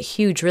 there's a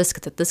huge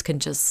risk that this can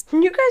just...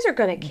 You guys are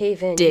going to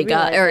cave in. Dig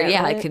up,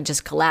 right? It can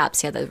just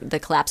collapse. Yeah, the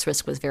collapse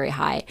risk was very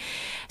high.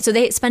 So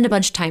they spend a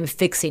bunch of time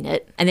fixing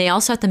it. And they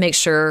also have to make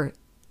sure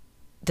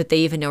that they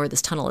even know where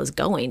this tunnel is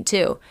going,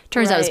 too.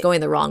 Turns out it's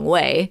going the wrong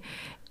way.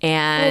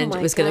 And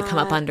it was going to come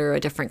up under a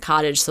different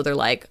cottage. So they're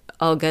like,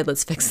 oh, good,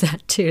 let's fix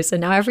that, too. So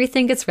now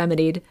everything gets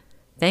remedied.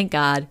 Thank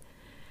God.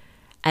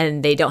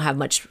 And they don't have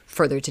much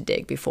further to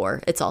dig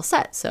before it's all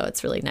set. So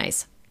it's really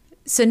nice.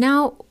 So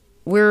now...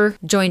 we're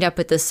joined up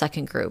with this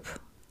second group.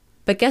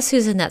 But guess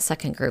who's in that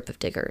second group of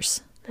diggers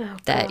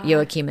that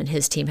Joachim and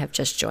his team have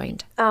just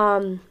joined?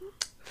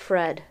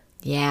 Fred.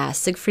 Yeah,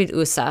 Siegfried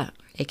Usa,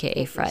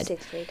 a.k.a. Fred.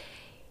 Siegfried.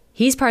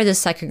 He's part of this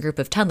second group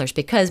of tunnelers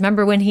because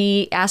remember when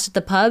he asked at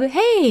the pub,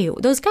 hey,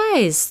 those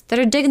guys that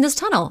are digging this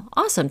tunnel,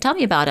 awesome, tell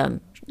me about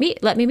them.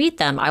 Let me meet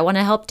them. I want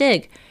to help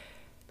dig.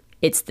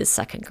 It's this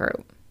second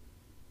group.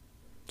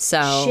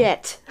 So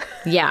shit.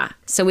 Yeah.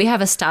 So we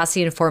have a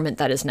Stasi informant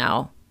that is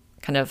now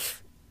kind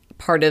of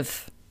part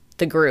of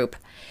the group.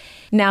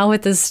 Now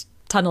with this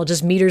tunnel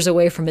just meters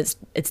away from its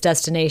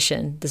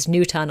destination, this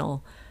new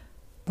tunnel,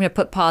 I'm going to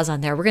put pause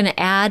on there. We're going to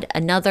add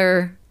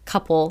another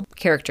couple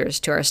characters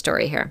to our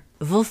story here.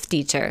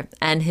 Wolf-Dieter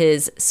and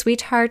his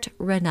sweetheart,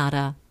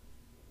 Renata.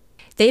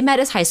 They met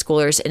as high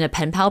schoolers in a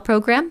pen pal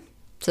program.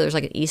 So there's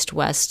like an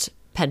East-West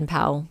pen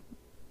pal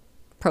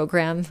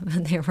program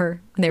when they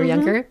were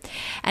younger.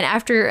 And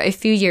after a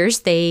few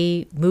years,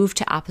 they moved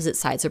to opposite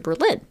sides of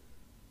Berlin.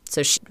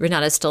 So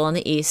Renata's still on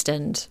the east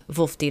and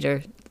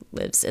Wolf-Dieter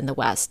lives in the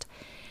west.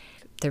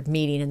 They're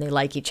meeting and they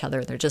like each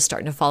other. They're just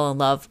starting to fall in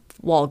love.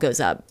 Wall goes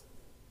up.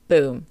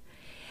 Boom.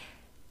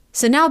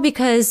 So now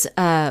because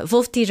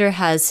Wolf-Dieter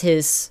has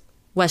his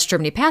West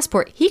Germany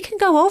passport, he can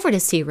go over to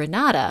see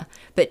Renata,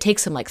 but it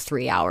takes him like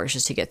 3 hours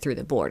just to get through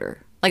the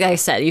border. Like I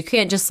said, you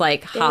can't just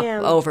like hop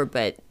over,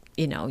 but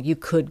you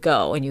could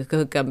go and you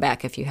could come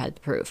back if you had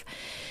the proof.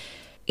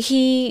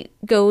 He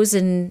goes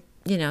and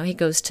he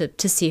goes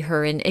to see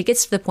her, and it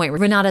gets to the point where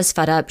Renata's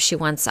fed up. She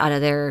wants out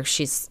of there.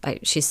 She's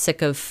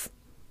sick of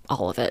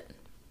all of it.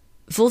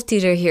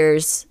 Wolf-Dieter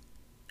hears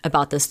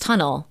about this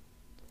tunnel,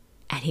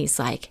 And he's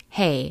like,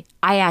 hey,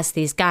 I asked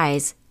these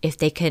guys if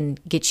they can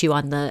get you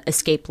on the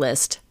escape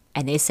list.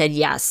 And they said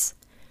yes.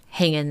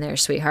 Hang in there,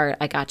 sweetheart.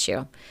 I got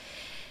you.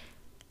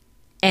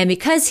 And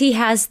because he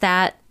has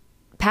that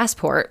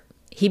passport,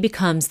 he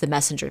becomes the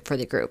messenger for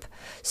the group.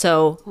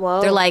 So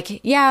they're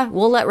like, yeah,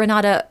 we'll let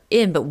Renata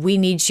in, but we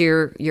need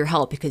your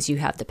help because you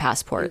have the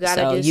passport.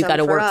 So you got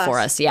to work for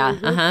us.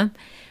 Yeah.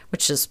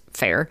 Which is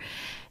fair.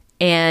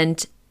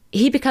 And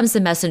he becomes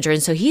the messenger.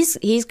 And so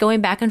he's going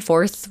back and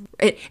forth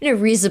in a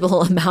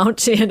reasonable amount,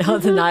 to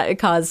not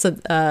cause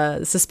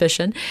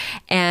suspicion.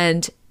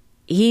 And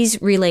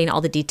he's relaying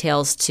all the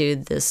details to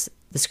this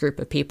group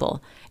of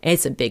people. And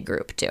it's a big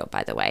group too,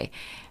 by the way.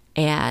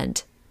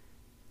 And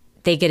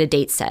they get a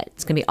date set.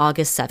 It's going to be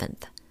August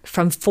 7th.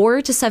 From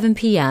 4 to 7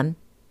 p.m.,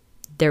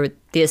 the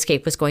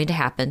escape was going to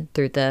happen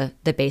through the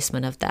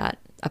basement of that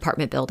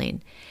apartment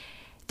building.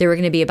 There were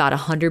going to be about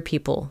 100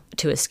 people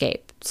to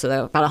escape.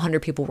 So about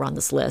 100 people were on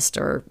this list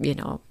or,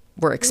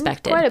 were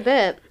expected. Quite a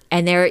bit.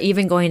 And they're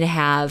even going to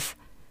have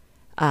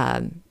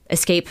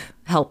escape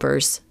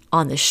helpers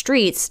on the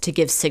streets to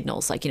give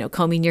signals like,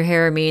 combing your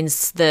hair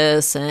means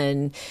this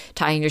and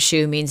tying your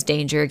shoe means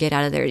danger, get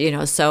out of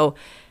there, So,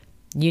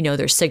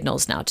 there's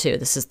signals now too.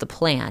 This is the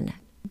plan.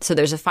 So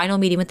there's a final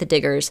meeting with the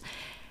diggers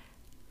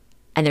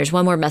and there's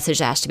one more message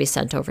that has to be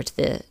sent over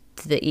to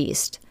the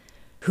east.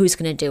 Who's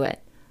going to do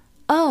it?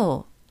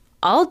 Oh,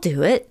 I'll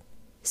do it,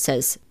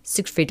 says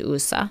Siegfried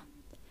Usa.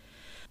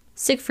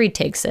 Siegfried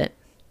takes it.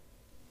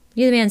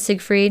 You're the man,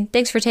 Siegfried.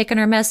 Thanks for taking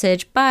our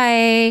message.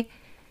 Bye.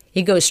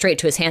 He goes straight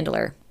to his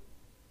handler.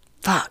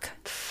 Fuck.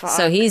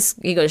 So he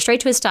goes straight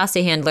to his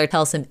Stasi handler,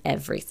 tells him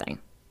everything.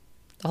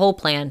 The whole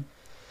plan.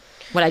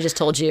 What I just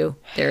told you,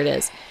 there it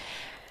is.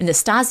 And the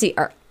Stasi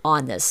are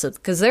on this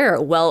because they're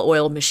a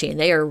well-oiled machine.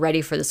 They are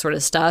ready for this sort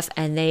of stuff,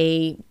 and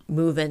they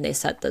move in. They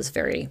set this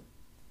very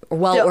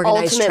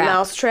well-organized ultimate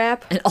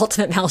mousetrap. An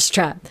ultimate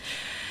mousetrap.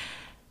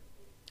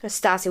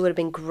 Stasi would have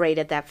been great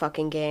at that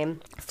fucking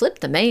game. Flip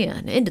the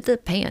man into the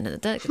pan.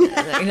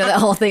 That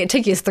whole thing. It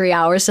took you 3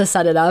 hours to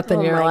set it up,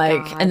 and you're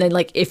like, God. And then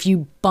like if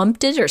you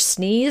bumped it or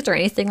sneezed or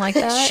anything like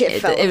that,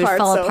 it would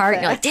fall apart.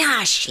 And you're like,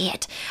 ah,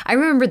 shit. I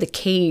remember the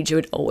cage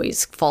would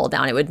always fall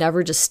down. It would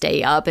never just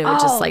stay up. It would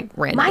just like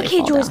randomly my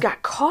cage fall always down.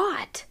 Got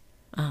caught.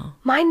 Oh,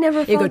 mine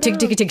never. You go tick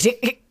tick tick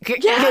tick.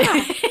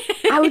 Yeah.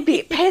 I would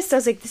be pissed. I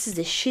was like, this is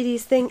the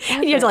shittiest thing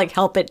ever. You have to like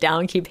help it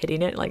down, keep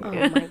hitting it. Like, oh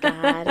my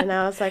God. And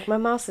I was like, my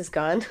mouse is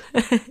gone.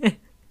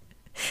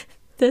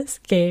 This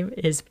game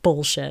is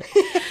bullshit.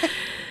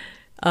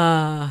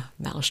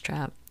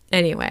 Mousetrap.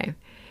 Anyway,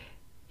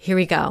 here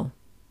we go.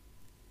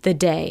 The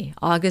day,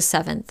 August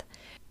 7th.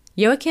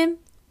 Joachim,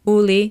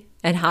 Uli,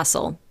 and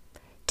Hassel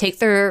take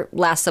their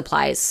last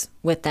supplies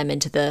with them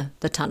into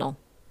the tunnel.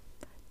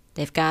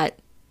 They've got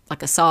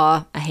like a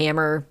saw, a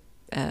hammer,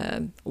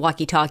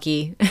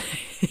 walkie-talkie,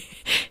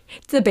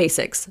 the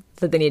basics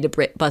that they need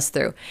to bust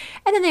through.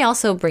 And then they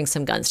also bring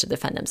some guns to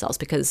defend themselves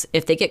because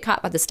if they get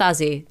caught by the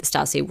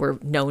Stasi were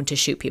known to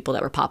shoot people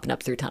that were popping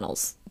up through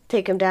tunnels.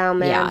 Take them down,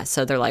 man. Yeah,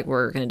 so they're like,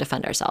 we're going to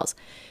defend ourselves.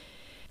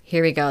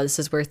 Here we go. This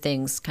is where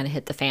things kind of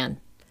hit the fan.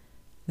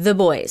 The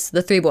boys,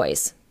 the three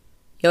boys,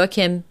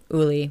 Joachim,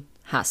 Uli,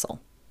 Hassel.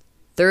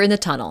 They're in the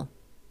tunnel.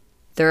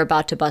 They're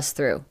about to bust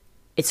through.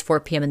 It's 4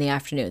 p.m. in the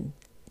afternoon.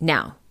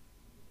 Now,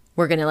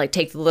 we're going to like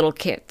take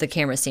the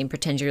camera scene,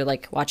 pretend you're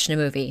like watching a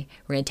movie.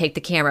 We're going to take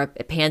the camera,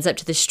 it pans up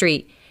to the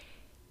street.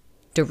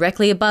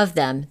 Directly above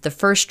them, the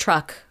first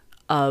truck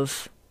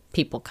of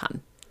people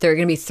come. There are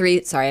going to be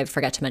 3, sorry, I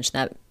forgot to mention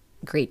that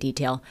great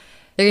detail.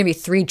 There are going to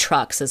be 3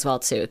 trucks as well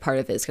too. Part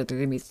of it is there are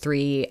going to be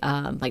 3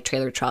 like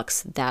trailer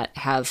trucks that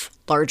have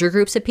larger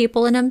groups of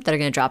people in them that are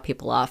going to drop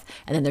people off.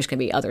 And then there's going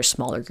to be other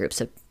smaller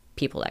groups of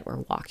people that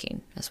were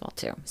walking as well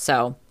too.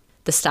 So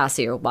the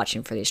Stasi are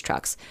watching for these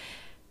trucks.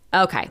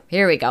 Okay,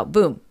 here we go.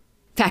 Boom.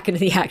 Back into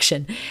the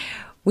action.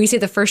 We see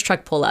the first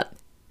truck pull up.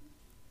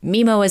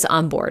 Mimo is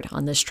on board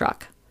on this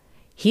truck.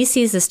 He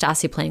sees the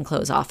Stasi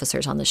plainclothes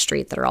officers on the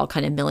street that are all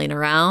kind of milling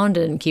around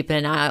and keeping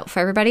an eye out for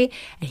everybody.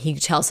 And he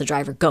tells the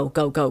driver, go,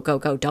 go, go, go,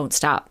 go, don't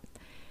stop.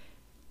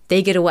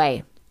 They get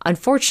away.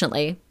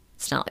 Unfortunately,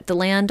 it's not like the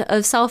land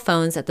of cell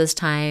phones at this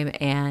time,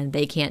 and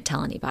they can't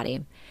tell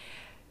anybody.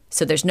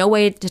 So there's no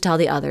way to tell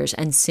the others,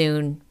 and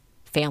soon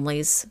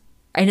families,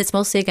 and it's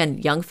mostly, again,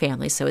 young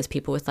families, so it's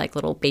people with like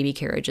little baby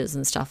carriages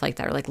and stuff like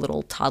that, or like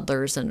little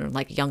toddlers and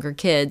like younger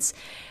kids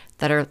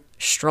that are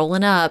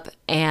strolling up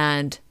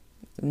and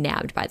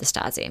nabbed by the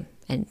Stasi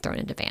and thrown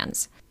into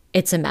vans.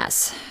 It's a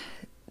mess.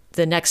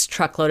 The next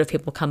truckload of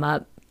people come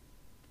up.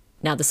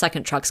 Now the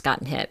second truck's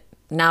gotten hit.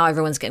 Now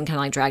everyone's getting kind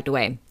of like dragged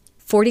away.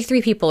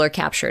 43 people are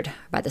captured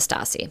by the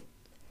Stasi.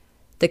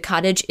 The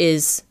cottage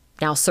is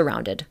now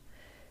surrounded.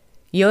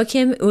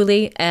 Joachim,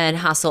 Uli, and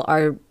Hassel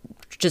are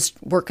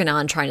just working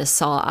on trying to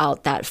saw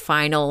out that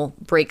final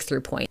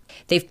breakthrough point.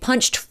 They've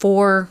punched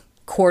 4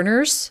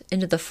 corners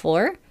into the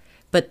floor,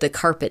 but the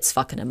carpet's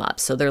fucking them up.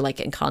 So they're like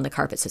getting caught on the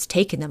carpet. So it's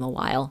taken them a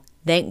while.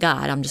 Thank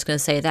God. I'm just going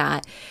to say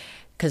that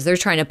because they're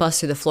trying to bust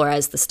through the floor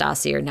as the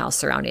Stasi are now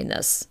surrounding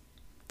this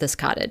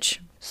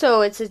cottage.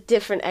 So it's a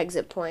different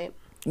exit point.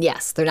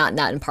 Yes, they're not in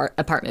that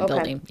apartment Okay.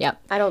 building.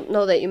 Yep. I don't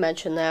know that you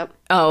mentioned that.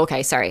 Oh,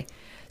 okay. Sorry.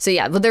 So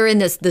yeah, well, they're in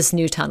this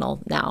new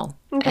tunnel now,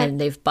 Okay. and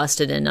they've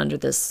busted in under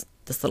this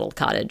little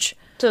cottage.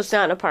 So it's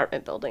not an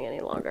apartment building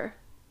any longer.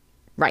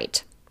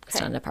 Right. It's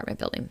Okay. not an apartment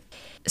building.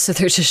 So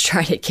they're just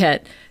trying to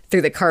get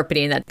through the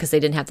carpeting that because they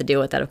didn't have to deal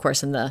with that, of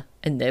course, in the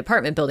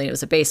apartment building. It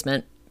was a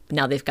basement.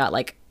 Now they've got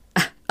like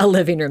a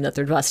living room that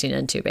they're busting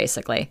into,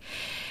 basically.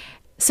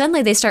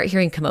 Suddenly they start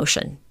hearing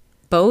commotion,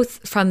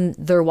 both from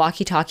their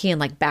walkie-talkie and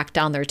like back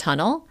down their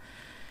tunnel,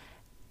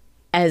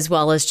 as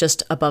well as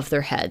just above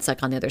their heads,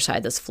 like on the other side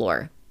of this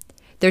floor.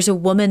 There's a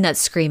woman that's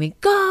screaming,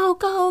 "Go,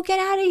 go, get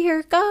out of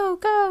here, go,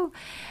 go."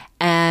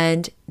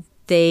 And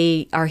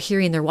they are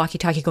hearing their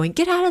walkie-talkie going,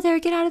 get out of there,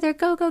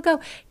 go, go, go.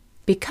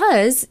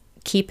 Because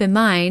keep in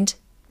mind,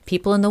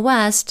 people in the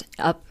West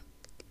up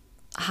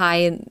high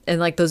in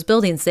like those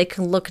buildings, they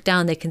can look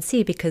down, they can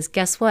see, because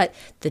guess what?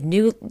 The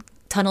new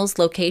tunnel's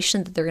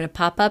location that they're going to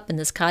pop up in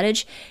this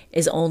cottage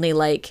is only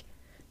like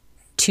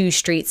 2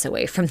 streets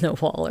away from the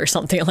wall or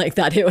something like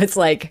that. It was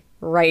like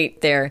right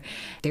there.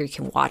 There you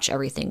can watch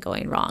everything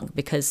going wrong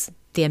because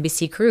the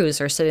NBC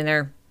crews are sitting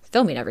there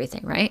filming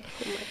everything, right?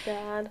 Oh my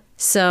God.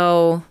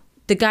 So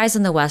the guys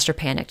in the West are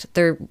panicked.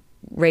 They're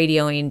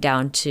radioing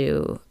down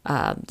to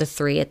the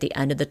 3 at the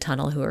end of the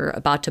tunnel who are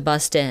about to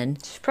bust in.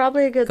 It's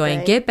probably a good Going,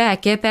 thing. get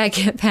back, get back,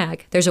 get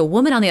back. There's a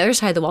woman on the other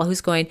side of the wall who's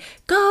going,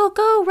 go,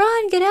 go,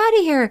 run, get out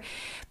of here.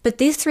 But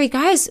these 3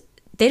 guys,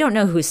 they don't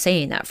know who's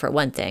saying that, for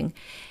one thing.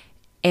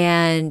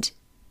 And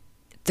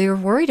they're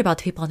worried about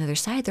the people on the other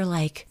side. They're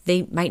like,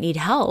 they might need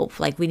help.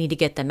 Like, we need to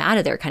get them out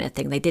of there kind of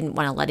thing. They didn't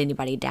want to let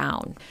anybody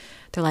down.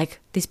 They're like,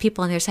 these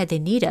people on the other side, they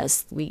need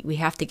us. We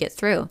have to get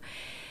through.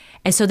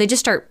 And so they just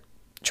start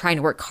trying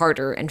to work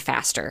harder and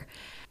faster.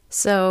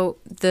 So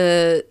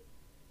the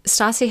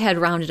Stasi had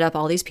rounded up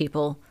all these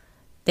people.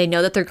 They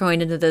know that they're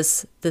going into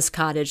this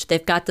cottage.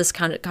 They've got this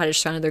cottage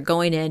surrounded. They're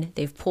going in.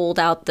 They've pulled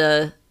out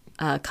the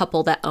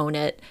couple that own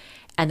it.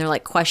 And they're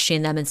like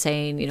questioning them and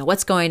saying, you know,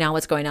 what's going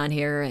on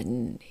here?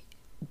 And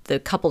the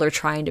couple are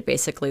trying to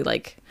basically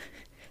like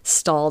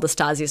stall the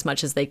Stasi as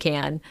much as they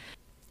can.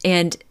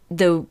 And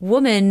the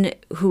woman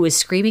who was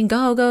screaming,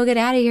 go, go, get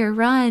out of here,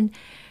 run,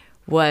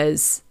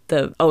 was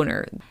the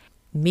owner.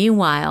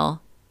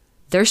 Meanwhile,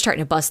 they're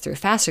starting to bust through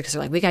faster because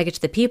they're like, we got to get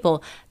to the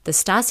people. The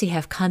Stasi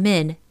have come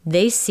in.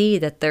 They see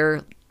that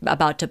they're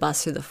about to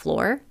bust through the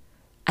floor.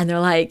 And they're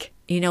like,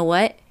 you know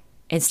what?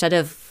 Instead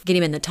of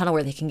getting them in the tunnel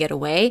where they can get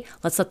away,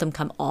 let's let them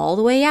come all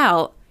the way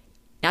out,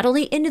 not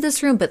only into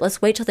this room, but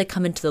let's wait till they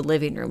come into the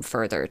living room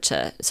further.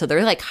 So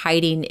they're like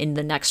hiding in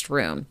the next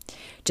room,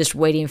 just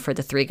waiting for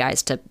the 3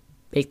 guys to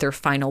make their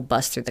final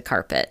bust through the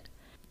carpet.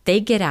 They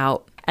get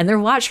out and they're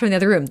watched from the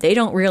other room. They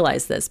don't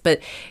realize this,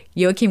 but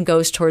Joachim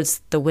goes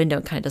towards the window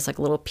and kind of does like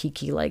a little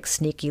peeky, like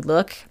sneaky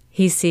look.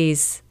 He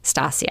sees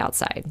Stasi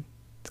outside,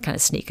 kind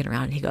of sneaking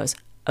around. And he goes,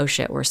 oh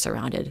shit, we're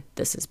surrounded.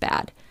 This is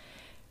bad.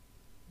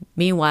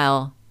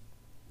 Meanwhile,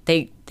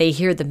 they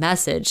hear the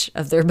message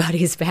of their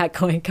buddies back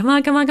going, come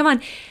on, come on, come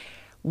on.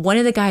 One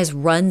of the guys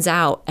runs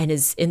out and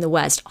is in the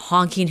West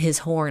honking his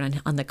horn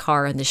on the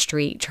car in the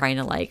street, trying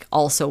to like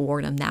also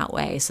warn them that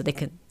way so they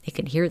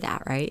can hear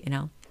that, right? You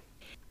know,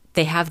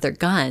 they have their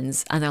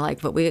guns and they're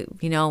like, but we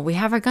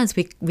have our guns.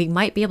 We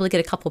might be able to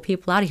get a couple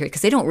people out of here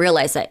because they don't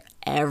realize that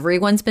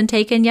everyone's been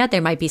taken yet.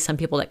 There might be some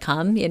people that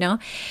come, you know.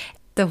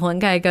 The one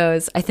guy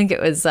goes, I think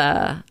it was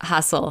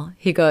Hassel.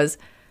 He goes,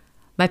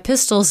 my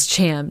pistol's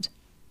jammed.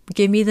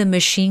 Give me the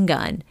machine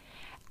gun.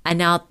 And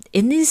now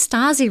in these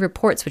Stasi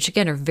reports, which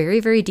again are very,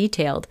 very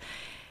detailed,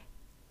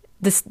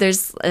 there's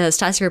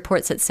Stasi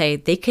reports that say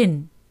they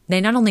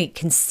not only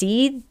can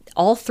see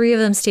all 3 of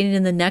them standing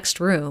in the next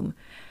room,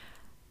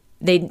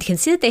 they can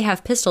see that they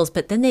have pistols,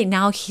 but then they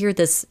now hear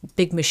this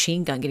big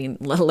machine gun getting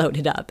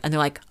loaded up. And they're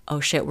like, oh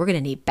shit, we're going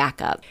to need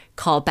backup.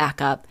 Call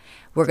backup.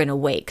 We're going to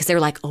wait. Because they're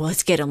like, oh,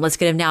 let's get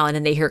him now. And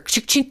then they hear,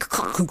 chink,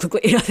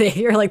 chink, you know, they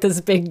hear like this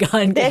big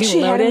gun They getting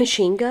actually loaded. had a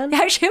machine gun? They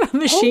actually have a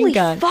machine Holy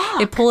gun. fuck.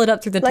 They pull it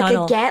up through the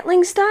tunnel. Like a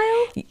Gatling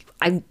style?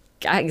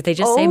 They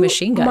just say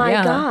machine gun. Oh my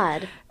yeah.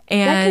 God. That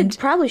And could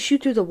probably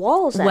shoot through the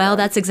walls. well,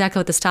 that's exactly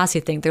what the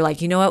Stasi think. They're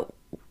like, you know what?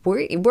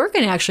 We're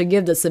going to actually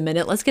give this a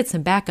minute. Let's get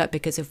some backup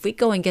because if we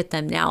go and get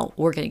them now,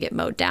 we're going to get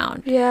mowed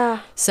down.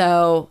 Yeah.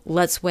 So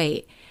let's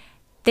wait.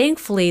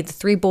 Thankfully, the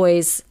 3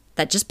 boys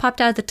that just popped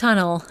out of the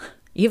tunnel,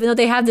 even though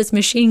they have this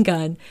machine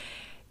gun,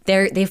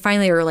 they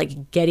finally are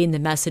like getting the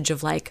message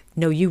of like,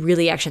 no, you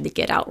really actually have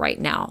to get out right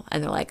now.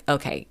 And they're like,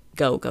 okay,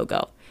 go, go,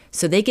 go.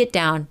 So they get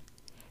down,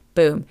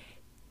 boom.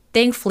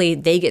 Thankfully,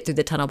 they get through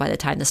the tunnel by the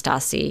time the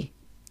Stasi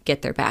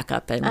get their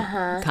backup and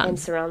come. And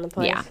surround the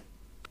place. Yeah.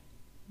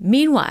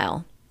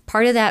 Meanwhile,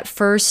 part of that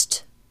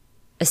first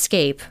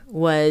escape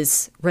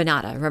was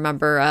Renata.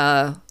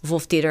 Remember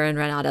Wolf Dieter and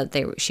Renata,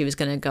 she was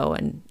going to go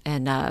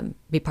and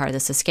be part of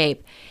this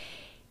escape.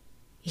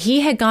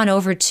 He had gone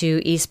over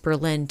to East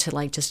Berlin to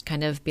like just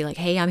kind of be like,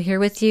 hey, I'm here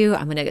with you.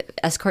 I'm going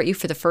to escort you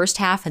for the first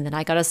half and then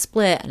I got to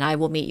split and I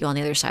will meet you on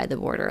the other side of the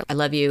border. I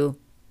love you.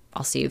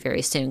 I'll see you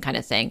very soon kind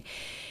of thing.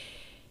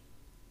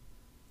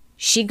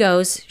 She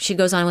goes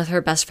on with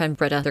her best friend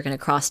Britta. They're going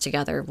to cross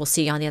together. We'll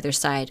see you on the other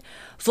side.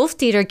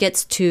 Wolfdieter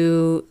gets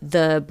to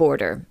the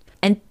border,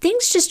 and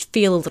things just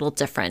feel a little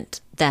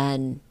different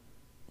than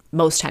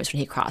most times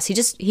when he crossed. He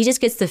just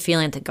gets the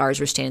feeling that the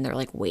guards were standing there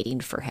like waiting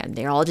for him.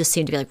 They all just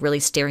seem to be like really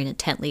staring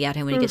intently at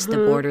him when he gets to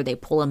the border. They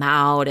pull him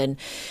out and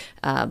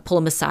pull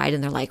him aside,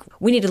 and they're like,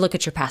 we need to look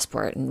at your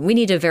passport and we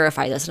need to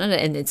verify this.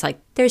 And it's like,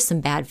 there's some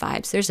bad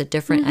vibes. There's a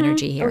different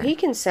energy here. Oh, he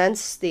can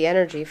sense the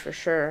energy for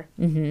sure.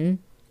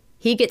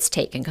 He gets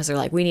taken because they're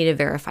like, we need to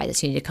verify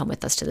this. You need to come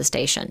with us to the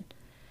station.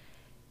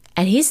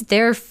 And he's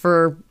there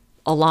for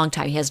a long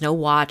time. He has no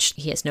watch.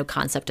 He has no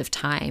concept of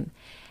time.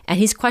 And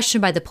he's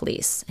questioned by the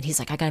police. And he's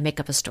like, I got to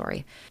make up a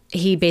story.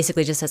 He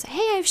basically just says, hey,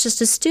 I was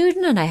just a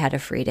student and I had a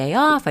free day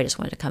off. I just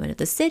wanted to come into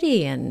the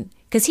city. And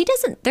because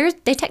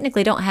they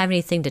technically don't have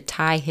anything to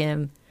tie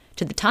him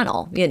to the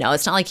tunnel. You know,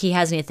 it's not like he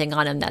has anything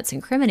on him that's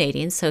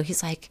incriminating. So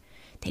he's like,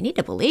 they need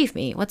to believe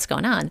me. What's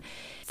going on?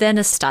 Then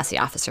a Stasi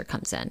officer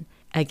comes in.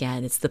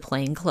 Again, it's the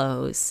plain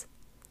clothes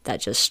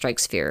that just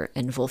strikes fear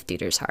in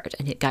Wolfdieter's heart.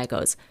 And the guy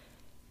goes,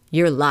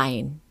 you're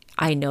lying.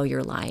 I know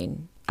you're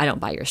lying. I don't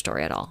buy your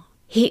story at all.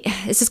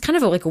 This is kind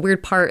of a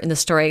weird part in the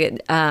story.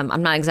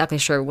 I'm not exactly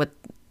sure what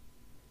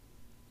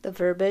the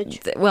verbiage.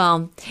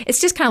 Well,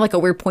 it's just kind of like a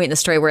weird point in the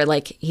story where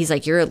he's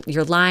like, you're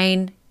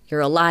lying,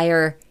 you're a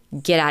liar,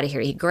 get out of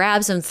here. He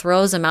grabs him,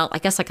 throws him out, I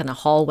guess in the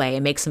hallway,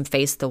 and makes him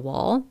face the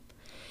wall.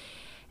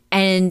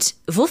 And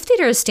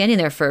Wolfdieter is standing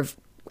there for,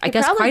 I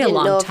guess, quite a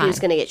long time. He probably didn't know if he was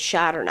going to get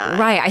shot or not.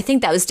 Right. I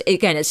think that was,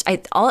 again,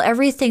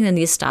 everything in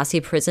these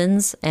Stasi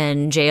prisons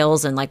and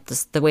jails and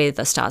the way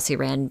the Stasi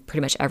ran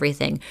pretty much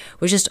everything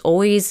was just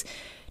always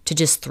to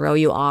just throw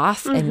you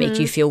off and make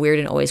you feel weird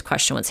and always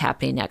question what's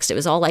happening next. It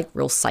was all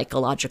real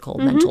psychological,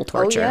 mental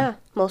torture. Oh, yeah.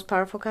 Most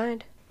powerful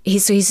kind.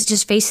 So he's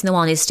just facing the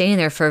wall and he's standing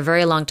there for a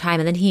very long time.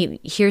 And then he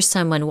hears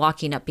someone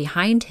walking up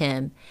behind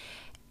him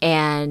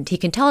and he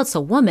can tell it's a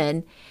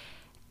woman.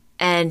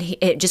 And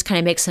it just kind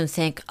of makes him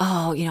think,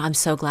 oh, I'm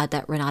so glad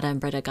that Renata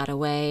and Britta got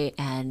away.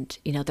 And,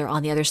 they're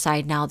on the other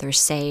side now. They're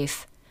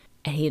safe.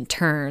 And he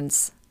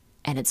turns,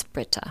 and it's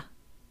Britta,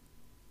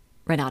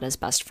 Renata's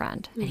best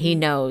friend. And he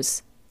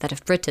knows that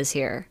if Britta's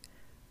here,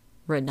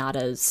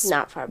 Renata's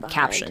not far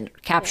behind.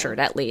 Captured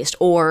at least,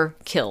 or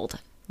killed.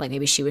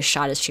 Maybe she was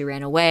shot as she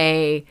ran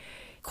away.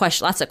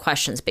 Lots of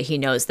questions, but he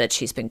knows that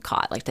she's been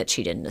caught, that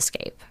she didn't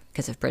escape.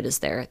 Because if Britta's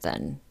there,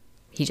 then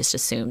he just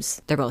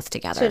assumes they're both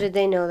together. So did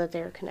they know that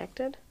they were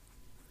connected?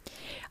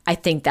 I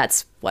think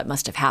that's what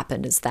must have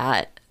happened, is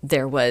that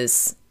there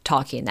was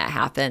talking that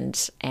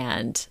happened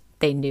and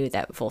they knew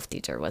that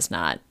Wolfdieter was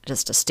not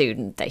just a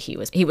student, that he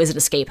was an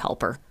escape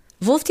helper.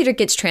 Wolfdieter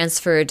gets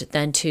transferred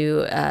then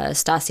to a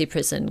Stasi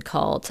prison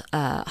called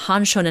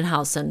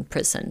Hohenschönhausen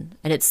prison.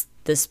 And it's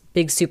this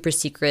big super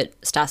secret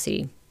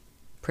Stasi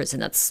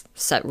prison that's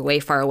set way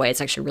far away.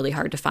 It's actually really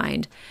hard to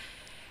find.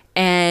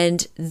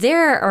 And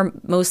there are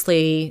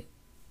mostly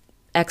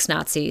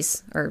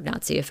ex-Nazis or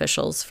Nazi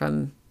officials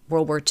from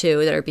World War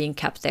II that are being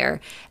kept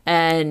there,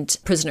 and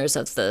prisoners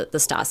of the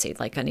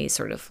Stasi, any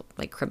sort of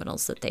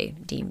criminals that they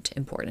deemed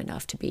important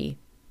enough to be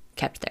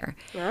kept there.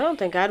 I don't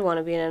think I'd want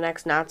to be in an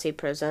ex-Nazi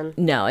prison.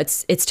 No,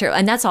 it's terrible.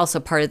 And that's also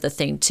part of the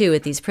thing too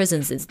at these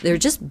prisons, is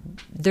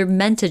they're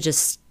meant to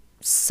just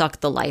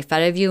suck the life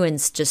out of you and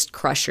just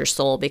crush your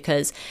soul,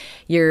 because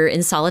you're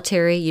in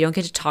solitary. You don't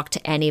get to talk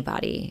to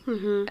anybody.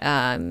 You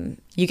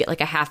get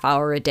a half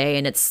hour a day,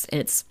 and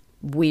it's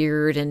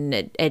weird, and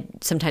it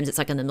sometimes it's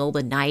in the middle of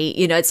the night.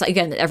 It's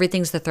again,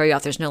 everything's to throw you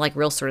off. There's no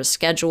real sort of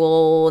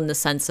schedule in the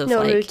sense of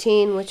no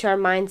routine, which our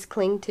minds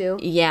cling to.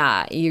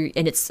 Yeah,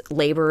 and it's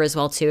labor as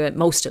well too.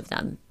 Most of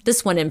them.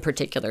 This one in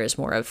particular is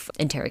more of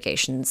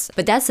interrogations.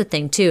 But that's the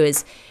thing too,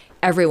 is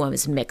everyone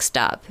was mixed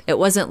up. It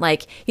wasn't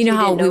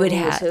how we would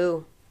have.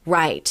 Who.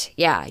 Right.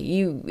 Yeah.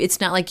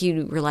 It's not like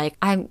you were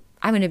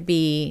I'm going to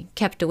be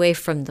kept away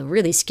from the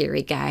really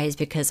scary guys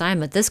because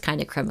I'm this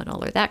kind of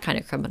criminal or that kind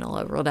of criminal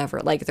or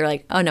whatever. They're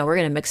like, oh no, we're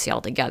going to mix you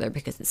all together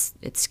because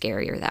it's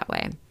scarier that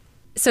way.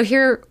 So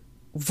here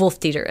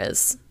Wolfdieter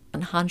is in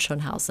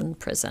Hohenschönhausen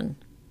prison.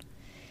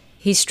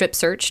 He's strip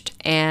searched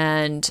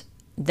and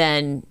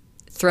then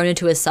thrown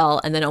into a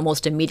cell and then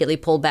almost immediately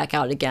pulled back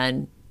out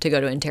again to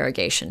go to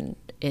interrogation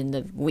in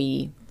the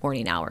wee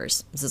morning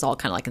hours. This is all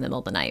kind of in the middle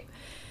of the night.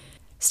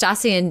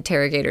 Stasi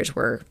interrogators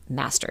were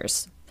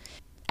masters.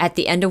 At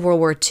the end of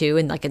World War II,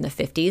 and in the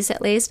 50s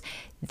at least,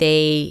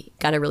 they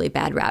got a really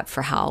bad rap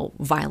for how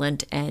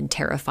violent and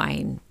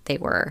terrifying they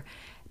were.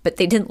 But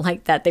they didn't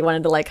like that. They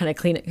wanted to kind of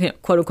clean,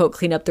 quote unquote,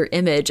 clean up their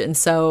image. And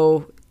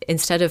so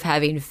instead of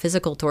having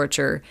physical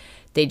torture,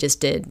 they just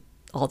did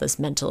all this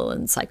mental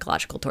and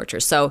psychological torture.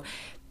 So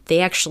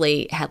they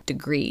actually had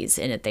degrees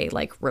in it. They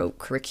wrote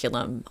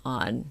curriculum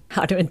on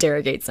how to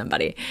interrogate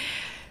somebody.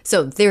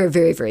 So they were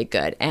very, very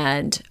good,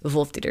 and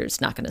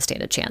Wolfdieter's not going to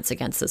stand a chance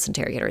against this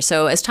interrogator.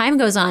 So as time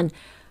goes on,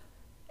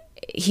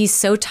 he's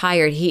so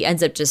tired, he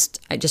ends up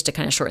just to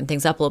kind of shorten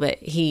things up a little bit,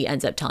 he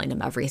ends up telling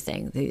him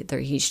everything.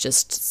 He's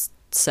just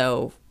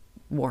so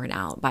worn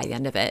out by the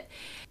end of it.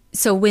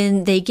 So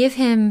when they give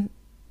him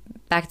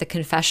back the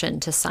confession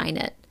to sign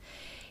it,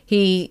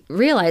 he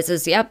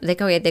realizes, yep, they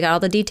got all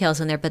the details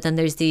in there, but then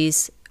there's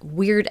these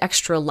weird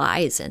extra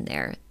lies in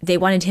there. They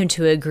wanted him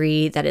to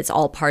agree that it's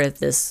all part of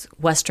this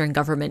Western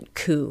government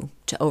coup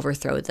to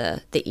overthrow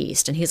the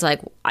East. And he's like,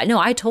 I know,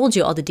 I told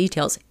you all the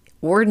details.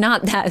 We're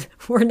not that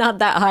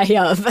high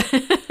up.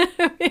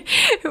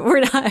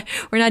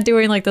 we're not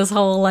doing like this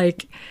whole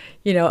like,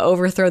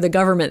 overthrow the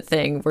government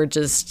thing. We're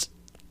just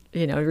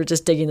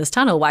digging this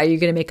tunnel. Why are you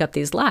going to make up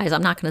these lies?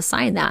 I'm not going to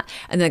sign that.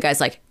 And the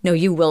guy's like, no,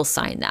 you will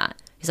sign that.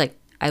 He's like,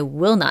 I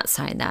will not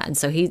sign that. And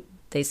so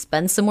they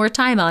spend some more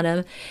time on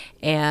him,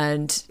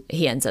 and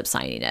he ends up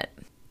signing it.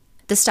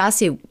 The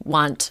Stasi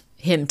want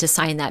him to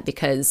sign that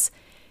because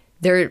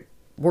they're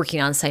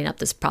working on setting up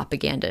this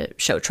propaganda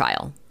show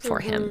trial for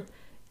him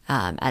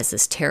as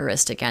this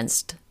terrorist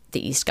against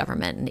the East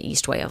government and the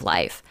East way of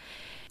life.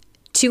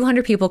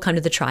 200 people come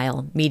to the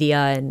trial, media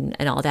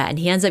and all that, and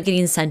he ends up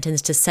getting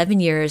sentenced to 7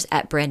 years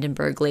at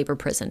Brandenburg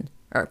prison,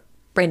 but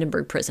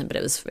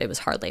it was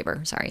hard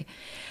labor, sorry.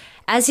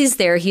 As he's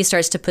there, he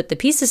starts to put the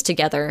pieces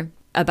together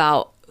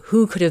about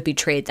who could have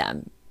betrayed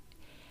them.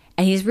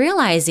 And he's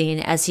realizing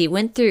as he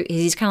went through,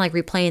 he's kind of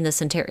like replaying this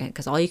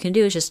because all you can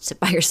do is just sit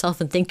by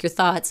yourself and think your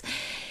thoughts.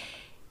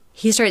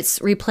 He starts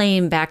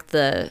replaying back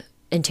the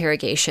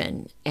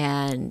interrogation,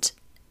 and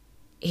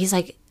he's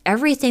like,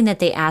 everything that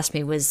they asked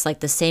me was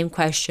like the same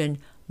question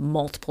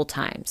multiple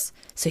times.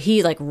 So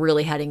he like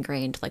really had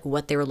ingrained like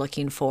what they were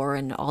looking for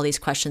and all these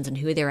questions and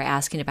who they were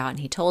asking about. And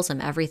he tells them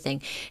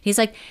everything. He's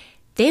like,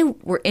 they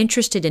were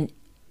interested in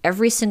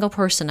every single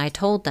person I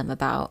told them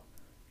about.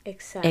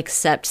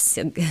 Except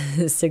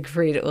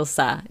Siegfried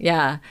Usa.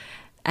 Yeah.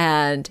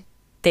 And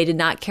they did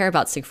not care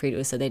about Siegfried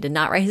Usa. They did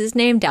not write his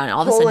name down. And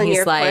all of a sudden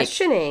he's like,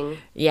 questioning.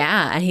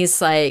 Yeah. And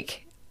he's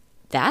like,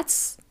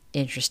 that's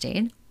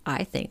interesting.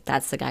 I think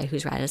that's the guy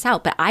who's ratted us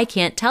out. But I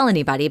can't tell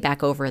anybody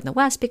back over in the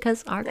West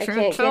because I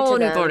can't tell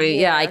anybody.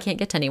 Yeah, I can't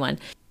get to anyone.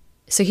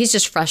 So he's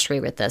just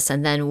frustrated with this.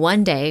 And then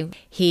one day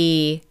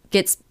he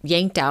gets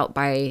yanked out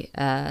by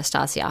a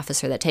Stasi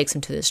officer that takes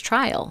him to this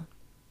trial.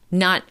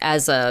 Not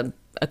as a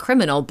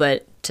criminal,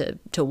 but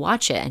to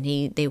watch it.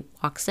 And they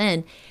walks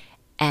in,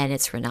 and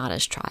it's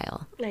Renata's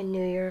trial. I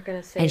knew you were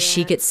going to say that. And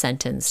she gets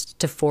sentenced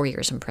to 4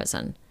 years in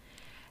prison.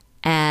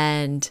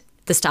 And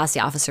the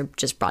Stasi officer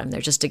just brought him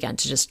there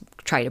just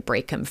try to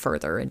break him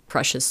further and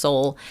crush his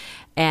soul.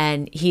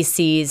 And he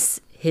sees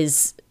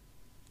his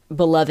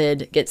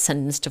beloved get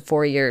sentenced to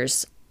 4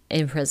 years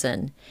in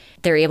prison.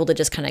 They're able to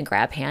just kind of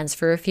grab hands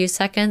for a few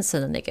seconds,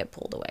 and then they get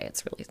pulled away.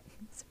 It's really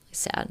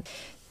sad.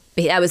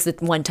 But that was the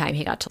one time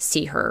he got to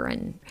see her,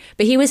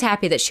 but he was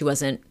happy that she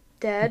wasn't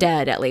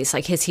dead at least,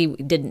 like he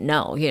didn't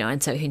know,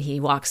 and so he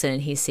walks in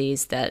and he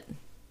sees that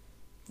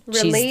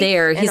relief, she's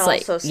there. He's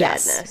like, sadness.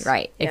 Yes,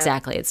 right, yeah.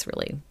 Exactly. It's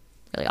really,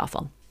 really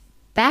awful.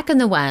 Back in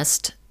the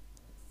West,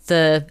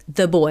 the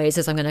boys,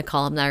 as I'm going to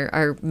call them,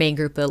 our main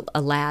group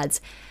of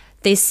lads,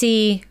 they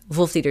see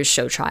Wolfleder's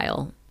show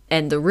trial,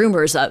 and the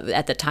rumors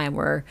at the time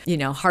were,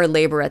 hard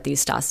labor at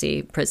these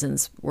Stasi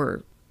prisons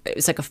it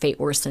was like a fate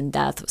worse than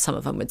death, some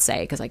of them would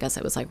say, because I guess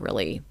it was like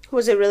really...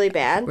 Was it really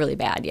bad? Really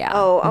bad, yeah.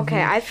 Oh, okay.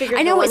 Mm-hmm. I figured...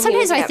 I know,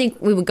 sometimes I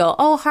think we would go,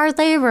 oh, hard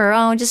labor,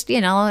 just,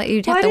 you'd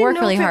have to work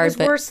really hard. It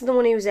was worse than the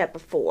one he was at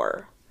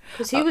before.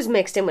 Because he was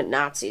mixed in with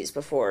Nazis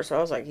before, so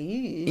I was like,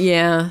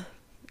 eesh.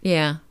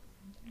 Yeah.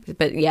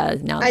 But yeah,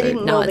 I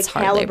didn't know the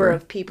caliber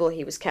of people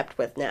he was kept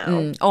with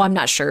now. I'm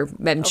not sure.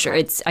 I'm sure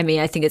it's,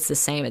 I think it's the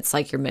same. It's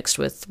like you're mixed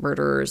with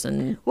murderers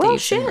and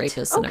thieves and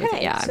rapists and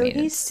everything. Yeah, so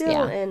he's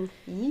still in...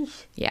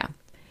 Yeah.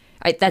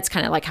 That's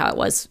kind of like how it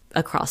was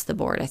across the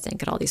board, I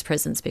think, at all these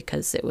prisons,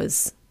 because it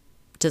was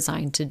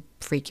designed to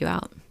freak you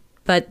out.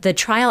 But the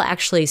trial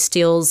actually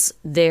steals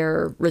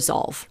their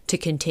resolve to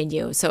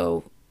continue.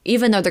 So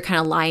even though they're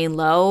kind of lying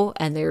low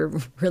and they're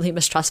really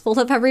mistrustful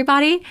of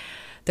everybody,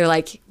 they're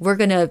like,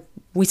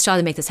 we still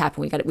have to make this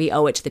happen. We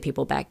owe it to the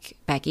people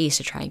back east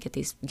to try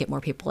and get more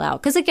people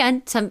out. Because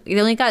again, they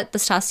only got the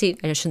Stasi,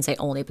 I shouldn't say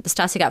only, but the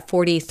Stasi got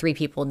 43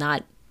 people,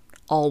 not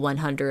all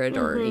 100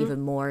 or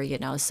even more,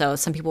 so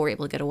some people were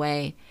able to get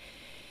away.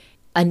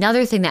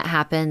 Another thing that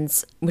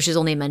happens, which is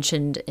only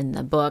mentioned in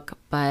the book,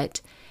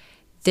 but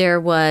there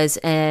was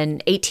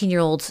an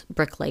 18-year-old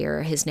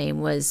bricklayer. His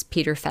name was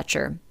Peter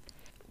Fetcher.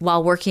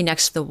 While working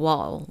next to the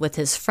wall with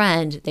his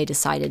friend, they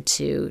decided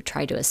to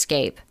try to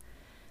escape.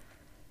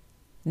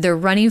 They're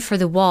running for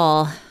the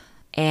wall,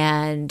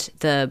 and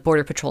the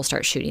border patrol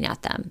starts shooting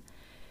at them.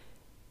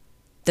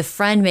 The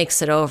friend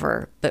makes it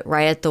over, but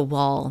right at the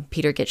wall,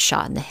 Peter gets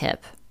shot in the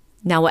hip.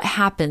 Now what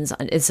happens,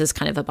 this is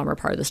kind of a bummer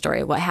part of the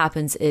story, what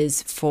happens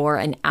is for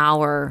an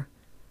hour,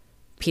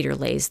 Peter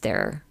lays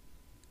there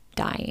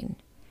dying.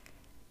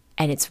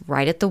 And it's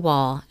right at the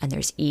wall, and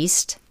there's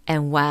East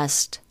and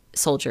West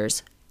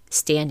soldiers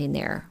standing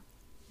there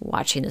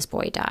watching this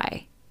boy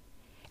die.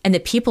 And the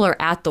people are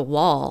at the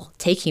wall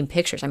taking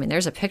pictures.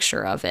 There's a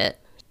picture of it.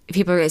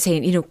 People are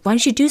saying, why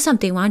don't you do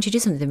something? Why don't you do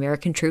something? The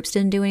American troops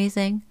didn't do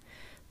anything.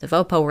 The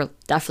Vopo were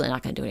definitely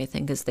not going to do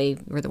anything because they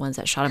were the ones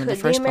that shot him in the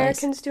first place. Could the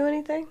Americans do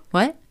anything?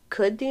 What?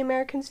 could the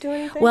Americans do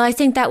anything? Well, I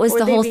think that was Or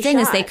the they'd whole be thing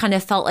is they shot. kind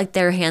of felt like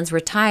their hands were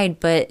tied,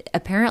 but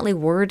apparently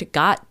word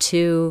got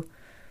to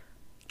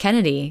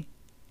Kennedy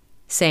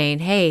saying,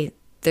 hey,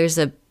 there's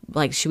a,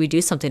 like, should we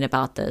do something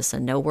about this?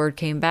 And no word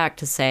came back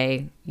to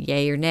say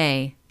yay or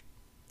nay.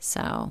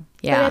 So,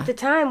 But yeah. at the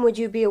time, would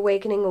you be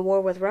awakening a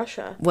war with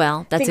Russia?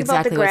 Well, that's Think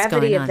exactly about the what's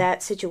gravity going of on.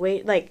 that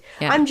situation. Like,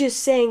 Yeah. I'm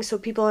just saying so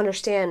people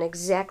understand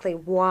exactly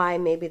why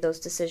maybe those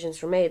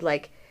decisions were made.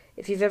 Like,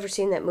 if you've ever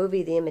seen that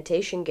movie, The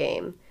Imitation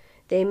Game,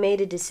 they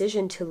made a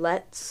decision to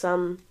let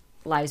some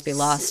Lives be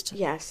lost.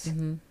 yes,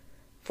 Mm-hmm.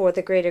 for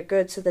the greater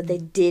good, so that they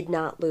did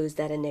not lose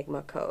that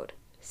Enigma code.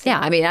 Yeah,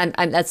 I mean,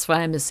 I'm that's what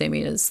I'm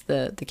assuming is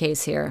the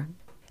case here.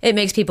 It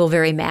makes people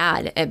very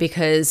mad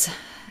because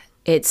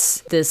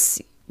it's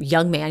this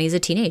young man. He's a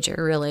teenager,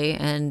 really,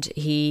 and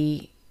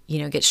he,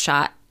 gets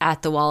shot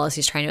at the wall as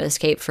he's trying to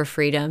escape for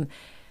freedom.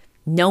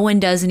 No one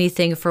does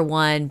anything for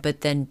one,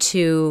 but then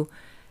two,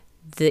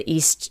 the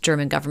East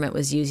German government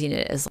was using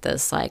it as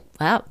this, like,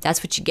 well,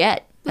 that's what you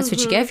get. That's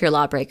what you get if you're a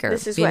lawbreaker.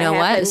 This is you what know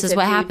what? happens This is if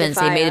what you happens.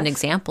 They defy made an us.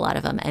 example out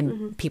of him,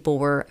 and people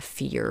were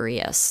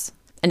furious.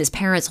 And his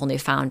parents only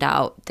found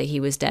out that he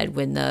was dead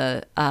when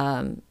the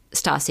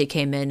Stasi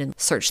came in and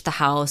searched the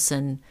house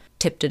and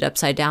tipped it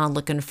upside down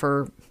looking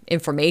for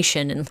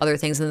information and other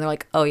things. And they're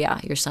like, oh, yeah,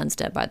 your son's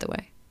dead, by the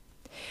way.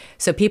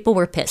 So people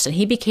were pissed. And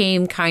he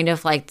became kind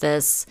of like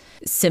this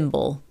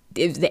symbol,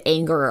 the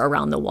anger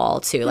around the wall,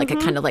 too. Like it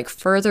kind of like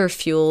further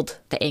fueled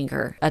the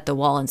anger at the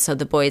wall. And so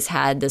the boys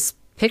had this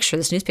picture,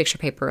 this news picture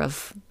paper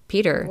of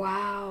Peter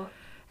Wow.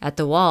 at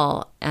the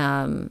wall.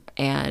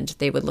 And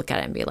they would look at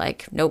it and be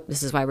like, nope,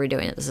 this is why we're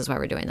doing it. This is why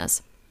we're doing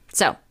this.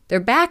 So they're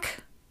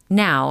back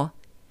now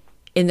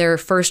in their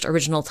first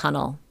original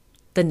tunnel,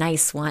 the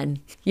nice one.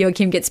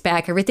 Joachim gets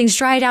back. Everything's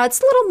dried out. It's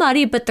a little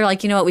muddy, but they're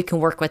like, you know what? We can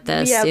work with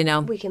this. Yeah,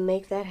 we can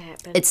make that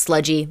happen. It's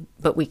sludgy,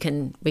 but we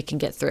can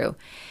get through.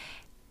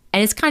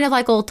 And it's kind of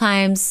like old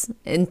times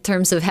in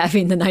terms of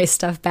having the nice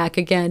stuff back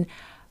again.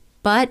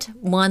 But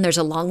one, there's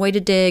a long way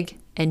to dig.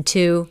 And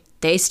two,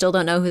 they still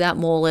don't know who that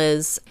mole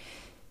is.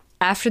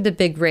 After the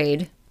big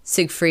raid,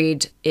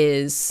 Siegfried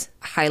is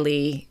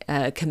highly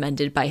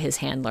commended by his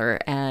handler.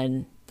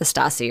 And the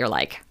Stasi are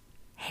like,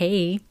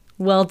 hey,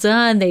 well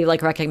done. They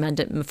like recommend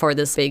him for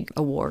this big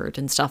award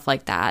and stuff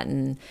like that.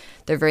 And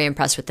they're very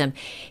impressed with him.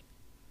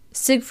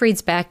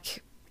 Siegfried's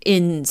back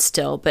in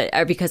still, but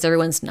because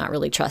everyone's not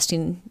really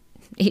trusting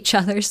each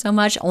other so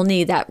much,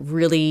 only that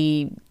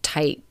really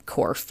tight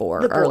core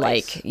four The are boys.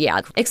 like,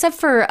 yeah, except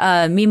for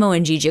Mimo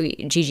and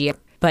Gigi.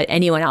 But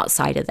anyone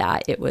outside of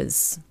that, it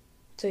was,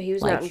 So he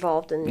was like, not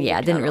involved in the yeah,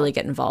 didn't tunnel. really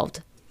get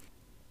involved.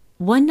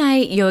 One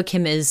night,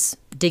 Joachim is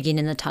digging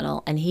in the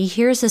tunnel and he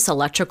hears this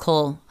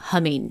electrical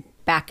humming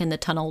back in the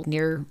tunnel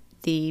near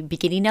the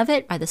beginning of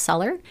it by the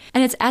cellar.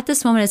 And it's at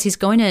this moment as he's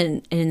going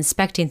in and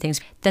inspecting things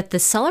that the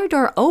cellar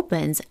door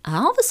opens and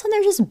all of a sudden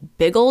there's this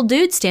big old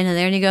dude standing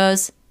there and he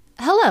goes,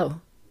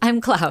 hello, I'm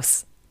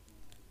Klaus.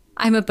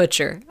 I'm a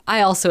butcher.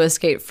 I also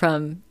escaped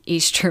from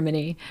East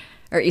Germany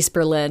or East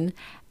Berlin.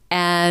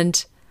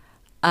 And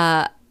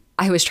I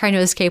was trying to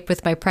escape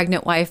with my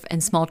pregnant wife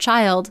and small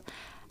child.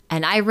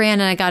 And I ran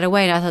and I got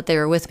away and I thought they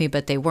were with me,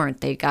 but they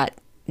weren't. They got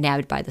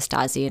nabbed by the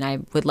Stasi and I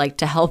would like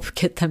to help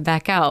get them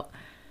back out.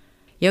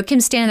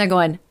 Joachim's standing there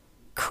going,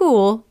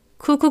 cool.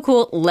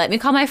 Let me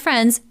call my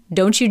friends.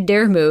 Don't you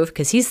dare move.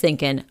 Because he's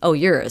thinking, oh,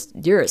 you're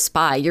a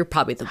spy. You're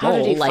probably the How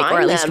did he mole, like, or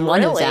find at least them,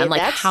 one of really? them.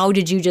 Like, That's- how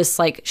did you just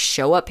like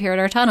show up here at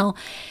our tunnel?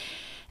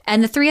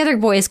 And the three other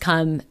boys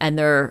come and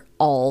they're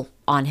all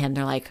on him.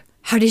 They're like,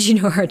 how did you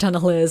know where our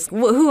tunnel is?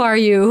 Who are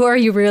you? Who are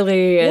you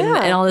really?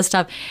 Yeah. And all this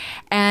stuff.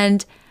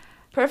 And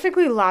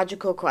Perfectly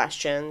logical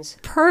questions.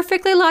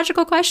 perfectly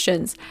logical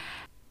questions.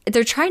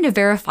 They're trying to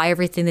verify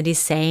everything that he's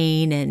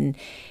saying.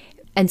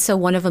 And so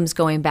one of them's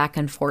going back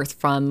and forth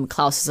from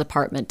Klaus's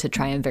apartment to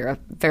try and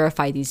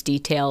verify these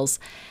details.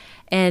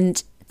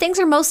 And things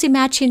are mostly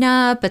matching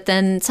up, but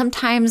then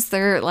sometimes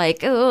they're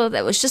like, oh,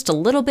 that was just a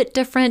little bit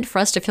different for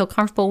us to feel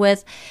comfortable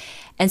with.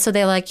 And so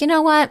they're like, you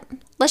know what?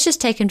 Let's just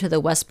take him to the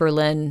West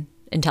Berlin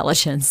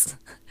intelligence.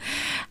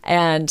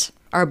 And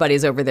our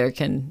buddies over there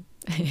can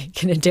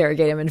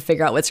interrogate him and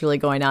figure out what's really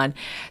going on.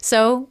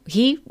 So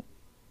he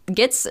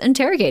gets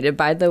interrogated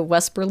by the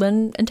West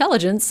Berlin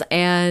intelligence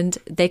and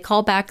they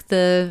call back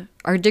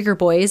our digger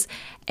boys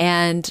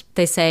and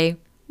they say,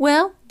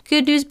 well,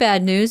 good news,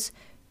 bad news.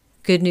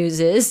 Good news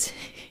is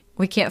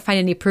we can't find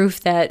any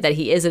proof that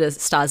he is a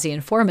Stasi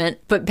informant,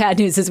 but bad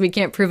news is we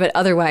can't prove it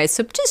otherwise.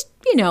 So just,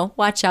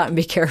 watch out and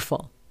be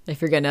careful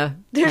if you're going to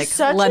They're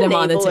such let him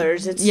on the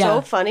enablers. It's yeah.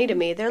 so funny to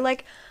me. They're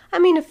like, I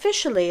mean,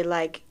 officially,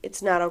 like,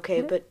 it's not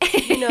okay, but,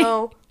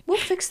 we'll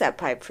fix that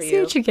pipe for See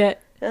you. what you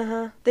get.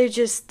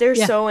 They're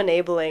Yeah. so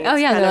enabling. Oh,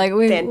 It's yeah, kind they're of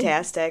like,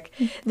 fantastic.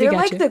 They're got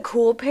like you. the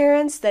cool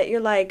parents that you're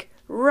like,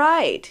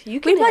 right, you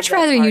can We'd have much that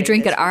rather you party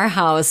drink this at our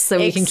house so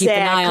we can keep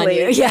an eye on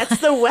you. Exactly. Yeah.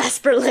 That's the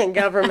West Berlin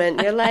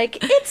government. You're like,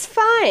 it's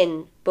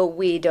fine, but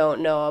we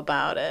don't know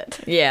about it.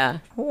 Yeah.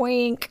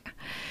 Wink.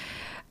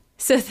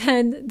 So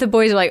then the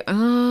boys are like,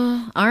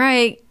 oh, all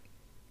right,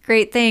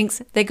 great,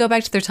 thanks. They go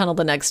back to their tunnel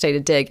the next day to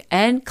dig.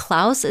 And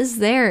Klaus is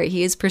there.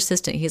 He is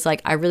persistent. He's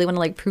like, I really want to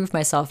like prove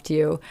myself to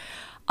you.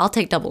 I'll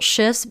take double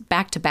shifts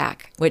back to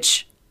back,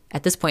 which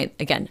at this point,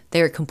 again,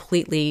 they're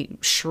completely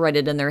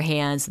shredded in their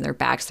hands and their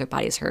backs, their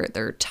bodies hurt,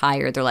 they're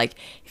tired. They're like,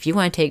 if you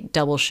want to take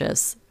double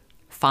shifts,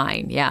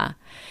 fine, yeah.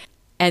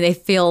 And they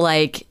feel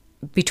like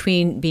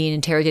between being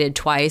interrogated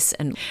twice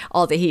and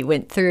all that he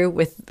went through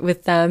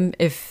with them,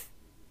 if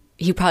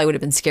he probably would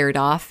have been scared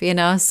off, you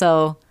know?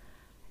 So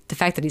the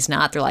fact that he's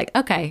not, they're like,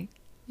 okay,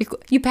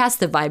 you passed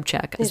the vibe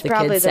check, as the kids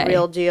say. He's probably the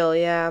real deal,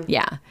 yeah.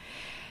 Yeah.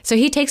 So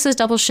he takes those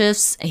double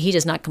shifts and he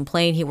does not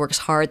complain. He works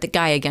hard. The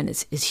guy, again,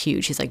 is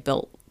huge. He's like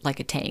built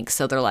like a tank.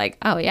 So they're like,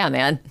 oh yeah,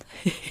 man,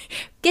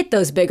 get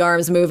those big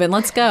arms moving.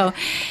 Let's go.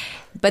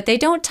 But they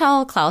don't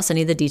tell Klaus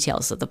any of the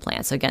details of the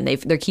plan. So again,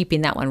 they're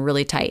keeping that one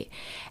really tight.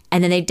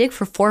 And then they dig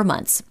for 4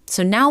 months.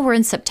 So now we're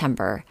in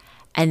September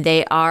and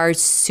they are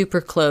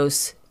super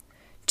close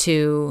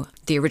to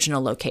the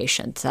original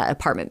location, to that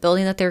apartment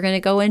building that they're going to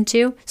go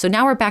into. So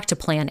now we're back to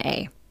plan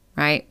A,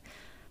 right?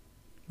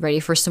 Ready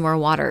for some more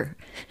water.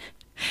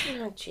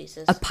 Oh,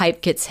 Jesus. A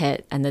pipe gets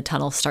hit and the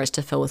tunnel starts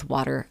to fill with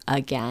water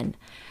again.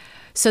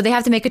 So they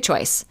have to make a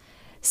choice.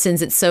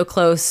 Since it's so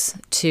close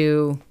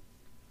to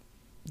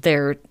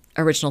their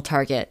original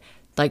target,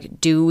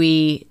 like, do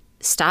we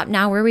stop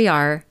now where we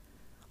are,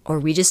 or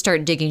we just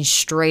start digging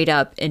straight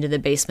up into the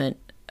basement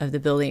of the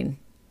building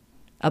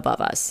above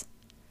us?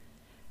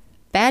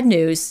 Bad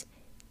news,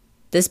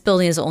 this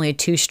building is only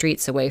 2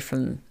 streets away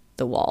from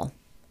the wall,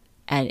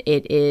 and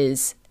it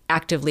is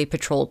actively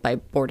patrolled by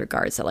border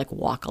guards that like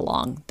walk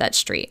along that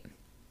street.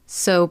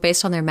 So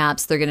based on their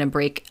maps, they're going to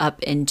break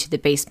up into the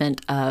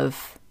basement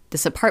of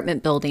this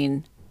apartment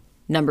building,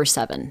 number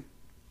 7.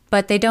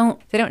 But they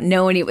don't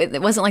know any.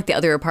 It wasn't like the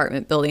other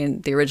apartment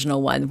building, the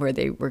original one, where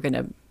they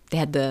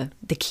had the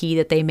key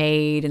that they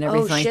made and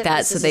everything like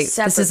that. So this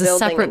is a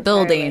separate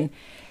building.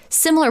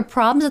 Similar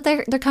problems that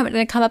they're going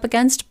to come up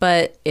against,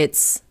 but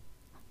it's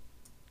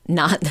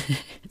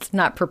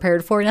not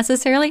prepared for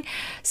necessarily.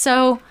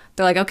 So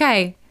they're like,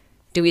 okay,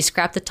 do we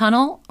scrap the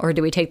tunnel or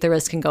do we take the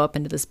risk and go up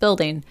into this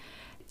building?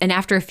 And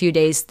after a few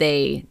days,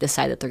 they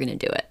decide that they're going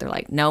to do it. They're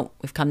like, nope,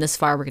 we've come this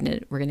far. We're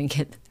gonna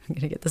get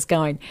this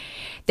going.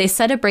 They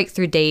set a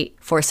breakthrough date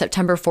for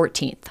September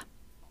 14th.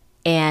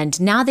 And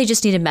now they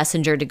just need a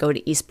messenger to go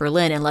to East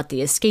Berlin and let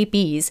the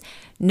escapees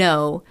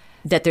know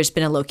that there's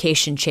been a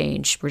location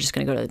change. We're just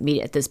going to go to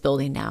meet at this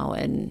building now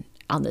and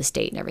on this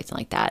date and everything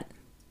like that.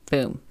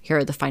 Boom. Here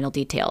are the final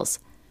details.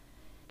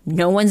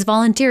 No one's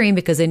volunteering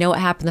because they know what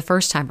happened the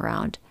first time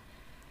around.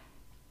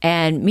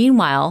 And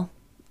meanwhile,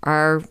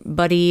 our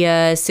buddy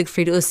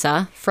Siegfried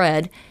Ussa,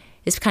 Fred,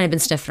 has kind of been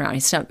sniffing around.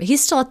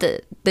 He's still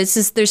at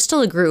there's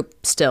still a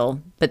group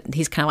still, but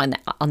he's kind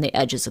of on the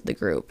edges of the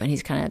group, and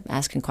he's kind of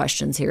asking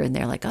questions here and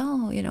there, like,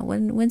 oh, you know,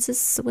 when's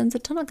the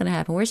tunnel going to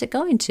happen? Where's it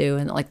going to?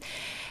 And like,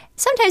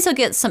 sometimes he'll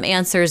get some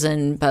answers,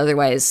 but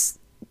otherwise,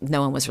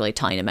 no one was really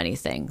telling him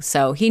anything.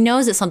 So he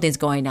knows that something's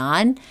going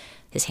on.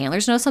 His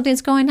handlers know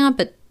something's going on,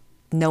 but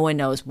no one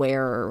knows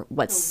where or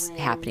what's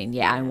happening.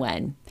 Yeah, and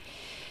when.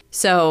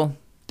 So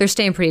they're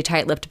staying pretty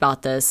tight-lipped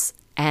about this,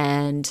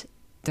 and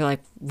they're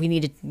like, we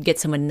need to get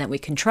someone that we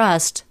can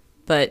trust,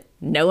 but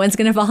no one's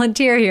going to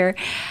volunteer here.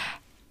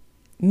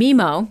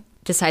 Mimo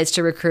decides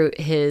to recruit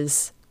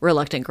his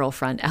reluctant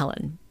girlfriend,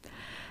 Ellen.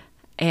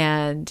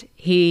 And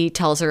he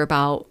tells her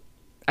about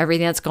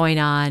everything that's going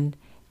on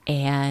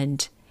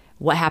and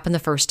what happened the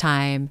first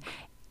time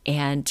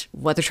and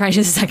what they're trying to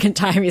do the second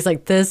time. He's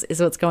like, this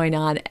is what's going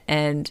on,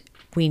 and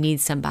we need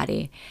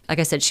somebody. Like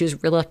I said, she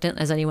was reluctant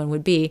as anyone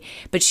would be,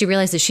 but she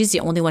realizes she's the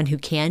only one who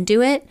can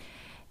do it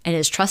and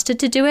is trusted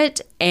to do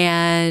it.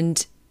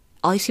 And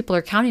all these people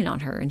are counting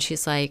on her. And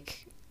she's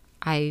like,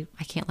 I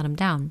can't let them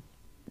down.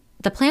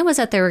 The plan was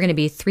that there were going to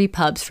be 3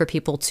 pubs for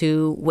people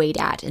to wait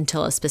at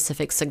until a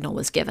specific signal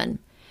was given.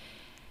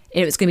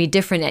 And it was going to be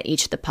different at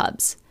each of the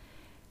pubs.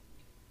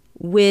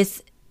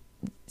 With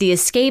the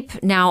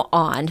escape now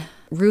on,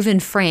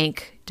 Reuven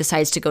Frank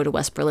decides to go to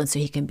West Berlin so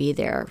he can be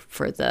there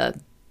for the,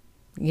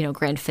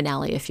 grand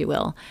finale, if you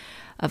will,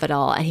 of it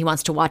all. And he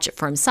wants to watch it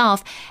for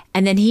himself.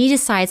 And then he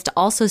decides to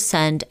also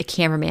send a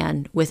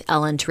cameraman with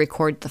Ellen to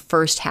record the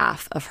first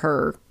half of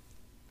her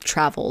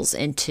travels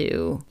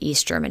into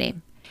East Germany.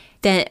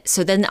 Then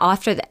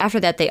after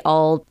that, they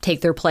all take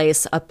their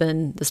place up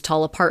in this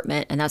tall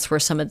apartment, and that's where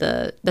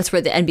the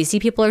NBC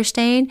people are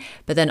staying.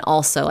 But then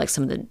also, like,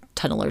 some of the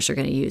tunnelers are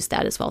going to use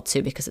that as well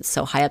too, because it's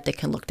so high up they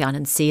can look down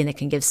and see, and they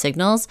can give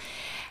signals.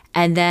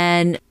 And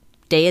then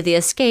day of the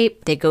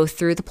escape, they go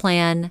through the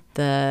plan.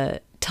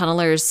 The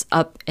tunnelers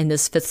up in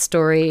this 5th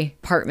story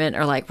apartment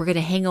are like, we're going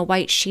to hang a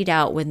white sheet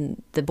out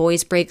when the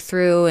boys break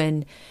through,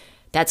 and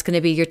that's going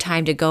to be your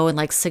time to go and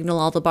like signal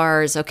all the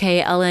bars.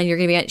 Okay, Ellen,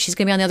 she's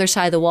going to be on the other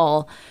side of the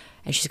wall,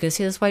 and she's going to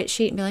see this white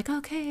sheet and be like,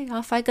 okay,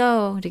 off I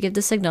go to give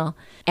the signal.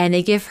 And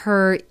they give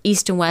her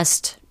East and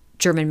West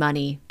German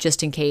money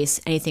just in case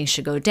anything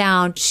should go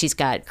down. She's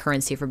got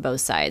currency for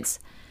both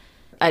sides.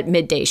 At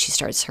midday, she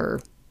starts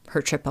her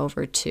trip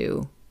over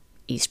to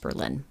East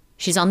Berlin.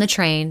 She's on the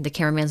train. The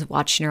cameraman's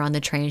watching her on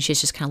the train. She's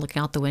just kind of looking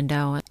out the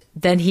window.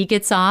 Then he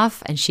gets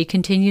off and she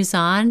continues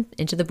on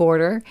into the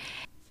border.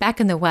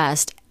 Back in the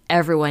West,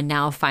 everyone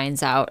now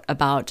finds out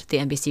about the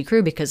NBC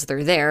crew because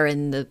they're there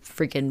and the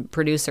freaking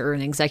producer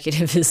and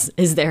executive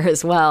is there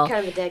as well.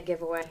 Kind of a dead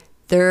giveaway.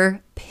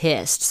 They're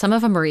pissed. Some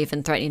of them are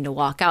even threatening to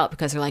walk out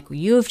because they're like, well,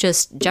 you have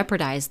just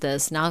jeopardized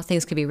this. Now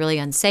things could be really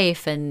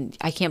unsafe. And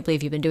I can't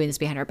believe you've been doing this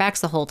behind our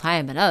backs the whole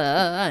time.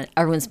 And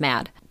everyone's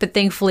mad. But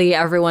thankfully,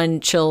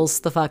 everyone chills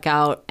the fuck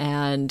out.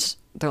 And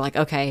they're like,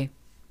 okay,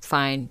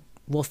 fine,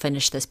 we'll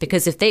finish this.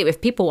 Because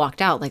if people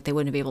walked out, like they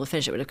wouldn't be able to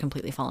finish it. It would have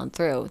completely fallen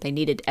through. They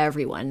needed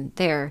everyone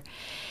there.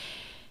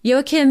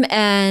 Joachim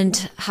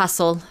and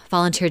Hassel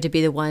volunteered to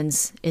be the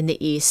ones in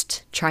the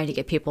east trying to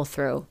get people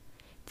through.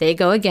 They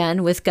go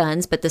again with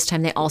guns, but this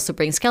time they also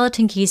bring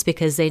skeleton keys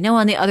because they know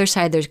on the other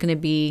side there's going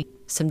to be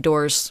some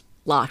doors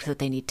locked that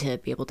they need to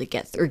be able to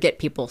get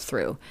people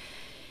through.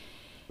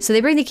 So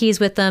they bring the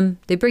keys with them,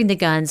 they bring the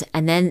guns,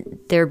 and then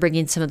they're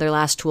bringing some of their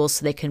last tools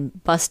so they can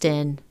bust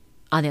in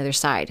on the other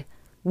side.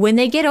 When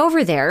they get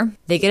over there,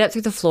 they get up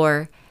through the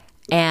floor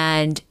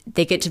and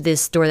they get to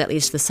this door that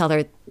leads to the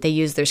cellar. They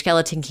use their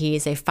skeleton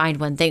keys. They find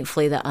one,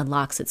 thankfully, that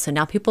unlocks it. So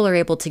now people are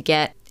able to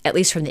get, at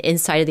least from the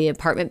inside of the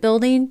apartment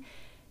building,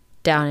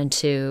 down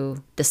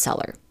into the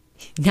cellar.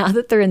 Now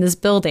that they're in this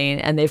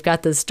building and they've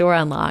got this door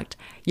unlocked,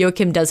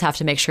 Joachim does have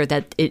to make sure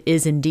that it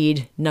is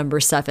indeed number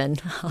 7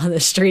 on the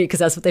street because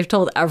that's what they've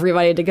told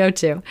everybody to go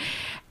to.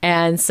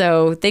 And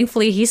so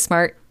thankfully he's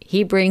smart.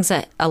 He brings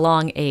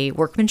along a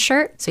workman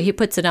shirt. So he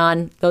puts it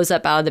on, goes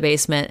up out of the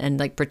basement and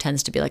like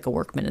pretends to be like a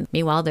workman. And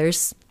meanwhile,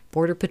 there's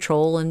border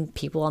patrol and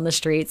people on the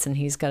streets and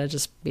he's got to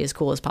just be as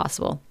cool as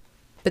possible.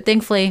 But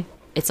thankfully,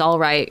 it's all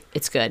right.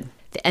 It's good.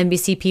 The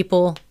NBC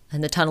people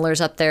and the tunnelers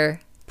up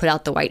there put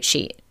out the white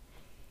sheet.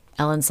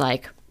 Ellen's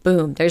like,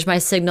 boom, there's my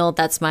signal.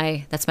 That's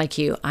my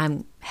cue.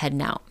 I'm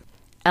heading out.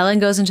 Ellen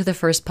goes into the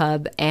first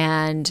pub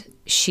and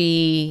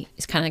she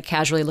is kind of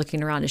casually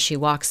looking around as she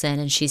walks in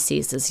and she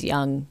sees this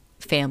young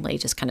family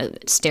just kind of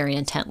staring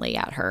intently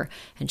at her.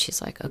 And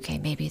she's like, okay,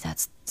 maybe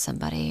that's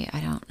somebody. I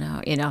don't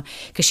know,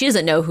 because she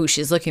doesn't know who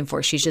she's looking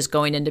for. She's just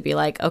going in to be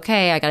like,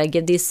 okay, I got to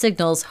give these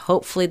signals.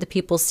 Hopefully the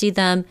people see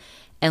them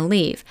and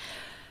leave.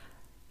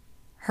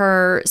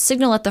 Her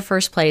signal at the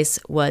first place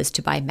was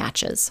to buy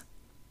matches.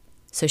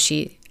 So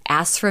she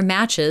asks for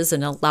matches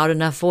in a loud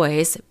enough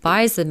voice,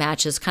 buys the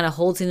matches, kind of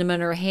holding them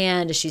in her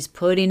hand as she's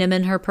putting them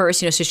in her purse.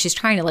 So she's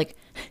trying to like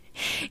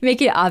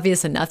make it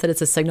obvious enough that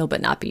it's a signal,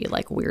 but not be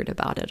like weird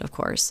about it, of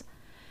course.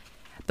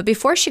 But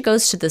before she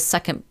goes to the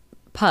second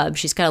pub,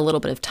 she's got a little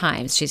bit of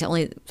time. She's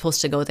only supposed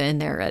to go in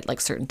there at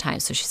like certain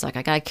times. So she's like,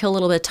 I got to kill a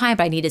little bit of time,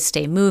 but I need to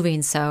stay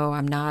moving so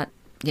I'm not,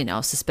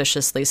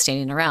 suspiciously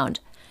standing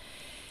around.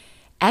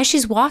 As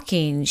she's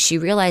walking, she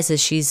realizes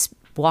she's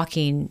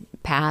walking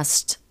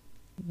past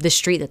the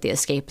street that the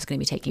escape is going to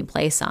be taking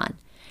place on.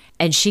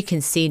 And she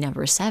can see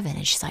number 7.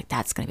 And she's like,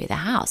 that's going to be the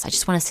house. I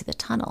just want to see the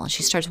tunnel. And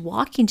she starts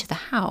walking to the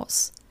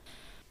house.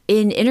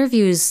 In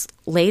interviews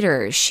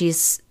later, she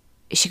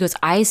goes,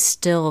 I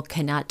still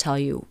cannot tell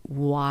you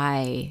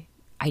why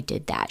I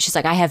did that. She's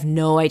like, I have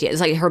no idea. It's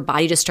like her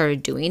body just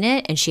started doing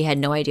it. And she had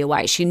no idea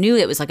why. She knew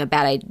it was like a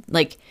bad idea.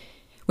 Like,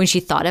 when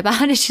she thought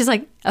about it, she's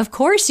like, of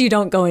course you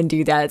don't go and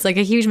do that. It's like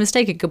a huge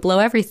mistake. It could blow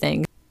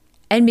everything.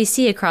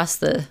 NBC across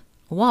the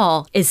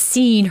wall is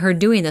seeing her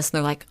doing this. And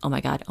they're like, oh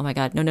my God,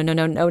 no,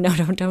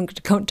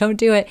 don't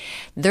do it.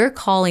 They're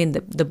calling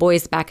the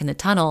boys back in the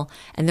tunnel.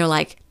 And they're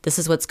like, this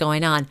is what's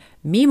going on.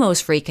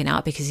 Mimo's freaking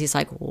out because he's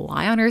like,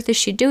 why on earth is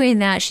she doing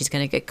that? She's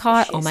going to get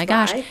caught. Oh my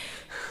gosh.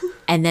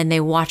 And then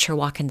they watch her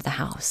walk into the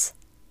house.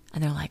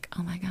 And they're like,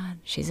 oh my God,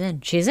 she's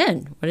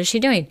in. What is she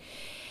doing?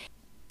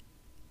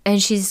 And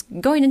she's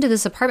going into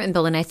this apartment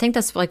building. I think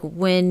that's like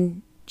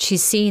when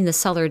she's seeing the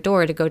cellar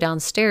door to go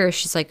downstairs.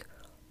 She's like,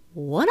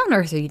 what on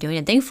earth are you doing?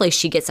 And thankfully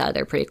she gets out of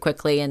there pretty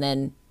quickly. And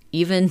then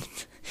even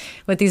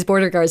with these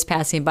border guards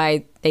passing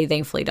by, they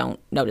thankfully don't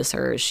notice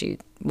her as she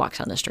walks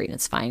down the street and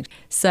it's fine.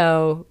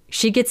 So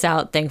she gets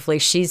out. Thankfully,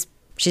 she's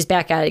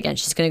back at it again.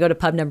 She's going to go to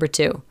pub number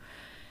 2.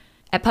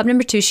 At pub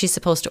number 2, she's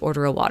supposed to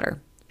order a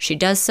water. She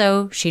does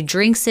so. She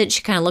drinks it.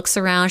 She kind of looks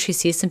around. She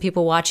sees some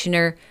people watching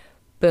her.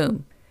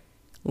 Boom.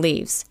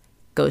 Leaves,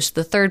 goes to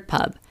the third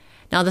pub.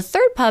 Now, the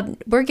third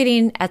pub, we're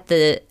getting at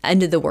the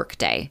end of the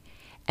workday.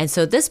 And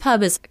so this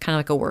pub is kind of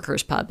like a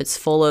worker's pub. It's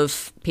full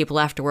of people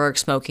after work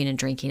smoking and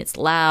drinking. It's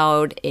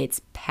loud.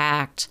 It's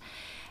packed.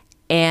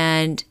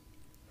 And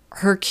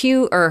her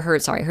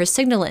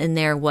signal in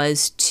there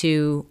was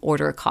to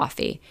order a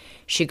coffee.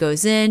 She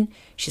goes in.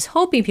 She's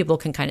hoping people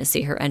can kind of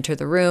see her enter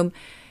the room,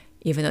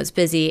 even though it's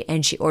busy.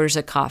 And she orders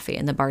a coffee.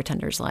 And the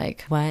bartender's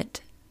like,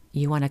 what?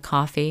 You want a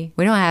coffee?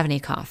 We don't have any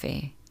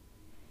coffee.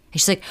 And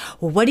she's like,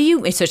 well, what do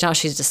you... And so now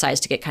she decides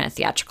to get kind of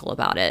theatrical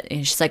about it.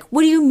 And she's like,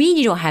 what do you mean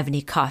you don't have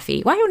any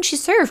coffee? Why don't you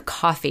serve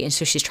coffee? And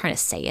so she's trying to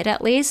say it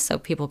at least so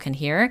people can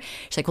hear.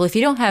 She's like, well, if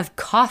you don't have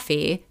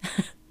coffee,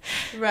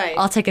 right,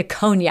 I'll take a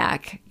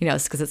cognac,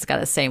 because it's got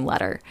the same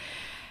letter.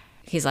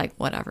 He's like,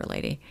 whatever,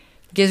 lady.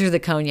 Gives her the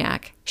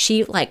cognac.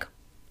 She,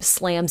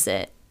 slams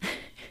it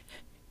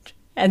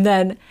And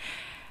then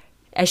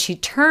as she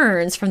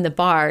turns from the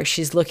bar,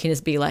 she's looking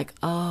to be like,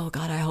 oh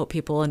God, I hope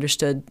people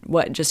understood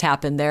what just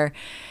happened there.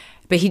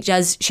 But she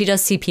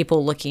does see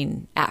people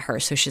looking at her.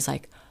 So she's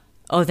like,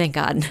 oh, thank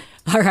God.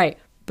 All right,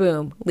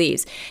 boom,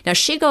 leaves. Now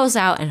she goes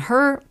out, and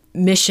her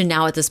mission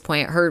now at this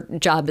point, her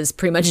job is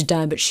pretty much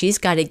done, but she's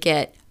got to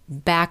get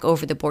back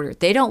over the border.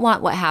 They don't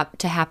want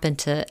to happen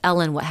to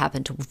Ellen what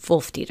happened to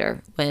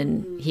Wolfdieter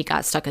when he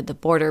got stuck at the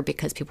border,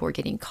 because people were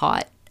getting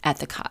caught at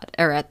the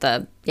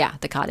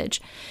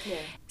cottage. Yeah.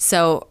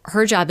 So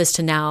her job is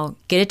to now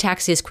get a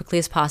taxi as quickly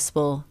as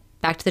possible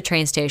back to the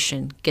train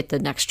station, get the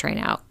next train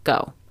out,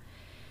 go.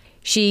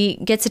 She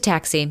gets a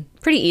taxi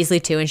pretty easily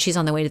too, and she's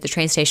on the way to the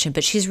train station,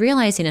 but she's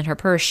realizing in her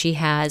purse she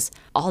has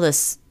all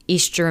this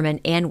East German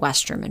and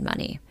West German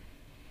money,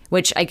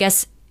 which I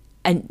guess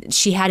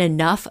she had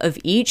enough of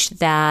each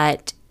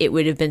that it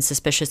would have been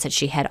suspicious that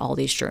she had all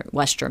these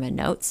West German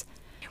notes.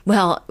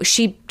 Well,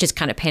 she just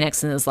kind of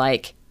panics and is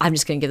like, I'm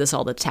just going to give this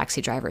all to the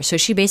taxi driver. So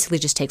she basically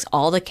just takes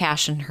all the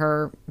cash in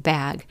her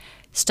bag,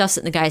 stuffs it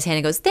in the guy's hand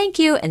and goes, thank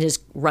you, and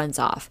just runs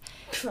off.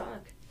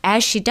 Truck.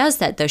 As she does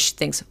that, though, she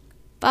thinks,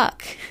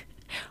 fuck,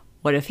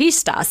 what if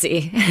he's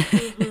Stasi?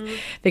 Mm-hmm.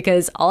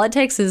 Because all it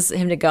takes is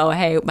him to go,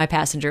 hey, my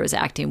passenger was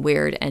acting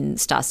weird, and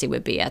Stasi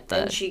would be at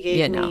the, and she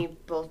gave me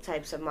both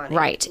types of money.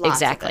 Right,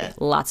 exactly.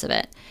 Lots of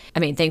it. I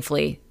mean,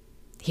 thankfully,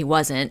 he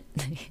wasn't.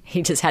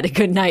 He just had a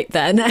good night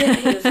then. Yeah,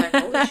 he was like,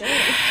 holy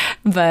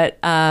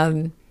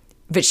shit.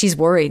 But she's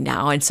worried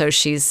now, and so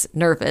she's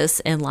nervous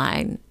in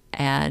line,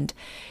 and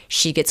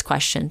she gets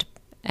questioned.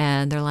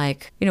 And they're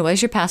like,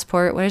 where's your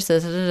passport? What is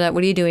this?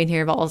 What are you doing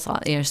here?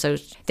 So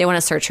they want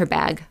to search her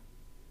bag.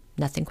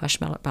 Nothing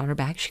questionable about her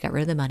bag. She got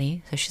rid of the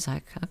money. So she's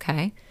like,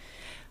 okay.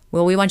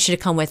 Well, we want you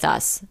to come with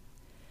us.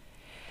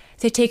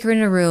 They take her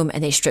in a room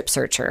and they strip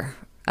search her.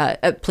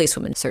 A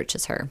policewoman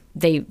searches her.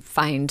 They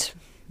find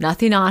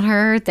nothing on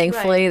her,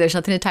 thankfully. Right. There's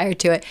nothing to tie her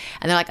to it.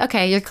 And they're like,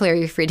 okay, you're clear.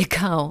 You're free to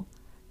go.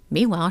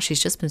 Meanwhile, she's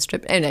just been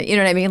stripped. And you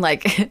know what I mean?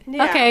 Like,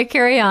 yeah. Okay,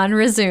 carry on,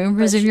 resume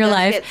your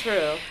life. Get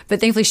through. But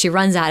thankfully, she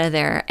runs out of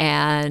there,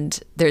 and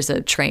there's a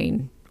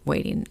train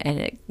waiting,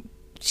 and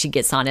she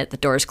gets on it. The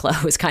doors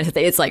close, kind of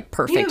thing. It's like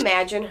perfect. Can you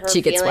imagine her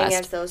feeling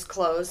as those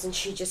closed, and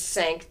she just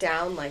sank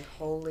down like,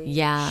 holy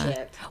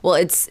shit. Well,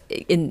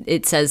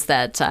 it says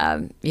that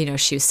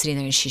she was sitting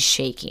there and she's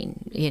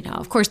shaking.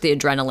 Of course the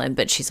adrenaline,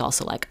 but she's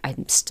also like,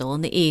 I'm still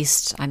in the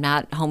East. I'm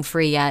not home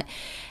free yet.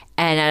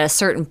 And at a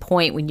certain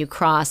point when you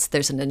cross,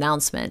 there's an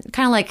announcement,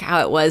 kind of like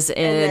how it was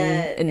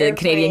in the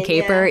Canadian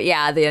Caper.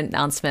 Yeah, the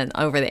announcement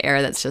over the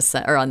air that's just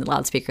or on the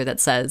loudspeaker that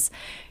says,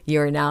 "You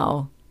are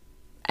now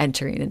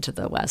entering into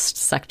the west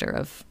sector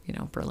of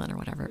Berlin or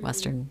whatever, mm-hmm.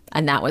 Western."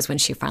 And that was when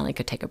she finally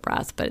could take a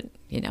breath. But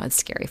it's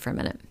scary for a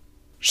minute.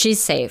 She's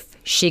safe.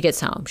 She gets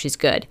home. She's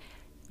good.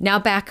 Now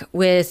back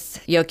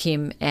with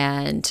Joachim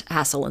and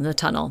Hassel in the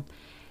tunnel.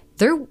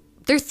 They're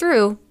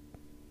through.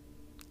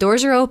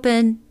 Doors are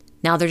open.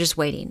 Now they're just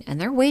waiting, and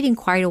they're waiting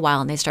quite a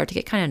while, and they start to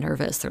get kind of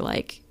nervous. They're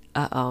like,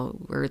 uh-oh,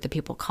 were the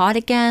people caught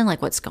again?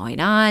 Like, what's going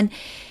on?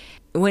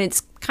 When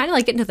it's kind of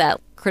like getting to that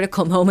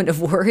critical moment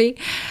of worry,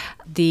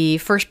 the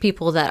first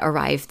people that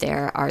arrive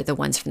there are the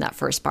ones from that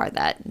first bar,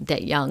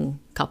 that young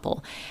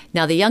couple.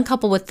 Now, the young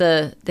couple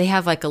they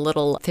have like a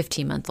little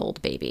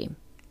 15-month-old baby.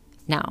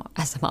 Now,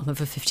 as a mom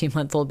of a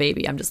 15-month-old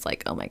baby, I'm just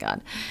like, oh my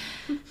God.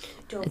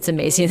 It's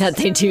amazing that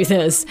they do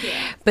this.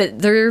 But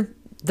they're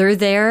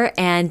there,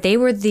 and they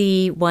were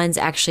the ones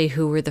actually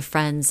who were the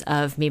friends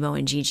of Mimo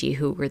and Gigi,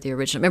 who were the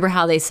original. Remember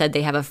how they said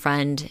they have a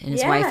friend and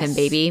his wife and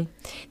baby?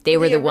 They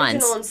were the ones.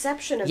 The original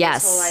inception of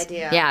this whole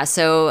idea. Yeah,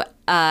 so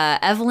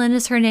Evelyn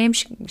is her name.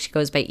 She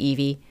goes by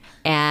Evie,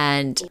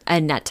 and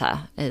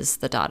Annetta is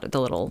the daughter, the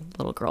little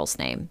girl's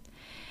name.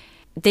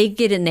 They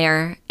get in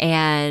there,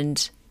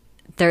 and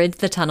they're into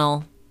the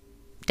tunnel.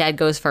 Dad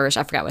goes first.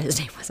 I forgot what his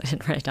name was. I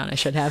didn't write it down. I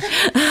should have.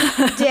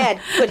 Dad,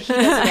 but he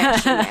doesn't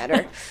actually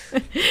matter.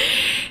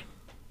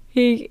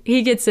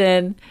 He gets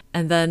in,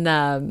 and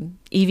then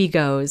Evie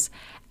goes,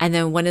 and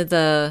then one of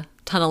the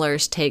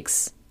tunnelers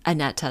takes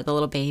Annetta, the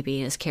little baby,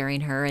 and is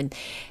carrying her. And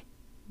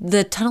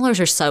the tunnelers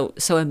are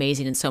so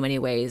amazing in so many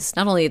ways.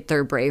 Not only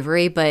their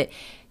bravery, but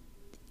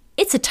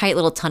it's a tight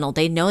little tunnel.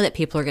 They know that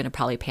people are going to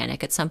probably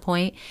panic at some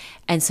point.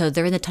 And so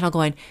they're in the tunnel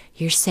going,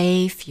 you're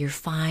safe, you're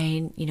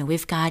fine,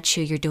 we've got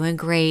you, you're doing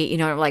great.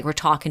 Like we're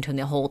talking to them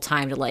the whole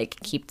time to like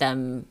keep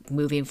them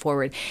moving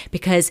forward,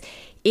 because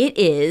it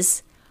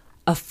is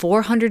a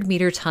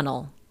 400-meter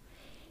tunnel,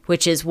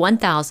 which is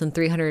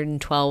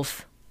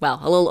 1,312, well,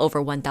 a little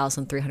over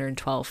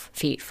 1,312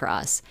 feet for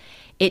us.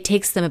 It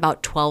takes them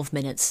about 12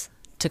 minutes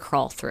to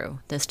crawl through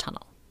this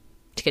tunnel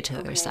to get to the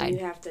other side.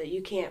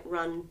 You can't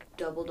run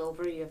doubled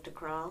over, you have to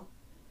crawl?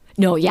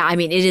 No, yeah, I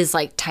mean, it is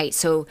like tight.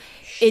 So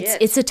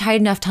it's a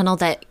tight enough tunnel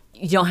that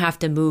you don't have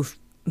to move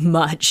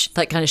much,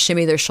 like kind of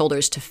shimmy their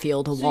shoulders to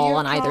feel the wall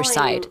on either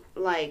side.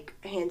 Like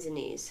hands and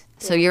knees.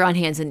 So you're on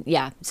hands and,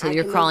 so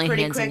you're crawling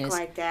hands and knees.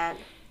 Pretty quick like that.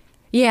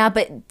 Yeah,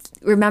 but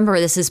remember,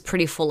 this is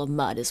pretty full of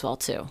mud as well,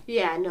 too.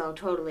 Yeah, no,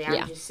 totally. I'm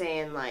Yeah. just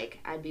saying, like,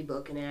 I'd be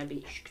booking it. I'd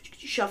be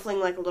shuffling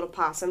like a little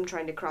possum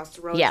trying to cross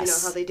the road. Yes. You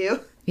know how they do?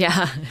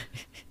 Yeah.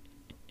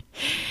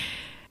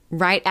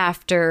 Right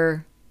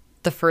after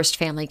the first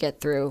family get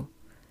through,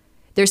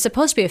 there's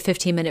supposed to be a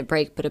 15-minute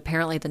break, but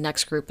apparently the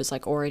next group is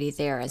like already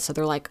there. And so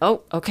they're like,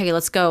 oh, okay,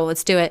 let's go.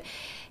 Let's do it.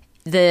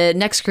 The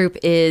next group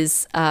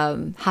is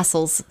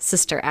Hassel's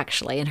sister,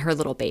 actually, and her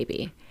little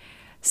baby.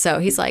 So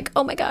he's like,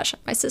 oh my gosh,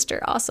 my sister,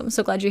 awesome.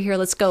 So glad you're here.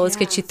 Let's go. Let's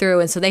get you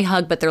through. And so they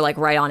hug, but they're like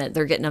right on it.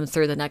 They're getting them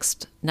through the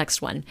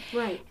next one.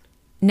 Right.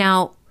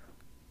 Now,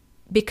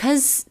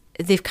 because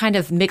they've kind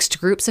of mixed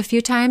groups a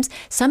few times,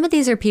 some of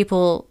these are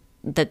people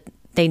that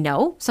they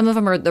know. Some of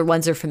them are the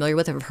ones they're familiar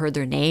with, have heard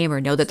their name or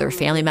know that they're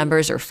family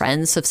members or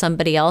friends of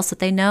somebody else that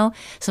they know.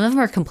 Some of them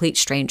are complete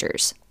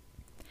strangers.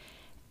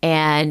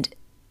 And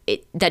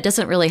that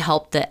doesn't really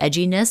help the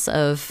edginess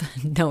of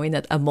knowing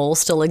that a mole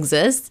still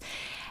exists.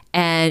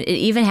 And it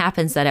even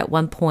happens that at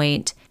one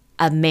point,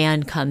 a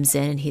man comes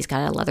in and he's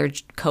got a leather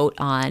coat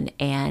on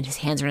and his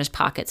hands are in his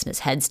pockets and his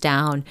head's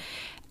down.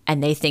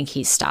 And they think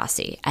he's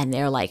Stassi. And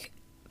they're like,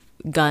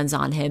 guns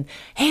on him.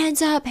 Hands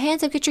up,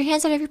 get your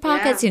hands out of your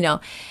pockets, you know.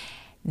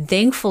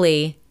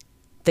 Thankfully,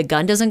 the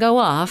gun doesn't go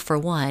off, for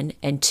one.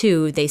 And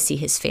two, they see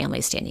his family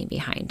standing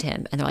behind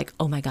him. And they're like,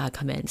 oh my God,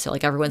 come in. So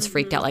like everyone's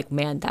freaked out like,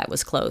 man, that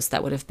was close.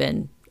 That would have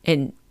been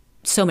in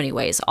so many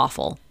ways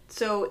awful.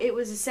 So it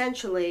was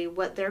essentially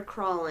what they're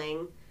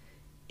crawling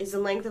is the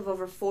length of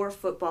over 4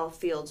 football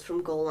fields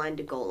from goal line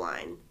to goal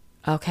line.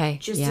 Okay.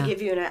 Just to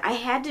give you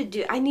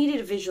I needed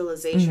a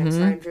visualization.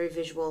 So I'm very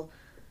visual.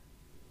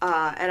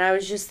 And I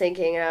was just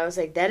thinking, and I was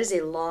like, that is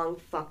a long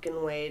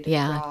fucking way to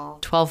crawl.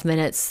 12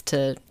 minutes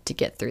to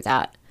get through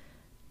that.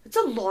 It's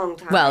a long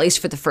time. Well, at least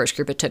for the first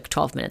group, it took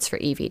 12 minutes for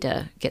Evie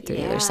to get through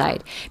the other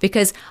side.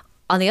 Because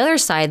on the other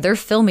side, they're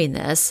filming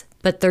this,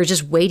 but they're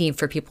just waiting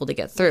for people to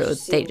get through.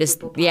 They're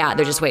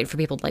just waiting for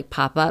people to like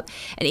pop up.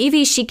 And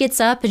Evie, she gets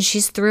up and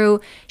she's through.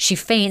 She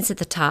faints at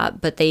the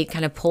top, but they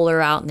kind of pull her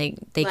out and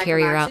they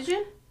carry her out.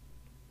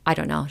 I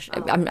don't know.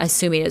 I'm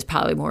assuming it's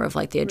probably more of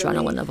like the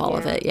adrenaline of all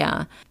of it.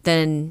 Yeah.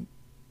 Then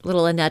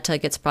little Annetta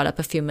gets brought up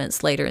a few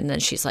minutes later, and then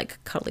she's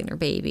like cuddling her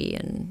baby,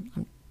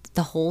 and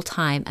the whole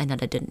time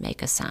Annetta didn't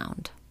make a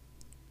sound.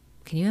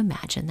 Can you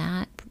imagine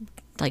that?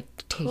 Like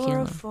taking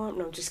no,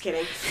 I'm just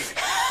kidding.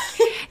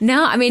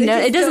 No, I mean,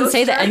 it doesn't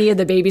say that any of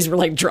the babies were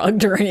like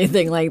drugged or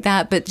anything like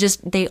that, but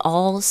just they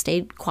all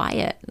stayed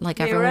quiet. Like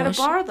they everyone were at a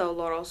bar though,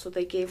 Laurel, so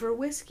they gave her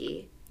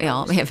whiskey.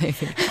 Yeah, maybe.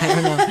 I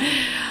don't know.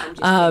 I'm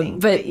just kidding,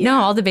 but no,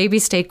 all the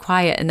babies stayed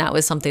quiet, and that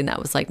was something that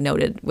was like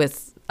noted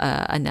with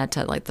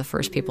Annetta, like the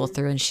first people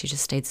through, and she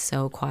just stayed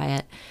so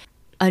quiet.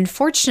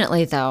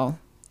 Unfortunately, though,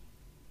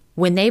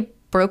 when they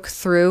broke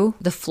through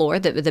the floor,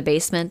 the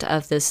basement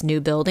of this new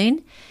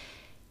building,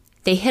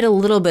 they hit a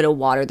little bit of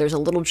water. There's a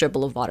little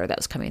dribble of water that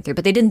was coming through,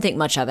 but they didn't think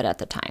much of it at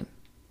the time.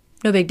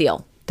 No big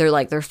deal.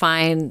 They're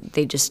fine.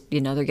 They just,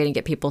 they're going to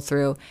get people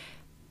through.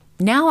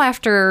 Now,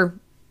 after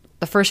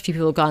the first few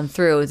people have gone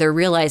through, they're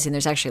realizing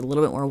there's actually a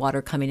little bit more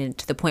water coming in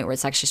to the point where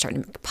it's actually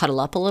starting to puddle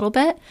up a little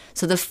bit.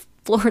 So the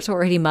floor's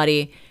already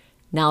muddy.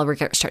 Now we're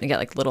starting to get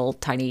like little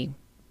tiny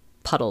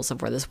puddles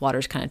of where this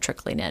water's kind of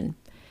trickling in.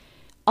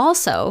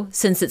 Also,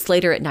 since it's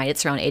later at night,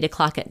 it's around 8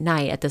 o'clock at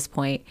night at this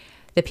point,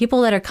 the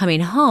people that are coming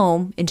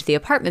home into the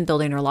apartment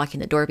building are locking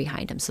the door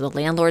behind them. So the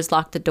landlord's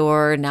locked the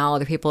door. Now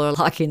other people are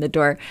locking the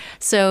door.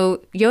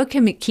 So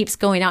Joachim keeps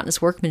going out in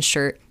his workman's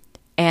shirt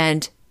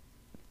and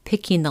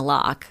picking the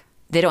lock.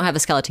 They don't have a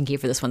skeleton key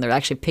for this one. They're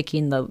actually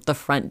picking the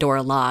front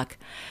door lock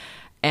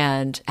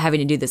and having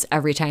to do this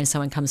every time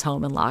someone comes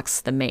home and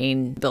locks the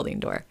main building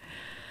door.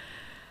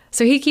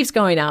 So he keeps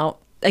going out.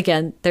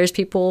 Again, there's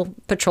people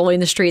patrolling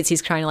the streets.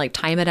 He's trying to like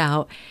time it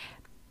out.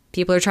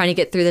 People are trying to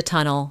get through the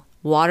tunnel.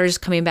 Water's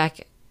coming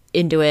back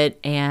into it,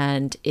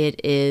 and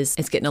it's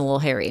getting a little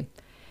hairy.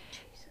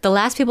 The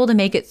last people to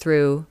make it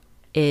through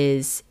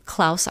is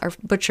Klaus, our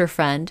butcher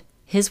friend,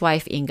 his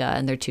wife Inga,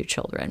 and their 2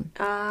 children.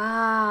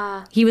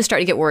 He was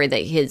starting to get worried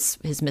that his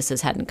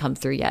missus hadn't come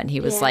through yet, and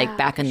he was like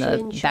back in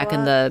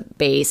the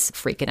base,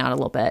 freaking out a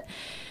little bit.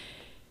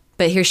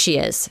 But here she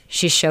is.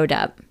 She showed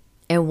up,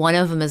 and one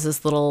of them is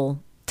this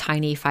little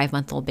tiny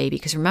 5-month-old baby.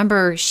 Because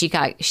remember, they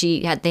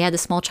had the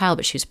small child,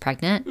 but she was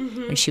pregnant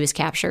when she was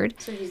captured.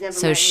 So he's never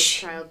met his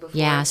child before.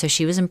 Yeah, so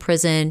she was in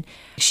prison.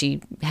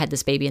 She had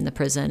this baby in the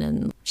prison,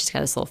 and she's got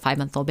this little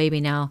 5-month-old baby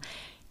now.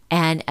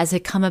 And as they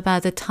come up out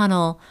of the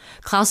tunnel,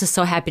 Klaus is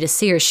so happy to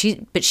see her.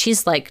 But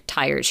she's like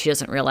tired. She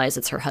doesn't realize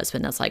it's her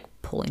husband that's like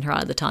pulling her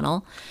out of the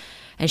tunnel.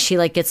 And she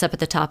like gets up at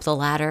the top of the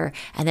ladder,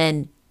 and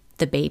then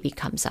the baby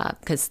comes up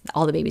because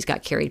all the babies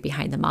got carried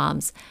behind the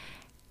moms.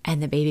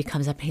 And the baby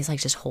comes up and he's like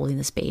just holding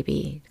this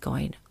baby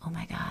going, oh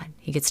my God.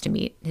 He gets to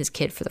meet his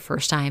kid for the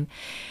first time.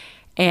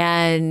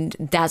 And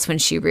that's when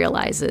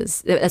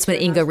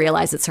Inga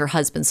realizes it's her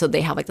husband. So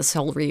they have like this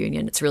whole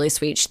reunion. It's really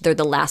sweet. They're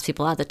the last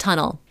people out of the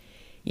tunnel.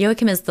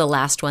 Joachim is the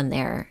last one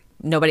there.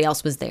 Nobody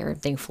else was there,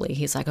 thankfully.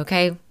 He's like,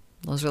 okay,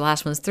 those are the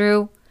last ones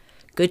through.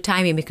 good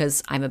timing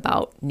because I'm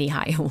about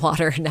knee-high in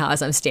water now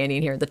as I'm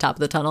standing here at the top of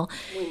the tunnel.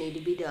 We need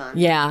to be done.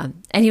 Yeah.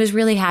 And he was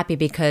really happy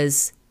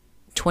because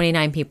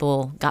 29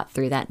 people got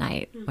through that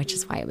night, which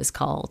is why it was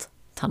called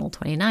Tunnel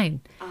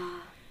 29.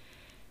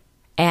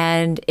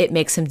 And it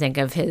makes him think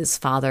of his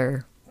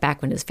father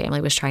back when his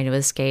family was trying to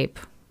escape,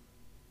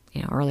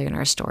 earlier in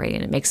our story.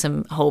 And it makes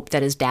him hope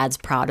that his dad's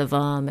proud of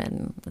him.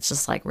 And it's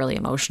just like really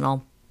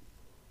emotional.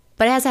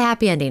 But it has a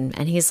happy ending.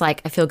 And he's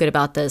like, I feel good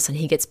about this. And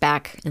he gets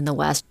back in the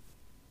West.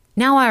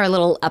 Now our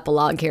little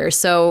epilogue here.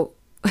 So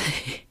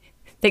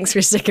thanks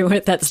for sticking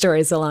with that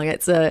story so long.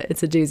 It's a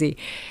doozy.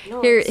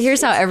 No,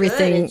 here's how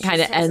everything good.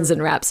 kind of ends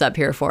and wraps up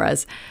here for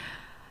us.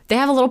 They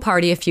have a little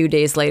party a few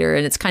days later,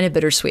 and it's kind of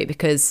bittersweet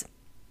because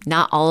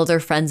not all of their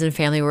friends and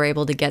family were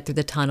able to get through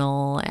the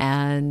tunnel,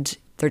 and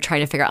they're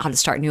trying to figure out how to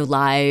start new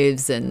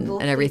lives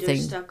and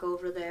everything. Stuck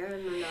over there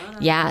in Renata.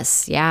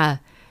 Yes, yeah.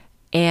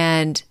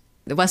 And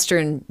the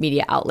Western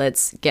media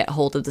outlets get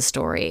hold of the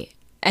story,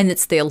 and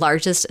it's the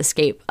largest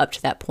escape up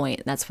to that point.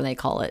 And that's when they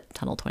call it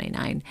Tunnel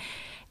 29.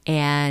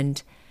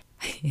 And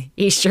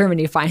East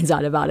Germany finds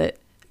out about it.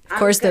 Of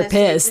course, they're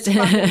pissed. Just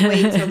fucking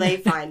wait till they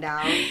find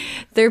out.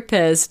 They're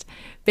pissed.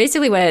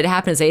 Basically, what had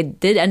happened is they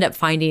did end up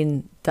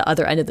finding the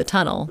other end of the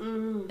tunnel,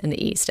 in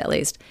the east at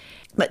least.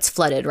 But it's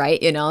flooded,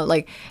 right?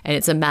 And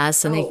it's a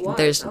mess. And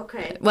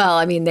Okay. Well,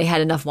 I mean, they had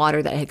enough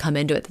water that had come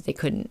into it that they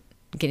couldn't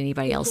get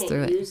anybody else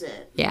through Use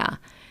it. Yeah.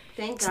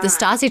 Thank God. So the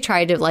Stasi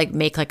tried to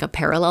make a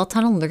parallel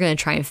tunnel, and they're going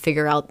to try and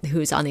figure out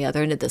who's on the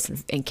other end of this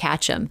and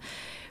catch them.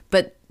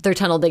 But their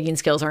tunnel digging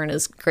skills aren't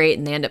as great,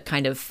 and they end up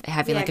kind of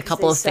having a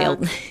couple of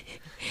failed.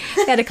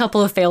 They had a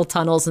couple of failed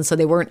tunnels, and so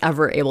they weren't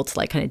ever able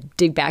to kind of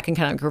dig back and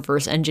kind of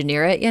reverse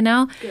engineer it,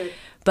 Good.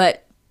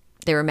 But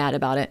they were mad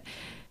about it.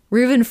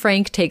 Reuven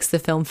Frank takes the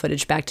film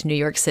footage back to New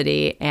York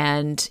City,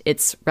 and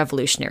it's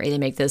revolutionary. They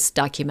make this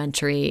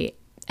documentary,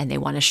 and they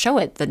want to show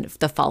it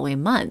the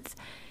following month.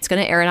 It's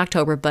going to air in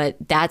October, but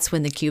that's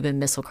when the Cuban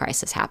Missile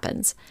Crisis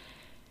happens.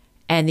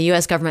 And the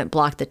U.S. government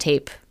blocked the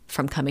tape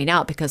from coming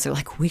out because they're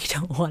like, we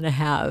don't want to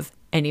have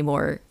any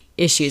more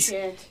issues.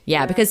 Shit.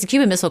 Yeah, because the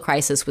Cuban Missile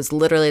Crisis was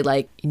literally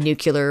like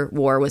nuclear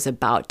war was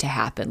about to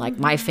happen, like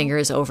my finger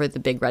is over the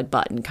big red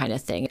button kind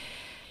of thing.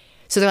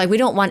 So they're like, we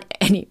don't want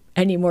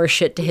any more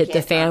shit to hit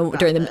the fan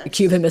during the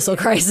Cuban Missile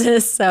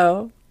Crisis,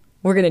 so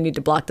we're going to need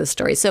to block this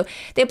story. So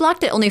they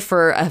blocked it only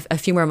for a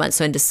few more months.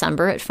 So in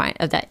December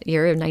of that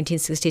year of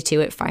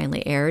 1962, it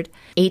finally aired.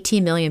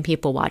 18 million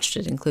people watched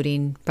it,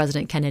 including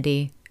President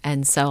Kennedy.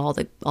 And so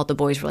all the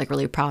boys were like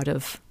really proud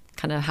of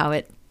kind of how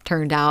it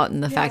turned out,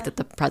 and the fact that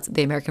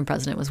the American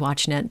president was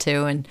watching it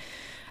too, and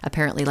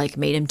apparently like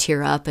made him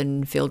tear up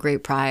and feel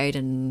great pride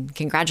and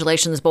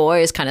congratulations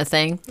boys kind of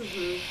thing.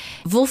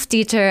 Wolf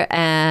Dieter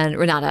and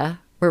Renata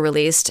were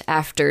released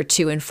after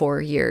 2 and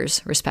 4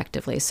 years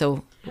respectively.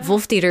 So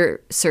Wolf Dieter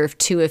served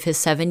 2 of his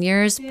 7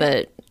 years,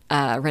 but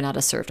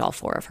Renata served all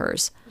 4 of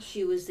hers.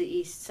 She was the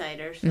East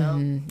Sider,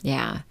 so.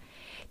 Yeah.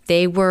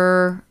 They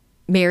were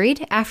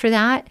married after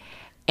that.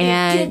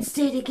 And they did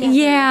stay together.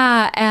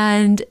 Yeah,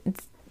 and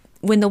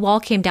when the wall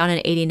came down in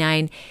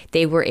 1989,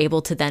 they were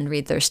able to then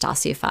read their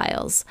Stasi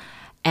files.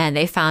 And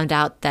they found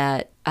out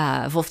that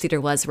Wolfdieter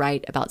was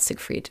right about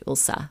Siegfried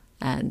Ulsa.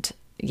 And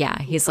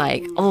yeah, he's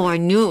like, oh, I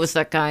knew it was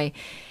that guy.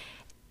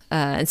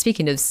 And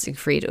speaking of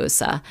Siegfried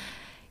Ulsa,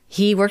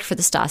 he worked for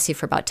the Stasi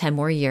for about 10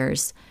 more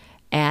years.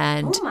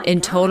 And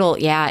in total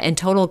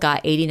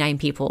got 89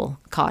 people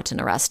caught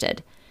and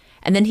arrested.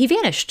 And then he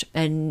vanished,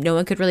 and no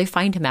one could really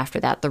find him after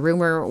that. The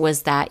rumor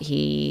was that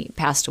he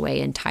passed away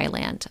in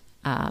Thailand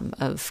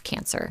of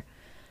cancer,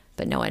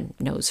 but no one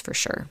knows for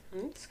sure.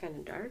 It's kind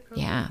of dark.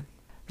 Yeah.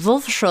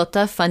 Wolf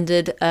Schrotte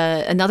funded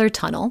another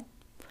tunnel.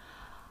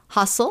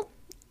 Hassel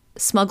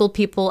smuggled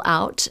people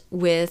out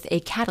with a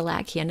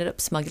Cadillac. He ended up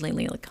smuggling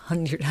like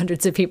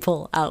hundreds of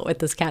people out with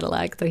this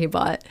Cadillac that he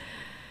bought.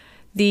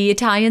 The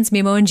Italians,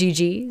 Mimo and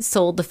Gigi,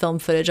 sold the film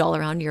footage all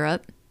around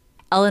Europe.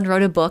 Ellen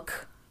wrote a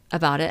book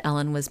about it.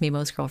 Ellen was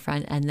Mimo's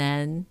girlfriend, and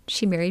then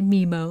she married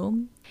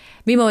Mimo.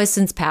 Mimo has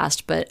since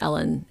passed, but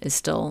Ellen is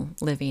still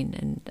living.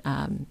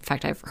 And in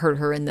fact, I've heard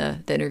her in the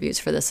interviews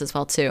for this as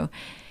well, too.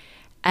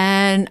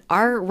 And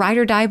our ride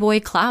or die boy,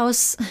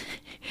 Klaus,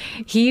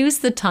 he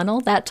used that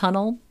tunnel,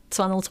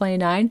 Tunnel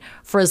 29,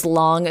 for as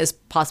long as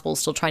possible,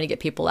 still trying to get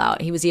people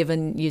out. He was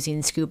even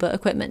using scuba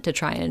equipment to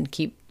try and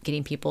keep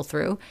getting people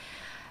through.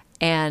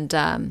 And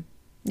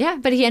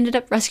but he ended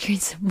up rescuing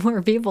some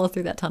more people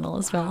through that tunnel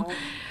as well.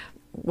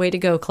 Way to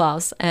go,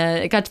 Klaus.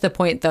 It got to the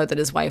point, though, that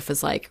his wife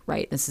was like,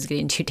 right, this is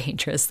getting too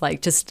dangerous.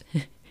 Like, just,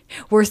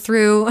 we're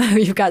through.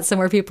 You've got some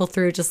more people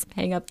through. Just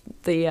hang up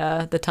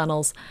the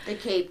tunnels. The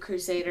Cape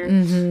Crusader.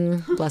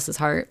 Mm-hmm. Bless his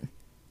heart.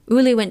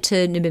 Uli went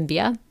to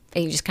Namibia.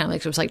 He just kind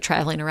of was like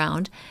traveling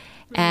around.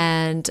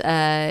 And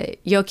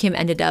Joachim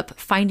ended up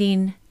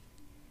finding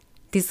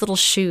these little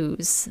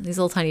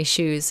tiny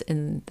shoes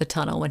in the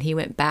tunnel when he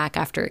went back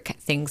after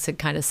things had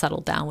kind of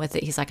settled down with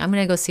it. He's like, I'm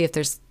going to go see if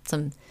there's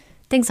some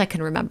things I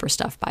can remember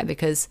stuff by,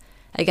 because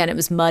again, it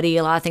was muddy.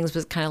 A lot of things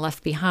was kind of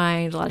left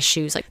behind. A lot of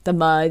shoes, like the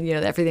mud,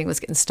 everything was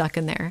getting stuck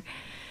in there.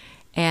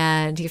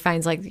 And he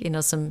finds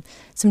some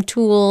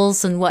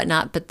tools and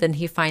whatnot, but then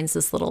he finds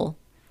this little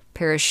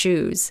pair of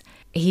shoes.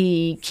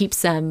 He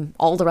keeps them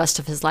all the rest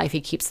of his life.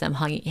 He keeps them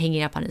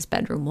hanging up on his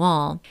bedroom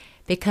wall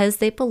because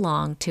they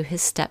belong to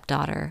his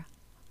stepdaughter,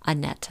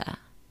 Annetta.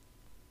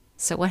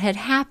 So what had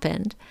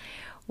happened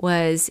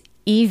was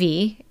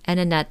Evie and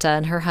Annetta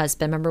and her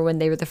husband, remember when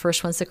they were the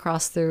first ones to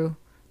cross through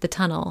the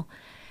tunnel,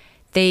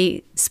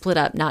 they split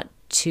up not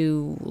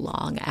too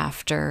long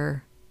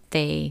after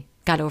they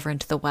got over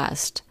into the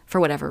West for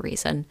whatever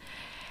reason.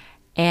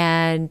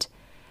 And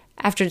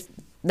after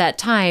that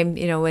time,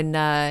 when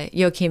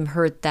Joachim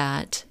heard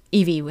that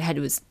Evie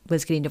was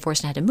getting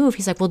divorced and had to move,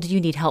 he's like, well, do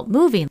you need help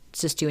moving?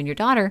 It's just you and your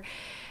daughter.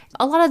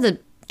 A lot of the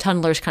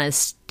tunnelers kind of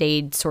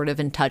stayed sort of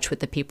in touch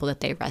with the people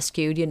that they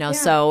rescued,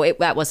 so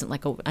that wasn't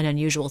like an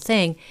unusual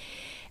thing.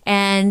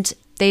 And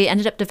they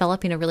ended up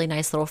developing a really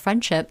nice little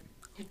friendship.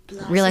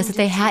 Realized that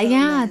they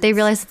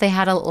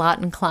had a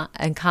lot in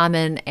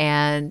common,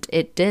 and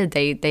it did.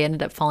 They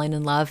ended up falling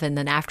in love, and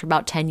then after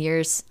about 10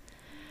 years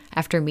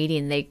after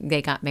meeting,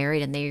 they got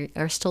married, and they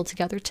are still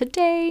together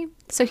today.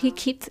 So he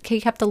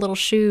kept the little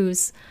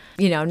shoes,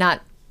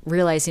 not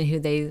realizing who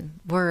they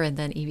were, and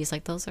then Evie's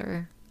like, those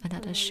are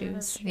Annetta's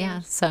shoes.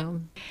 Yeah,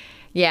 so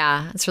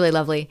yeah, it's really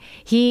lovely.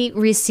 He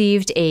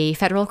received a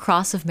Federal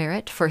Cross of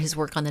Merit for his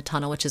work on the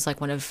tunnel, which is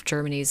like one of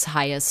Germany's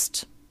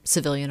highest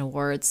civilian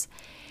awards.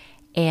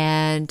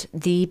 And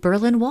the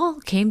Berlin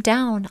Wall came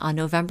down on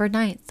November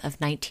 9th of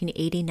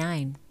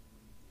 1989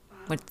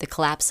 with the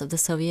collapse of the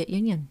Soviet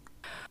Union.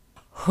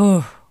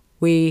 Whew,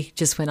 we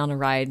just went on a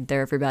ride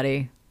there,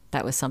 everybody.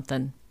 That was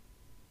something.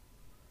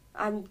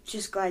 I'm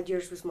just glad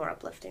yours was more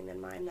uplifting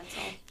than mine, that's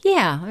all.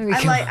 Yeah.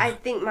 I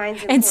think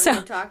mine's important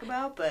to talk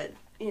about, but,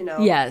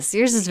 Yes,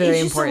 yours is very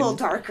important. It's just a little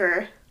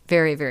darker.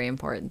 Very, very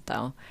important,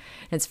 though.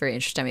 It's very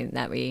interesting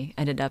that we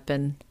ended up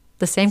in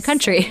the same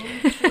country.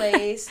 Same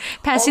place.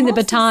 Passing the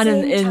baton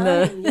in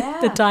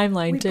the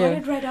timeline, too. We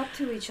butted right up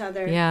to each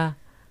other. Yeah,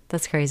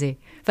 that's crazy.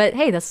 But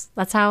hey, that's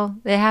how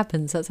it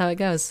happens. That's how it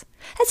goes.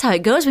 That's how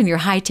it goes when you're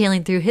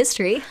hightailing through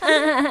history.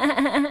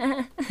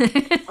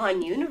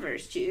 On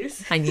Universe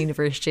Juice. On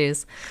Universe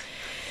Juice.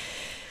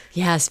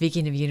 Yeah,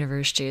 speaking of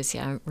Universe Juice,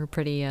 yeah, we're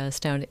pretty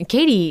stoned. And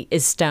Katie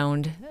is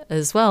stoned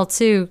as well,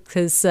 too,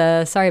 because,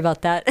 sorry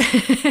about that.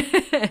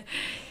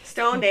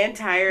 Stoned and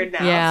tired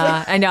now.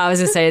 Yeah, I know. I was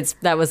going to say,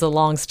 that was a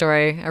long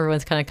story.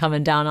 Everyone's kind of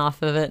coming down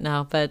off of it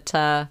now, but...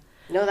 no,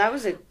 that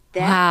was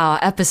wow,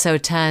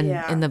 episode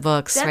 10 in the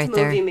books right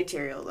there. That's movie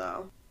material,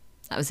 though.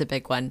 That was a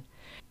big one.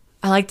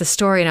 I liked the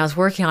story, and I was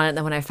working on it, and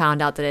then when I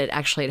found out that it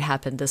actually had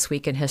happened this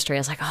week in history, I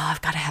was like, oh,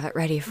 I've got to have it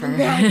ready for, you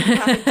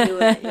gotta do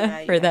it.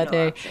 Yeah, for that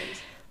day.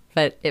 Options.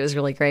 But it was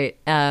really great.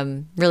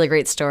 Really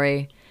great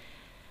story.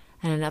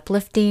 And an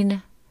uplifting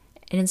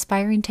and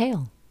inspiring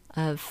tale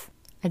of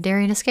a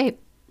daring escape.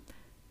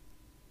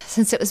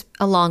 Since it was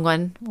a long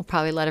one, we'll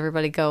probably let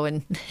everybody go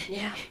and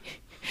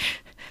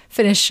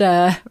finish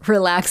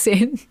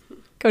relaxing,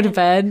 go to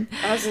bed.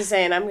 I was just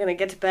saying, I'm going to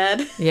get to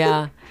bed.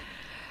 Yeah.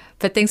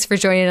 But thanks for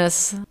joining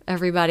us,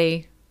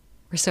 everybody.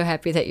 We're so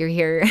happy that you're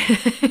here.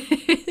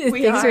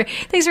 Thanks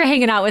for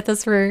hanging out with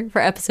us for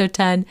episode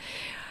 10.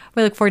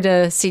 We look forward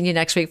to seeing you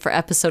next week for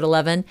episode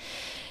 11.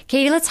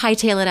 Katie, let's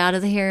hightail it out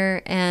of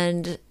here.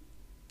 And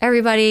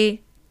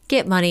everybody,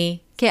 get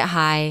money, get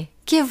high,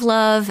 give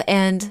love,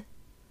 and...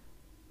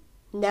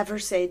 never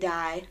say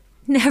die.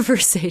 Never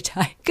say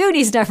die.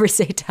 Goonies never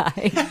say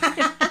die.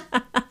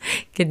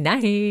 Good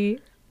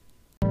night.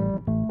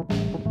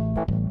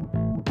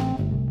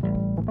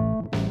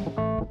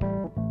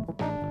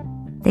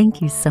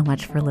 Thank you so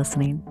much for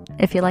listening.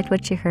 If you liked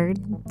what you heard,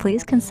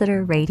 please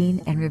consider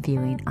rating and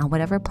reviewing on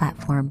whatever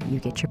platform you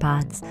get your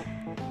pods.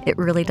 It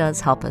really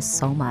does help us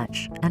so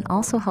much and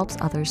also helps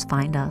others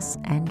find us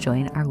and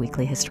join our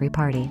weekly history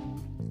party.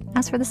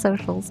 As for the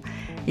socials,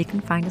 you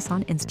can find us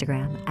on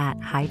Instagram at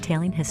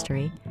Hightailing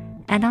History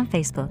and on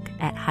Facebook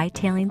at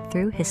Hightailing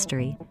Through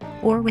History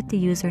or with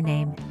the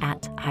username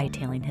at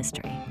Hightailing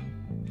History.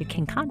 You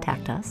can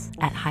contact us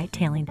at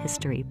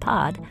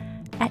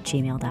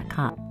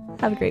hightailinghhistorypod@gmail.com.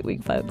 Have a great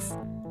week, folks.